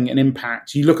 that's having an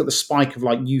impact. You look at the spike of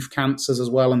like youth cancers as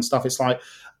well and stuff. It's like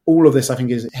all of this I think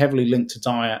is heavily linked to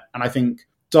diet. And I think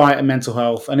diet and mental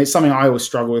health, and it's something I always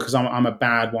struggle with because I'm a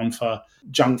bad one for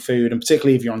junk food, and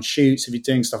particularly if you're on shoots, if you're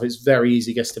doing stuff, it's very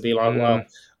easy just to be like, well,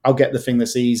 I'll get the thing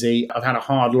that's easy. I've had a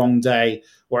hard, long day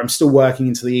where I'm still working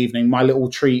into the evening. My little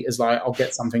treat is like, I'll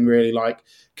get something really like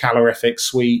calorific,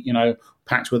 sweet,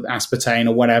 packed with aspartame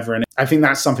or whatever. And I think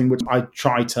that's something which I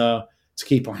try to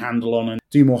keep a handle on and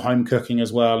do more home cooking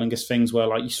as well, and just things where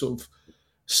like you sort of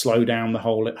slow down the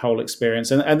whole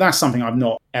experience. And that's something I've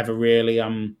not ever really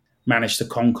managed to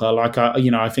conquer. Like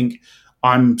I think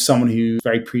I'm someone who's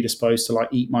very predisposed to like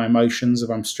eat my emotions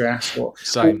if I'm stressed or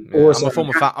Same. Yeah. or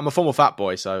I'm a former fat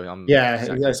boy, so I'm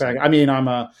exactly. I mean, I'm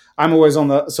always on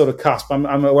the sort of cusp. I'm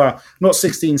not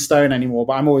 16 stone anymore,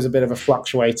 but I'm always a bit of a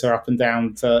fluctuator up and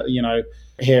down to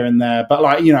here and there. But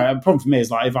like the problem for me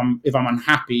is like if I'm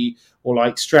unhappy or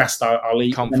like stressed, I'll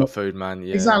eat comfort food, man.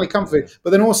 Yeah, exactly, comfort food. But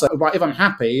then also, like if I'm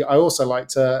happy, I also like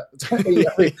to eat.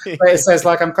 It says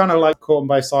like I'm kind of like caught on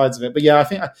both sides of it. But yeah, I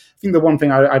think the one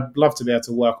thing I'd love to be able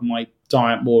to work on my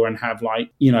diet more and have like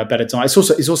a better diet.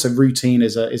 It's also routine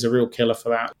is a real killer for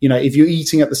that. If you're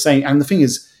eating at the same, and the thing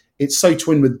is, it's so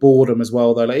twin with boredom as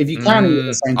well, though. Like if you can eat at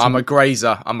the same time, I'm a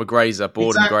grazer.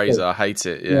 Boredom grazer. I hate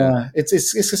it. Yeah. It's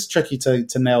just tricky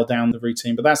to nail down the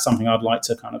routine, but that's something I'd like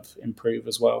to kind of improve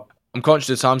as well. I'm conscious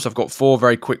of time, so I've got 4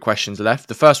 very quick questions left.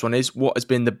 The first one is, what has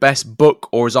been the best book,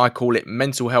 or as I call it,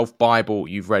 mental health Bible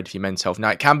you've read for your mental health?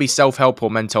 Now, it can be self-help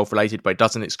or mental health related, but it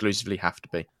doesn't exclusively have to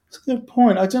be. That's a good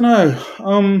point. I don't know.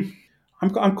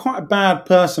 I'm quite a bad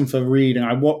person for reading.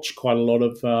 I watch quite a lot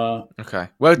of... Okay.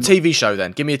 Well, TV show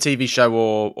then. Give me a TV show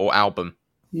or album.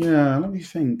 Yeah, let me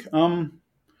think. I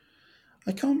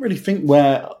can't really think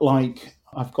where, like,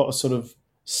 I've got a sort of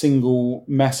single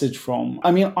message from.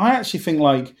 I mean, I actually think,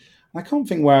 like... I can't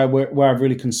think where I've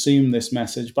really consumed this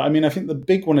message, but I mean, I think the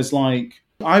big one is like,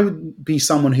 I would be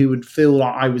someone who would feel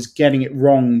like I was getting it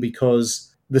wrong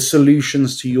because the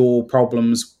solutions to your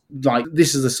problems, like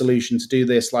this is the solution to do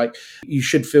this, like you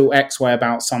should feel X way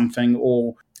about something,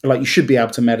 or like you should be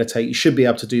able to meditate, you should be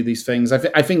able to do these things.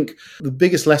 I think the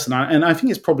biggest lesson, and I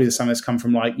think it's probably something that's come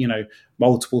from like,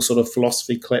 multiple sort of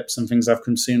philosophy clips and things I've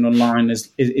consumed online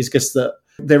is just that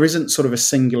there isn't sort of a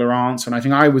singular answer. And I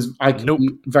think I can be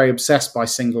very obsessed by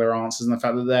singular answers and the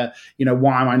fact that they're,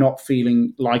 why am I not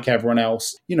feeling like everyone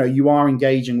else? You are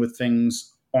engaging with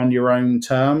things on your own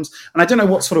terms. And I don't know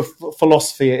what sort of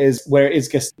philosophy it is where it is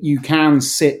just you can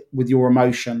sit with your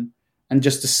emotion and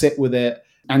just to sit with it.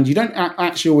 And you don't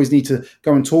actually always need to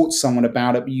go and talk to someone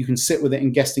about it, but you can sit with it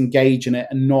and just engage in it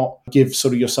and not give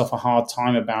sort of yourself a hard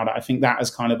time about it. I think that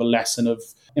is kind of a lesson of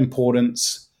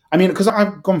importance. I mean, because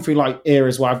I've gone through like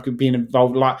eras where I've been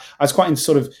involved, like I was quite into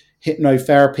sort of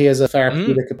hypnotherapy as a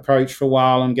therapeutic approach for a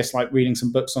while and just like reading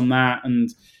some books on that. And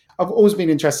I've always been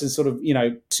interested in sort of,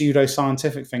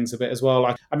 pseudo-scientific things a bit as well.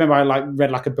 Like I remember I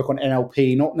read like a book on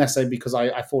NLP, not necessarily because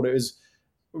I thought it was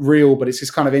real, but it's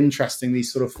just kind of interesting,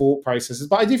 these sort of thought processes.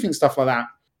 But I do think stuff like that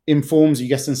informs you,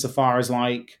 just insofar as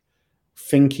like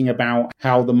thinking about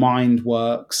how the mind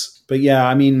works. But yeah,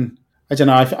 I mean, I don't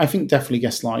know. I think definitely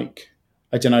just like,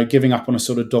 I don't know, giving up on a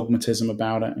sort of dogmatism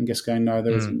about it and just going, no,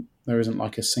 there isn't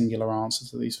like a singular answer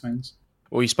to these things.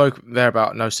 Well, you spoke there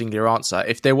about no singular answer.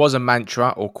 If there was a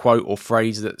mantra or quote or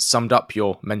phrase that summed up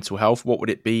your mental health, what would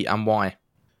it be and why?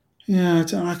 Yeah,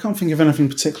 I can't think of anything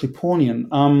particularly poignant.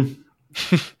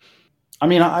 I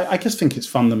mean, I just think it's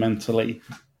fundamentally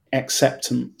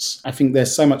acceptance. I think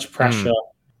there's so much pressure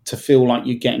to feel like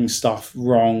you're getting stuff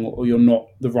wrong or you're not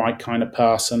the right kind of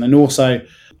person. And also,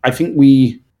 I think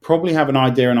we probably have an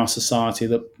idea in our society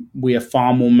that we are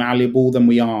far more malleable than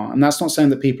we are. And that's not saying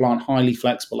that people aren't highly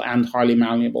flexible and highly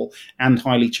malleable and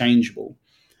highly changeable.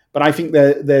 But I think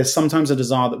there's sometimes a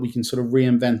desire that we can sort of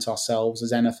reinvent ourselves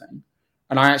as anything.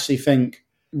 And I actually think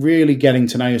really getting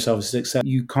to know yourself is accept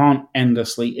you can't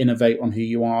endlessly innovate on who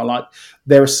you are. Like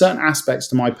there are certain aspects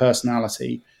to my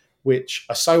personality which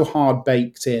are so hard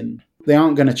baked in, they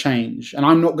aren't going to change. And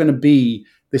I'm not going to be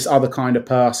this other kind of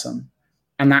person.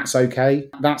 And that's okay.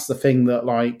 That's the thing that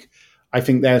like, I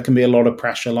think there can be a lot of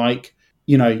pressure. Like,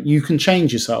 you can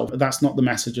change yourself. That's not the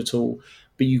message at all.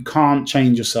 But you can't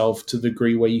change yourself to the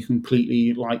degree where you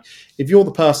completely like, if you're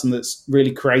the person that's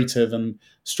really creative and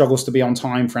struggles to be on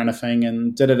time for anything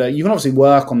and you can obviously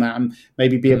work on that and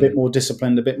maybe be a bit more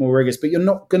disciplined, a bit more rigorous, but you're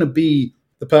not going to be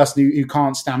the person who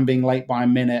can't stand being late by a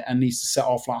minute and needs to set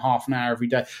off like half an hour every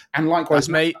day. And likewise,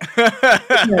 mate.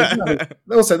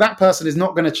 Also, that person is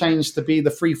not going to change to be the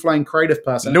free-flowing creative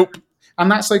person. Nope. And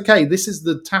that's okay. This is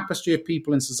the tapestry of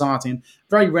people in society. And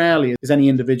very rarely is any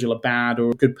individual a bad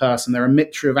or a good person. They're a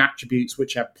mixture of attributes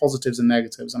which have positives and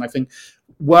negatives. And I think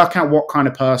work out what kind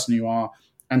of person you are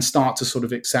and start to sort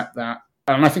of accept that.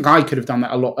 And I think I could have done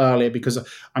that a lot earlier because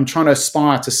I'm trying to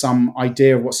aspire to some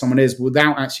idea of what someone is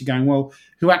without actually going, well,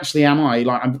 who actually am I?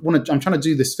 Like I'm trying to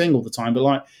do this thing all the time, but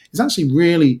like it's actually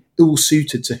really ill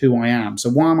suited to who I am. So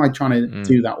why am I trying to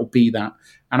do that or be that?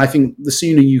 And I think the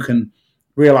sooner you can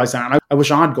realize that, and I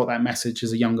wish I'd got that message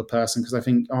as a younger person because I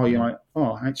think,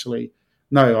 actually,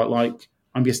 no, like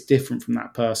I'm just different from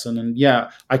that person. And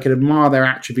yeah, I could admire their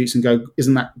attributes and go,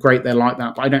 isn't that great? They're like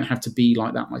that, but I don't have to be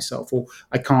like that myself, or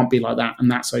I can't be like that,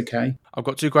 and that's okay. I've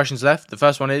got 2 questions left. The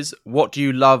first one is, what do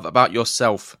you love about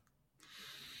yourself?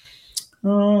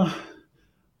 I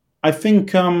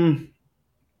think I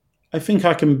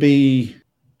can be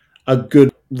a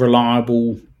good,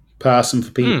 reliable person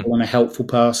for people and a helpful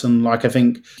person. Like, I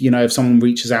think, if someone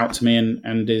reaches out to me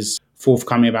and is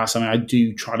forthcoming about something, I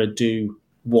do try to do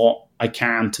what I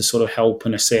can to sort of help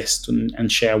and assist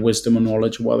and share wisdom and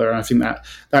knowledge or whatever. And I think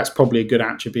that's probably a good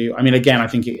attribute. I mean, again, I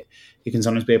think it can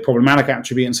sometimes be a problematic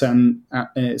attribute in certain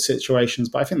situations,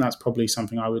 but I think that's probably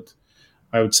something I would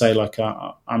say like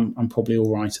I'm probably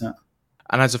all right at.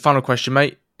 And as a final question,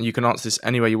 mate, you can answer this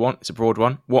any way you want. It's a broad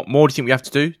one. What more do you think we have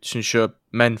to do to ensure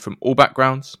men from all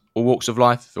backgrounds, all walks of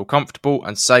life feel comfortable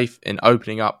and safe in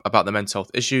opening up about their mental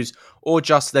health issues or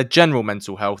just their general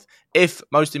mental health, if,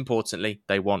 most importantly,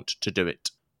 they want to do it?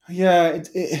 Yeah,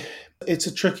 it's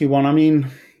a tricky one. I mean,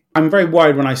 I'm very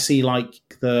worried when I see like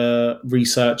the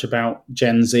research about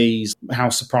Gen Zs, how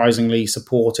surprisingly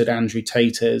supported Andrew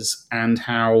Tate is, and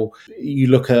how you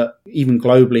look at even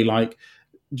globally, like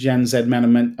Gen Z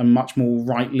men are much more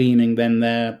right-leaning than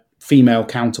their female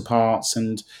counterparts.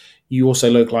 And you also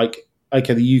look like,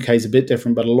 okay, the UK is a bit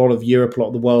different, but a lot of Europe, a lot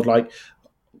of the world, like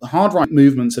hard right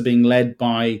movements are being led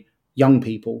by young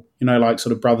people, like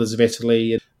sort of Brothers of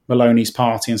Italy, Maloney's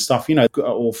party and stuff,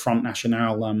 or Front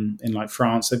National in like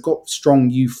France. They've got strong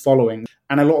youth following.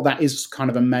 And a lot of that is kind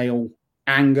of a male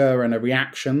anger and a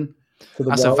reaction.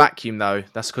 That's a vacuum, though.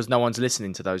 That's because no one's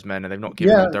listening to those men and they've not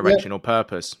given them direction or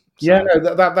purpose. So. Yeah,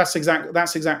 no, that's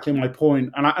exactly my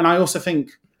point. And I also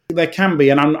think there can be,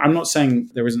 and I'm not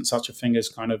saying there isn't such a thing as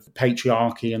kind of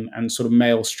patriarchy and sort of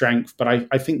male strength, but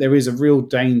I think there is a real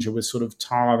danger with sort of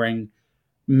tarring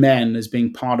men as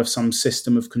being part of some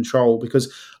system of control,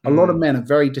 because a lot of men are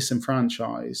very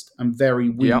disenfranchised and very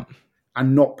weak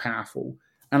and not powerful.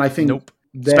 And I think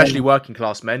especially working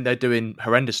class men, they're doing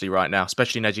horrendously right now,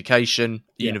 especially in education,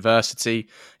 university.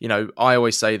 I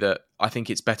always say that I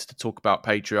think it's better to talk about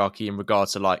patriarchy in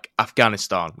regards to like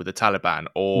Afghanistan with the Taliban,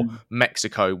 or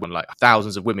Mexico when like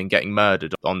thousands of women getting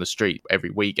murdered on the street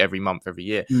every week, every month, every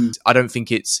year. I don't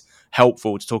think it's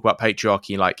helpful to talk about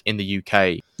patriarchy like in the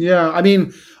UK. Yeah, I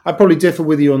mean, I probably differ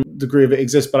with you on the degree of it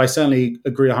exists, but I certainly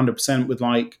agree 100% with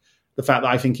like the fact that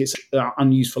I think it's an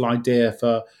unuseful idea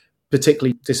for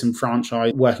particularly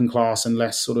disenfranchised, working class, and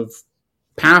less sort of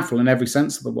powerful in every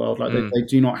sense of the world. Like they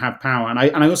do not have power. And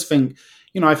I also think,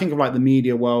 I think of like the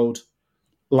media world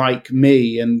like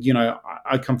me, and,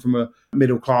 I come from a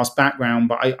middle class background,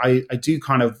 but I do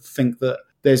kind of think that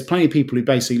there's plenty of people who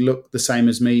basically look the same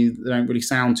as me. They don't really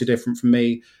sound too different from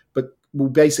me, but will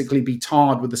basically be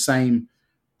tarred with the same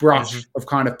brush of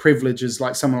kind of privileges,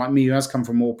 like someone like me who has come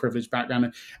from a more privileged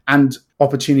background, and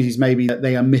opportunities maybe that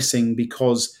they are missing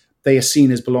because they are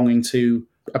seen as belonging to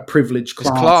a privileged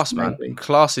class. It's class, man.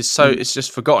 Class is so it's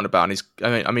just forgotten about.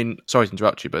 And I mean, sorry to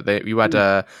interrupt you, but you had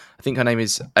I think her name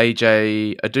is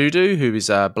AJ Adudu, who is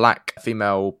a black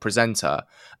female presenter,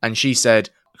 and she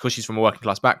said, because she's from a working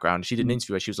class background, she did an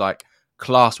interview where she was like,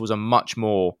 class was a much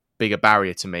more bigger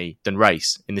barrier to me than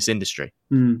race in this industry.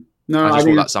 No, I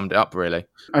thought that summed it up really.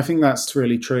 I think that's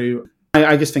really true.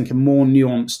 I just think a more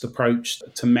nuanced approach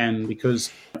to men,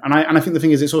 because, and I think the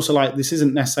thing is, it's also like, this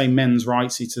isn't necessarily men's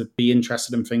rights to be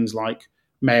interested in things like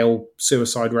male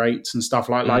suicide rates and stuff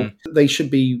like they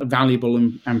should be valuable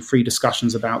and free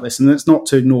discussions about this. And it's not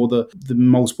to ignore the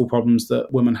multiple problems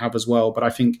that women have as well, but I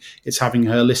think it's having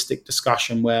a holistic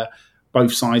discussion where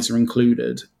both sides are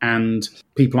included and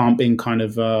people aren't being kind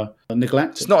of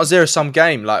neglected. It's not a zero-sum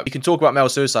game. Like, you can talk about male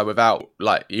suicide without,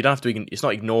 like, you don't have to, it's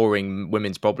not ignoring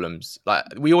women's problems. Like,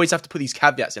 we always have to put these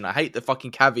caveats in. I hate the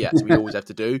fucking caveats we always have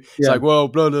to do. It's like, well,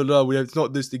 blah, blah, blah, it's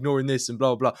not this, ignoring this and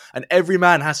blah, blah. And every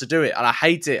man has to do it. And I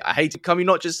hate it. Can we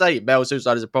not just say male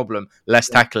suicide is a problem? Let's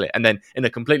tackle it. And then in a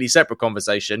completely separate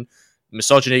conversation,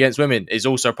 misogyny against women is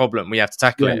also a problem. We have to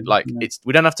tackle it. Like,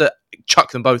 we don't have to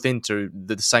chuck them both into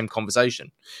the same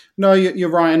conversation. No, you're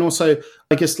right. And also,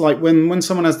 I guess, like, when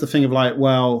someone has the thing of like,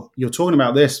 well, you're talking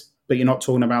about this, but you're not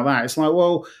talking about that. It's like,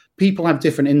 well, people have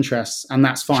different interests, and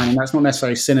that's fine. And that's not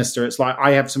necessarily sinister. It's like,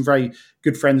 I have some very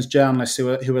good friends, journalists, who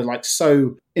are like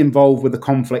so involved with the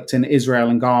conflict in Israel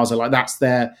and Gaza. Like, that's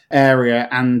their area,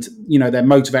 and, they're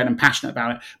motivated and passionate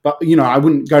about it. But, I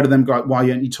wouldn't go to them and go, like, why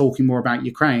aren't you talking more about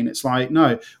Ukraine? It's like,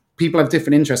 no, people have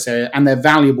different interests here, and they're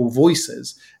valuable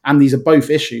voices. And these are both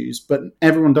issues, but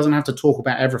everyone doesn't have to talk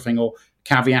about everything or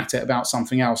caveat it about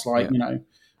something else. Like,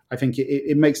 I think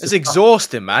it makes it's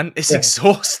exhausting, man. It's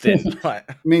exhausting. Right.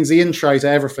 It means the intro to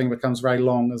everything becomes very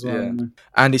long as well. Yeah.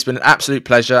 Andy, it's been an absolute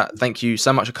pleasure. Thank you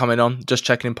so much for coming on, Just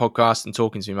Checking In podcast and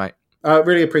talking to me, mate.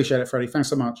 Really appreciate it, Freddie. Thanks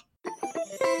so much.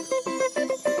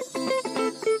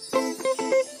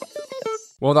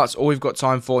 Well, that's all we've got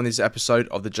time for in this episode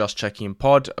of the Just Checking In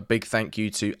pod. A big thank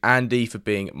you to Andy for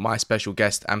being my special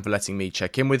guest and for letting me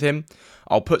check in with him.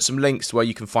 I'll put some links to where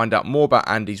you can find out more about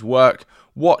Andy's work,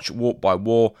 watch Walk by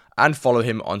War, and follow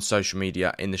him on social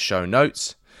media in the show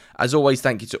notes. As always,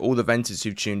 thank you to all the Venters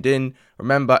who've tuned in.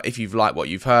 Remember, if you've liked what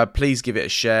you've heard, please give it a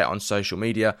share on social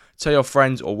media. Tell your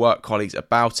friends or work colleagues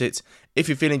about it. If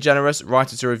you're feeling generous,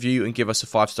 write us a review and give us a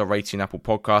 5-star rating on Apple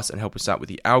Podcasts and help us out with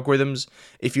the algorithms.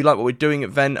 If you like what we're doing at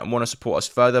Vent and want to support us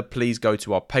further, please go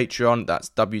to our Patreon. That's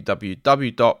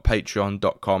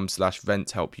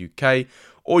www.patreon.com/VentHelpUK.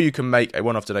 Or you can make a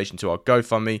one-off donation to our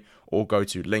GoFundMe or go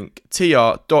to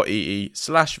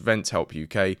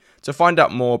linktr.ee/VentHelpUK to find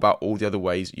out more about all the other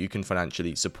ways you can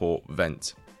financially support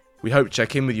Vent. We hope to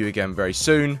check in with you again very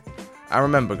soon. And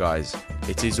remember, guys,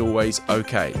 it is always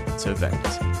okay to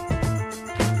vent.